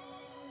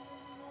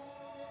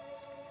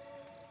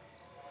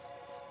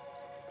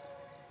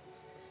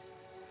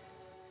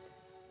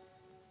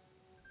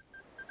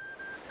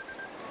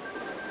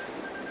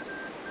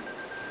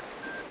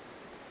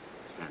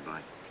 Stand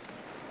by.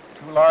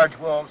 2 large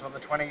wolves on the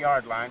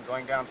 20-yard line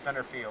going down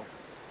center field.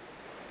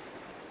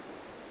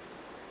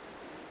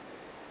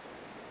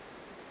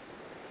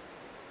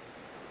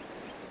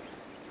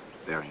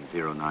 Bearing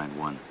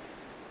 091.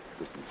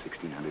 Distance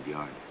 1,600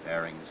 yards.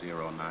 Bearing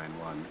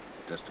 091,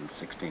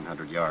 distance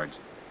 1,600 yards.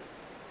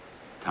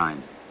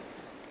 Time.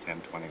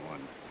 10:21.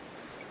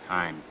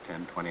 Time,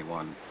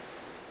 10:21.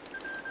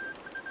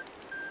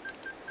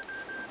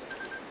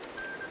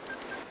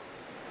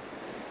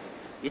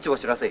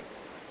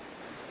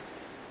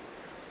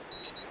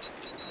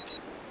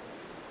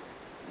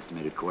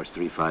 Estimated course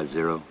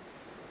 350.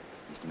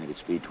 Estimated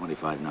speed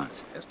 25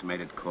 knots.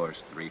 Estimated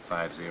course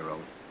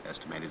 350.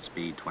 Estimated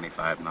speed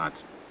 25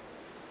 knots.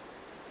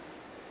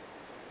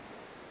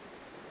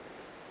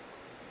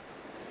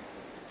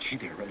 Gee,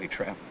 they're really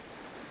traveling.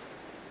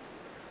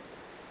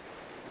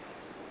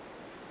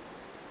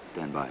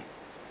 Stand by.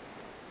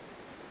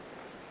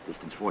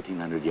 Distance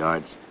 1,400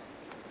 yards.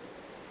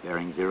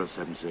 Bearing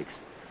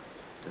 076.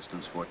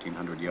 Distance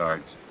 1,400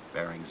 yards.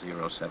 Bearing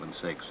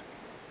 076.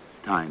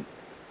 Time.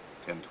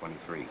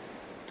 10:23.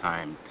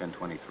 Time,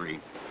 10:23.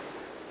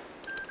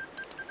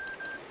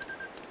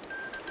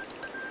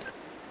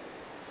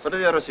 それ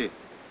でよろしい。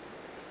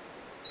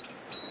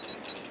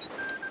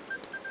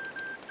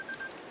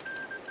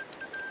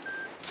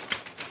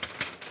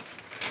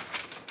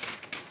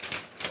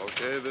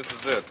Okay, this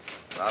is it.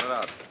 Round it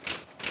out.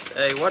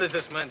 Hey, what is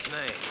this man's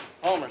name?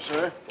 Palmer,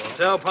 sir. Well,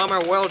 tell Palmer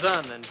well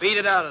done and beat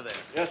it out of there.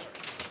 Yes, sir.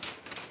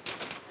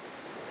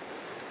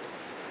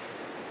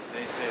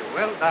 They say,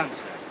 well done,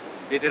 sir.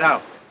 Beat it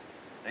out.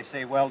 They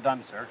say well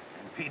done, sir,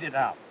 and beat it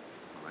out.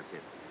 Well, that's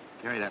it.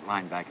 Carry that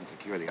line back and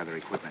secure the other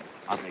equipment.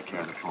 I'll take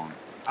care of the phone.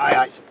 Aye,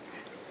 aye, sir.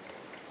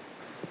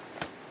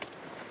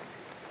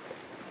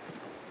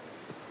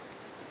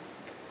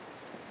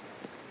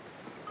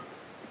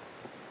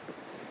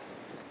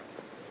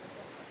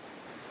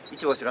位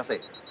置を知らせ、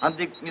ハン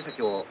ディ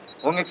岬を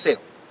砲撃せよ。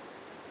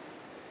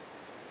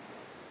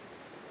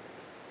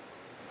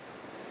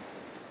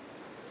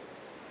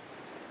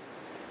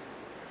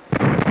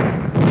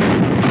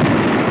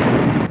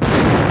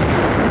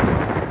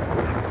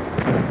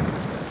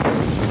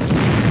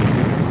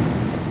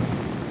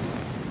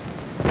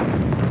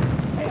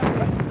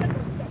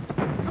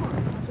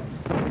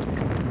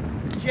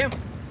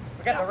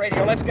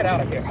radio. Let's get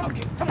out of here.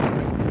 Okay, come on.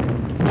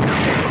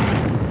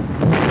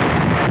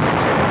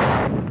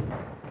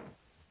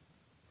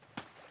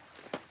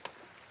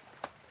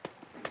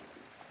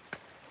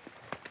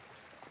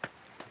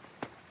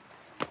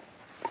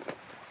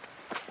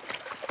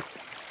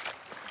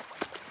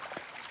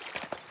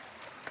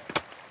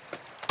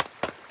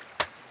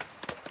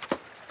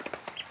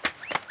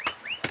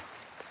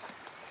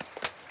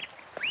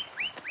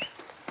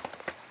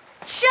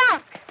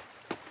 Chuck!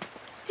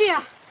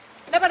 Tia,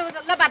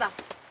 labada.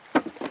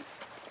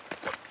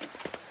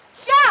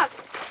 Chuck!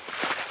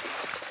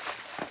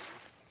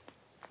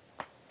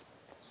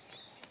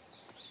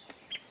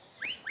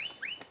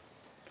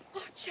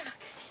 Oh, Chuck.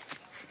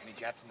 Any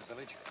Japs in the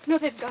village? No,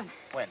 they've gone.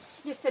 When?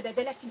 Yesterday,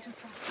 they left in 2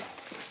 trucks.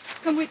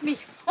 Come with me.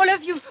 All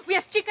of you. We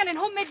have chicken and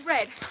homemade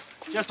bread.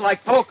 Just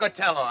like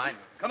Pocatello, I know.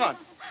 Come on.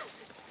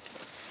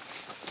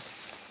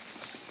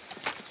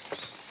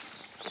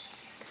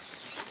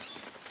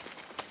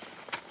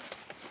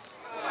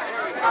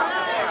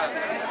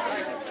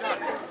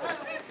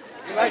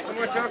 You like some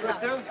more chocolate,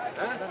 too?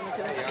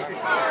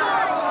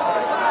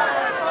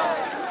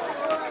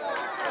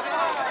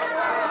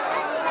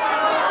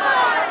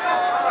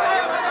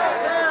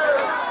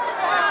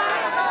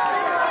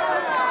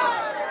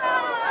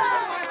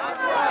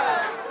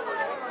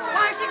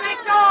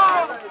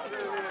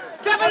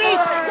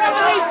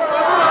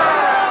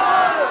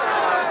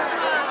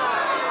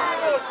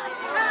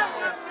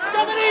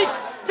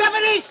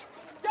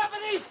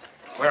 Japanese!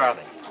 Where are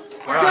they?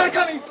 They are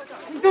coming!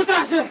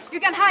 You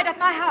can hide at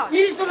my house.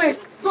 East of me.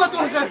 Go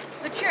towards them.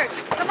 The church.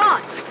 Come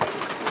on.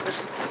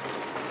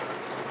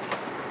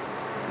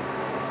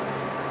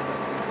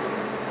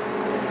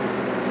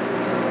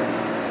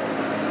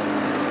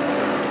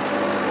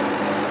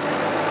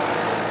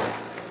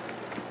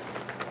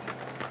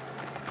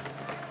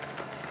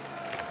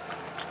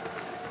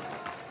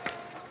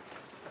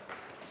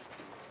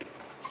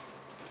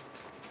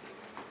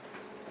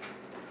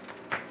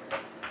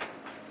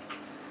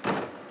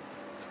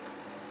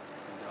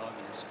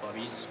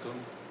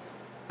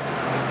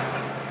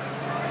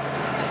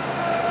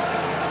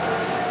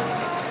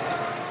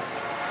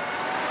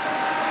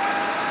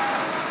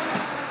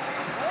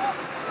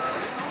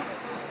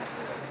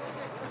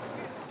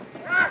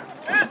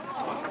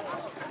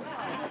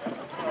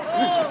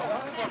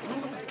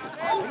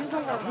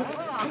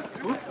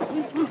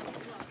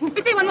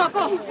 Bitiwan mo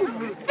ako!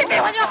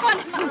 Bitiwan niyo ako!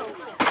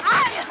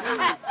 Ay!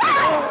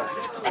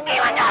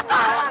 Bitiwan niyo ako!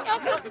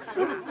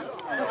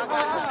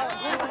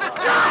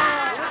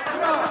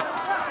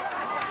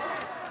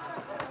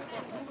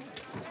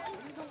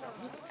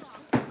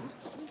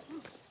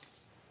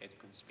 Et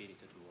cum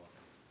spiritu tuo,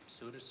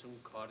 sursum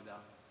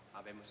corda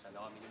habemus ad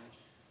hominum,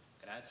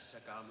 gratias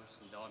agamus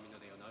in Domino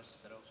Deo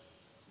nostro,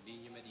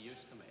 dignum et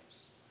justum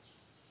est.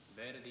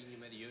 Vere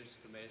dignum et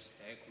justum est,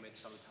 ecum et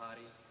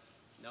salutari,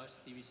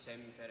 nos divi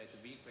semper et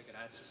ubique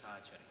gratias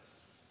acere.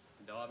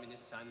 Domine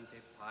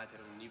Sante, Pater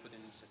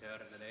omnipotens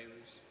eterna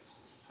Deus,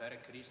 per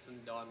Christum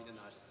Domine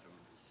nostrum,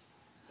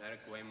 per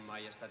quem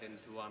majestatem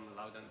tuam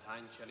laudant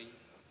angeli,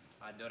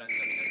 adorant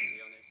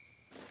dominationes.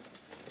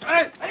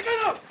 Hey,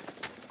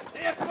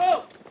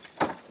 ¡Tiempo!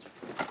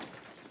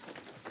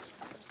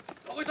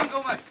 ¿Cómo están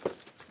con más?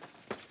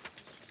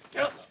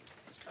 Yo.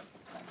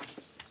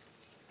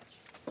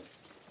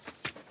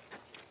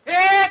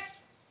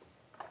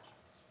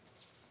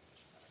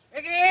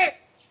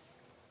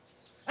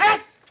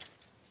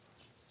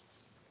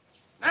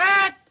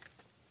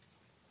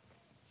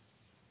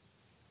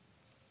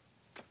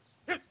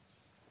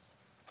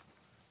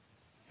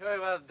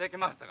はでき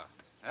ましたか？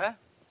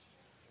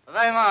た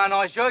だいま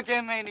一生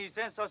懸命に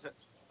戦争す。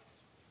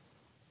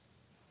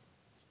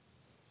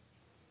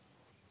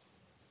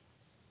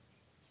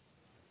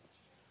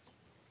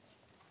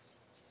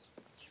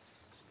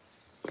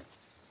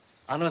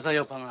Ano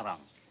sa'yo pangarang?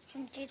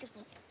 Pansito po.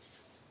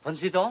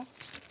 Pansito?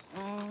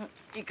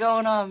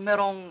 Ikaw na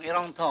merong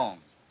ilang taon?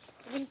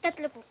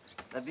 13 po.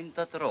 13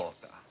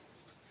 ka.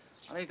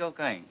 Ano ikaw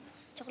kain?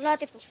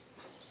 Tsokolate po.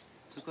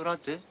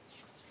 Tsokolate?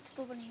 Gusto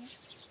po ba ninyo?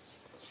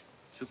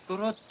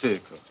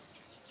 Tsokolate ka.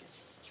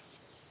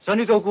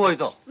 Saan ikaw kuha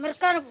ito?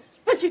 Merkano po.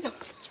 Pansito!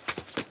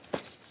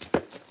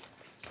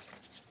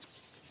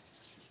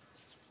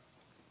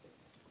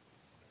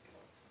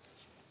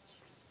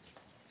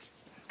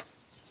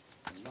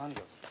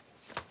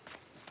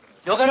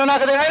 Yo que no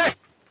nada de aire.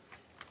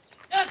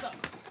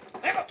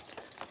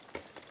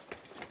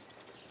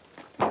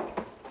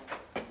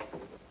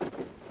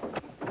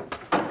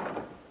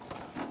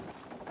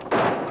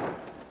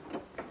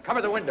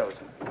 Cover the windows.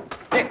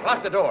 Dick,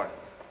 lock the door.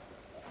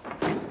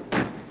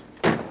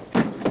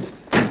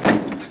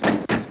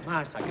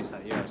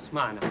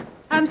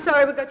 I'm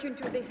sorry we got you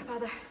into this,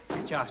 Father.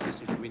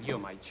 Justice is with you,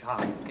 my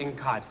child. In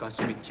God goes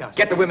with justice.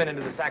 Get the women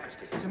into the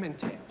sacristy.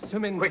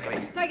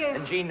 Quickly. Thank you.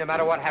 And Jean, no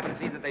matter what happens,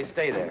 see that they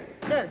stay there.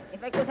 Sir,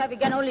 if I could have a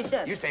gun only,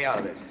 sir. You stay out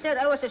of this. Sir,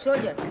 I was a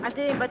soldier. I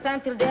stayed in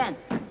battalion till the end.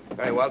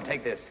 Very well,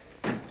 take this.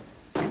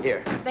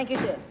 Here. Thank you,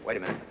 sir. Wait a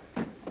minute.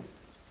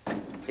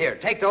 Here,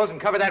 take those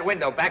and cover that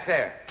window back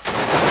there.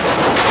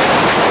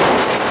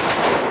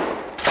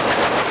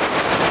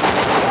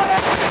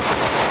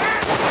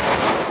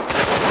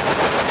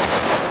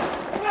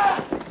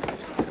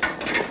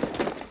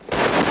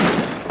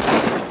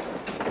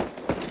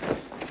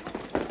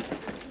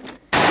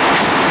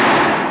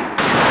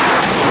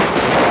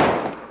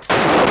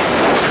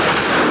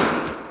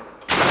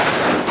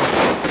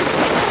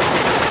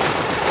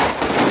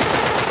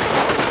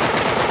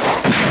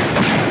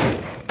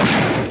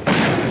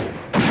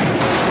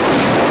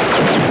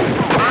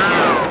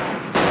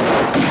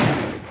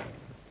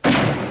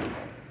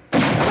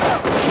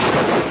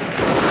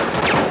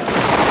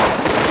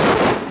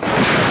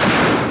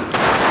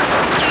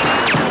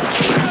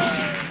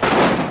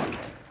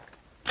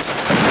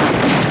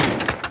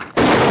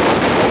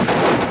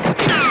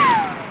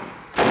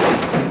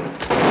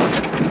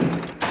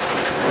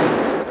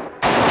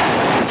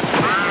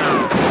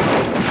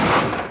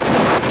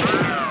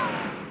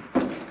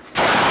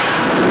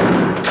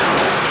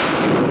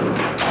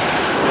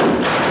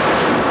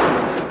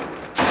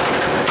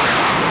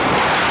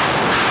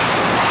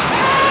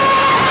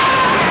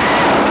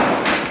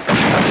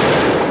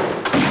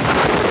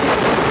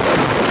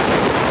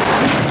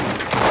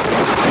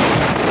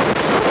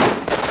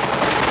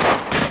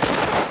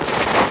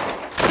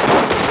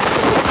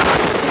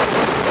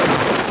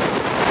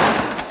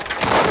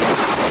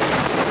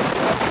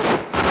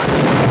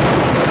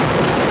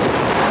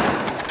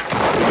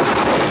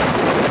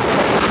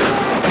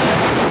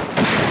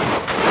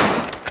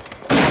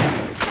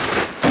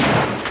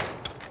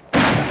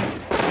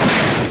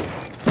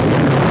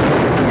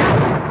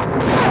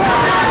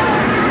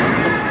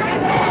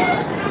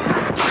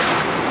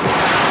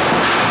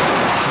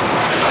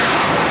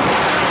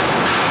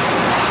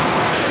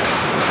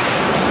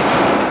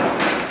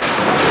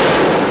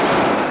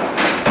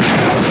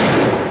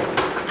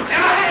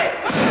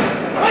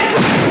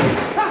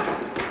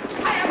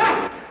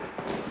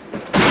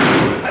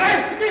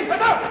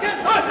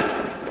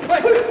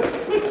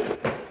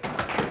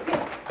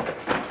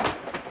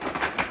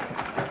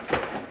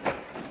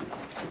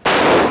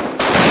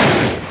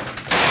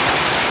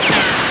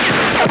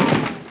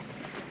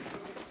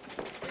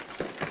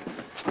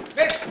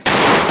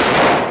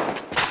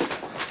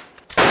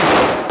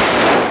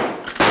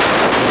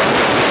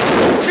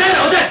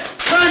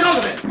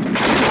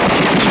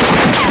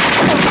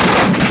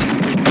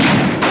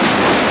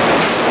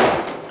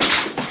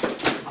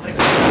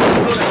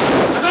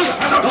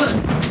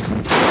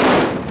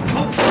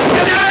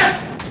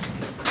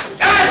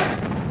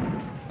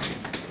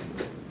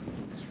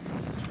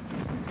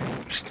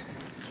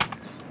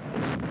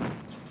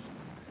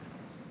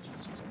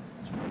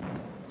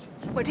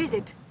 What is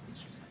it?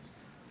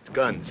 It's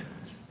guns.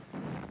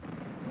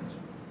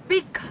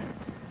 Big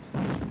guns.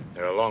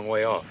 They're a long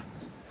way off.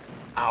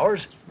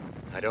 Ours?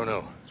 I don't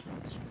know.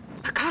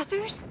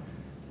 MacArthur's?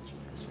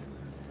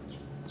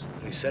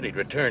 He said he'd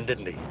return,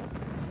 didn't he?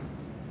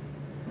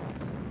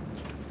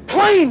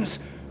 Planes!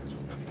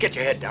 Get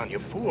your head down, you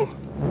fool.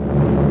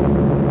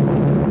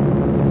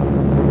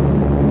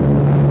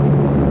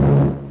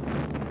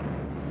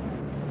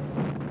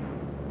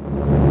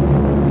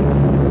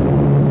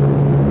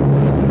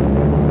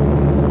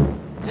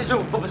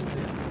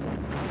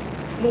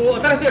もう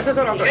新しい車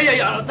掌なんだ。いやい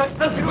や、たく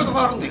さん仕事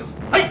があるんだよ。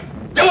はい。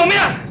じゃあもうみん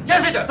な、気合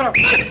いついて。はい。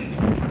ギ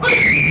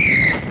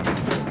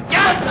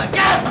ャスだ、ギ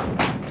ャスだ。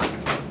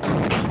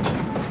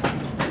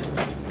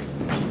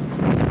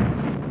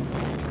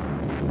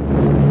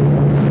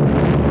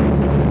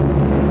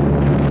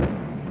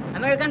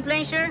American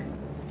plane, sir?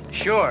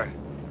 Sure.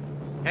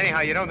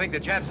 Anyhow, you don't think the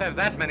Japs have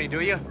that many,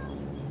 do you?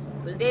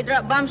 Will they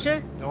drop bombs,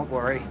 sir? Don't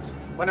worry.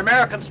 When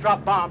Americans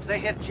drop bombs, they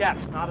hit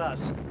Japs, not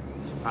us.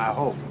 I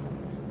hope.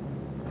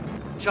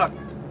 Chuck,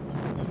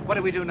 what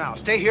do we do now?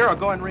 Stay here or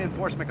go and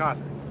reinforce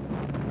MacArthur?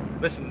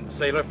 Listen,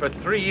 sailor, for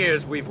 3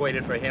 years we've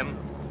waited for him.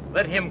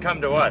 Let him come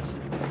to us.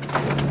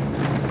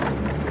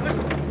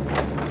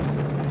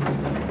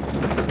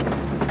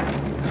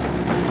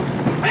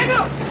 Hang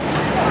up!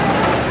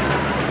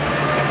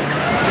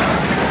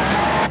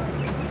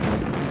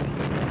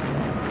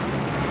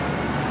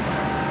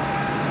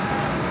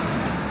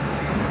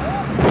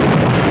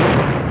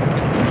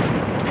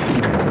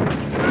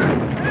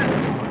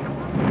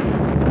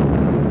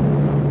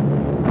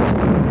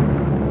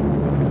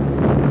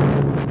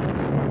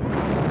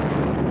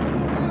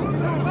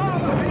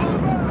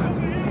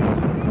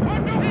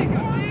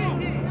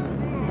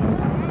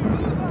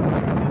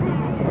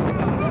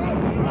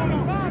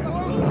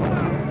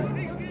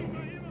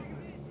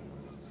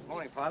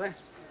 Father.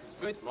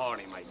 Good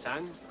morning, my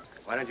son.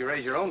 Why don't you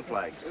raise your own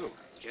flag, too?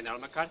 General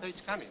MacArthur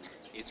is coming.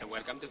 It's a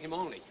welcome to him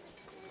only.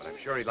 But I'm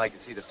sure he'd like to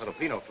see the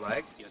Filipino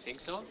flag. You think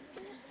so?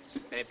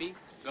 Pepe,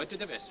 go to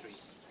the vestry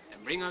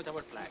and bring out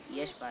our flag.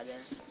 Yes, Father.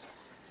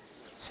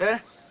 Sir,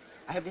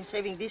 I have been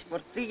saving these for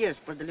 3 years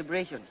for the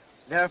liberation.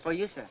 They are for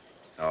you, sir.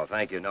 Oh,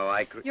 thank you. No,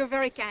 I could... You're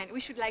very kind. We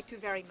should like to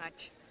very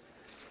much.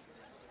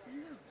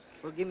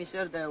 Forgive me,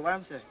 sir, they're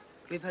warm, sir.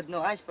 We've had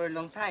no ice for a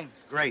long time.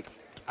 Great.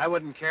 I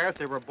wouldn't care if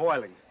they were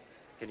boiling.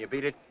 Can you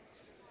beat it?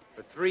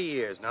 For 3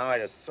 years now, I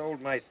just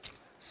sold my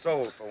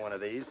soul for one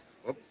of these.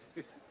 Whoop.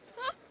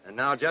 And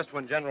now, just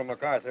when General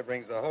MacArthur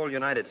brings the whole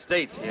United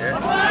States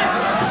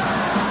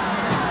here...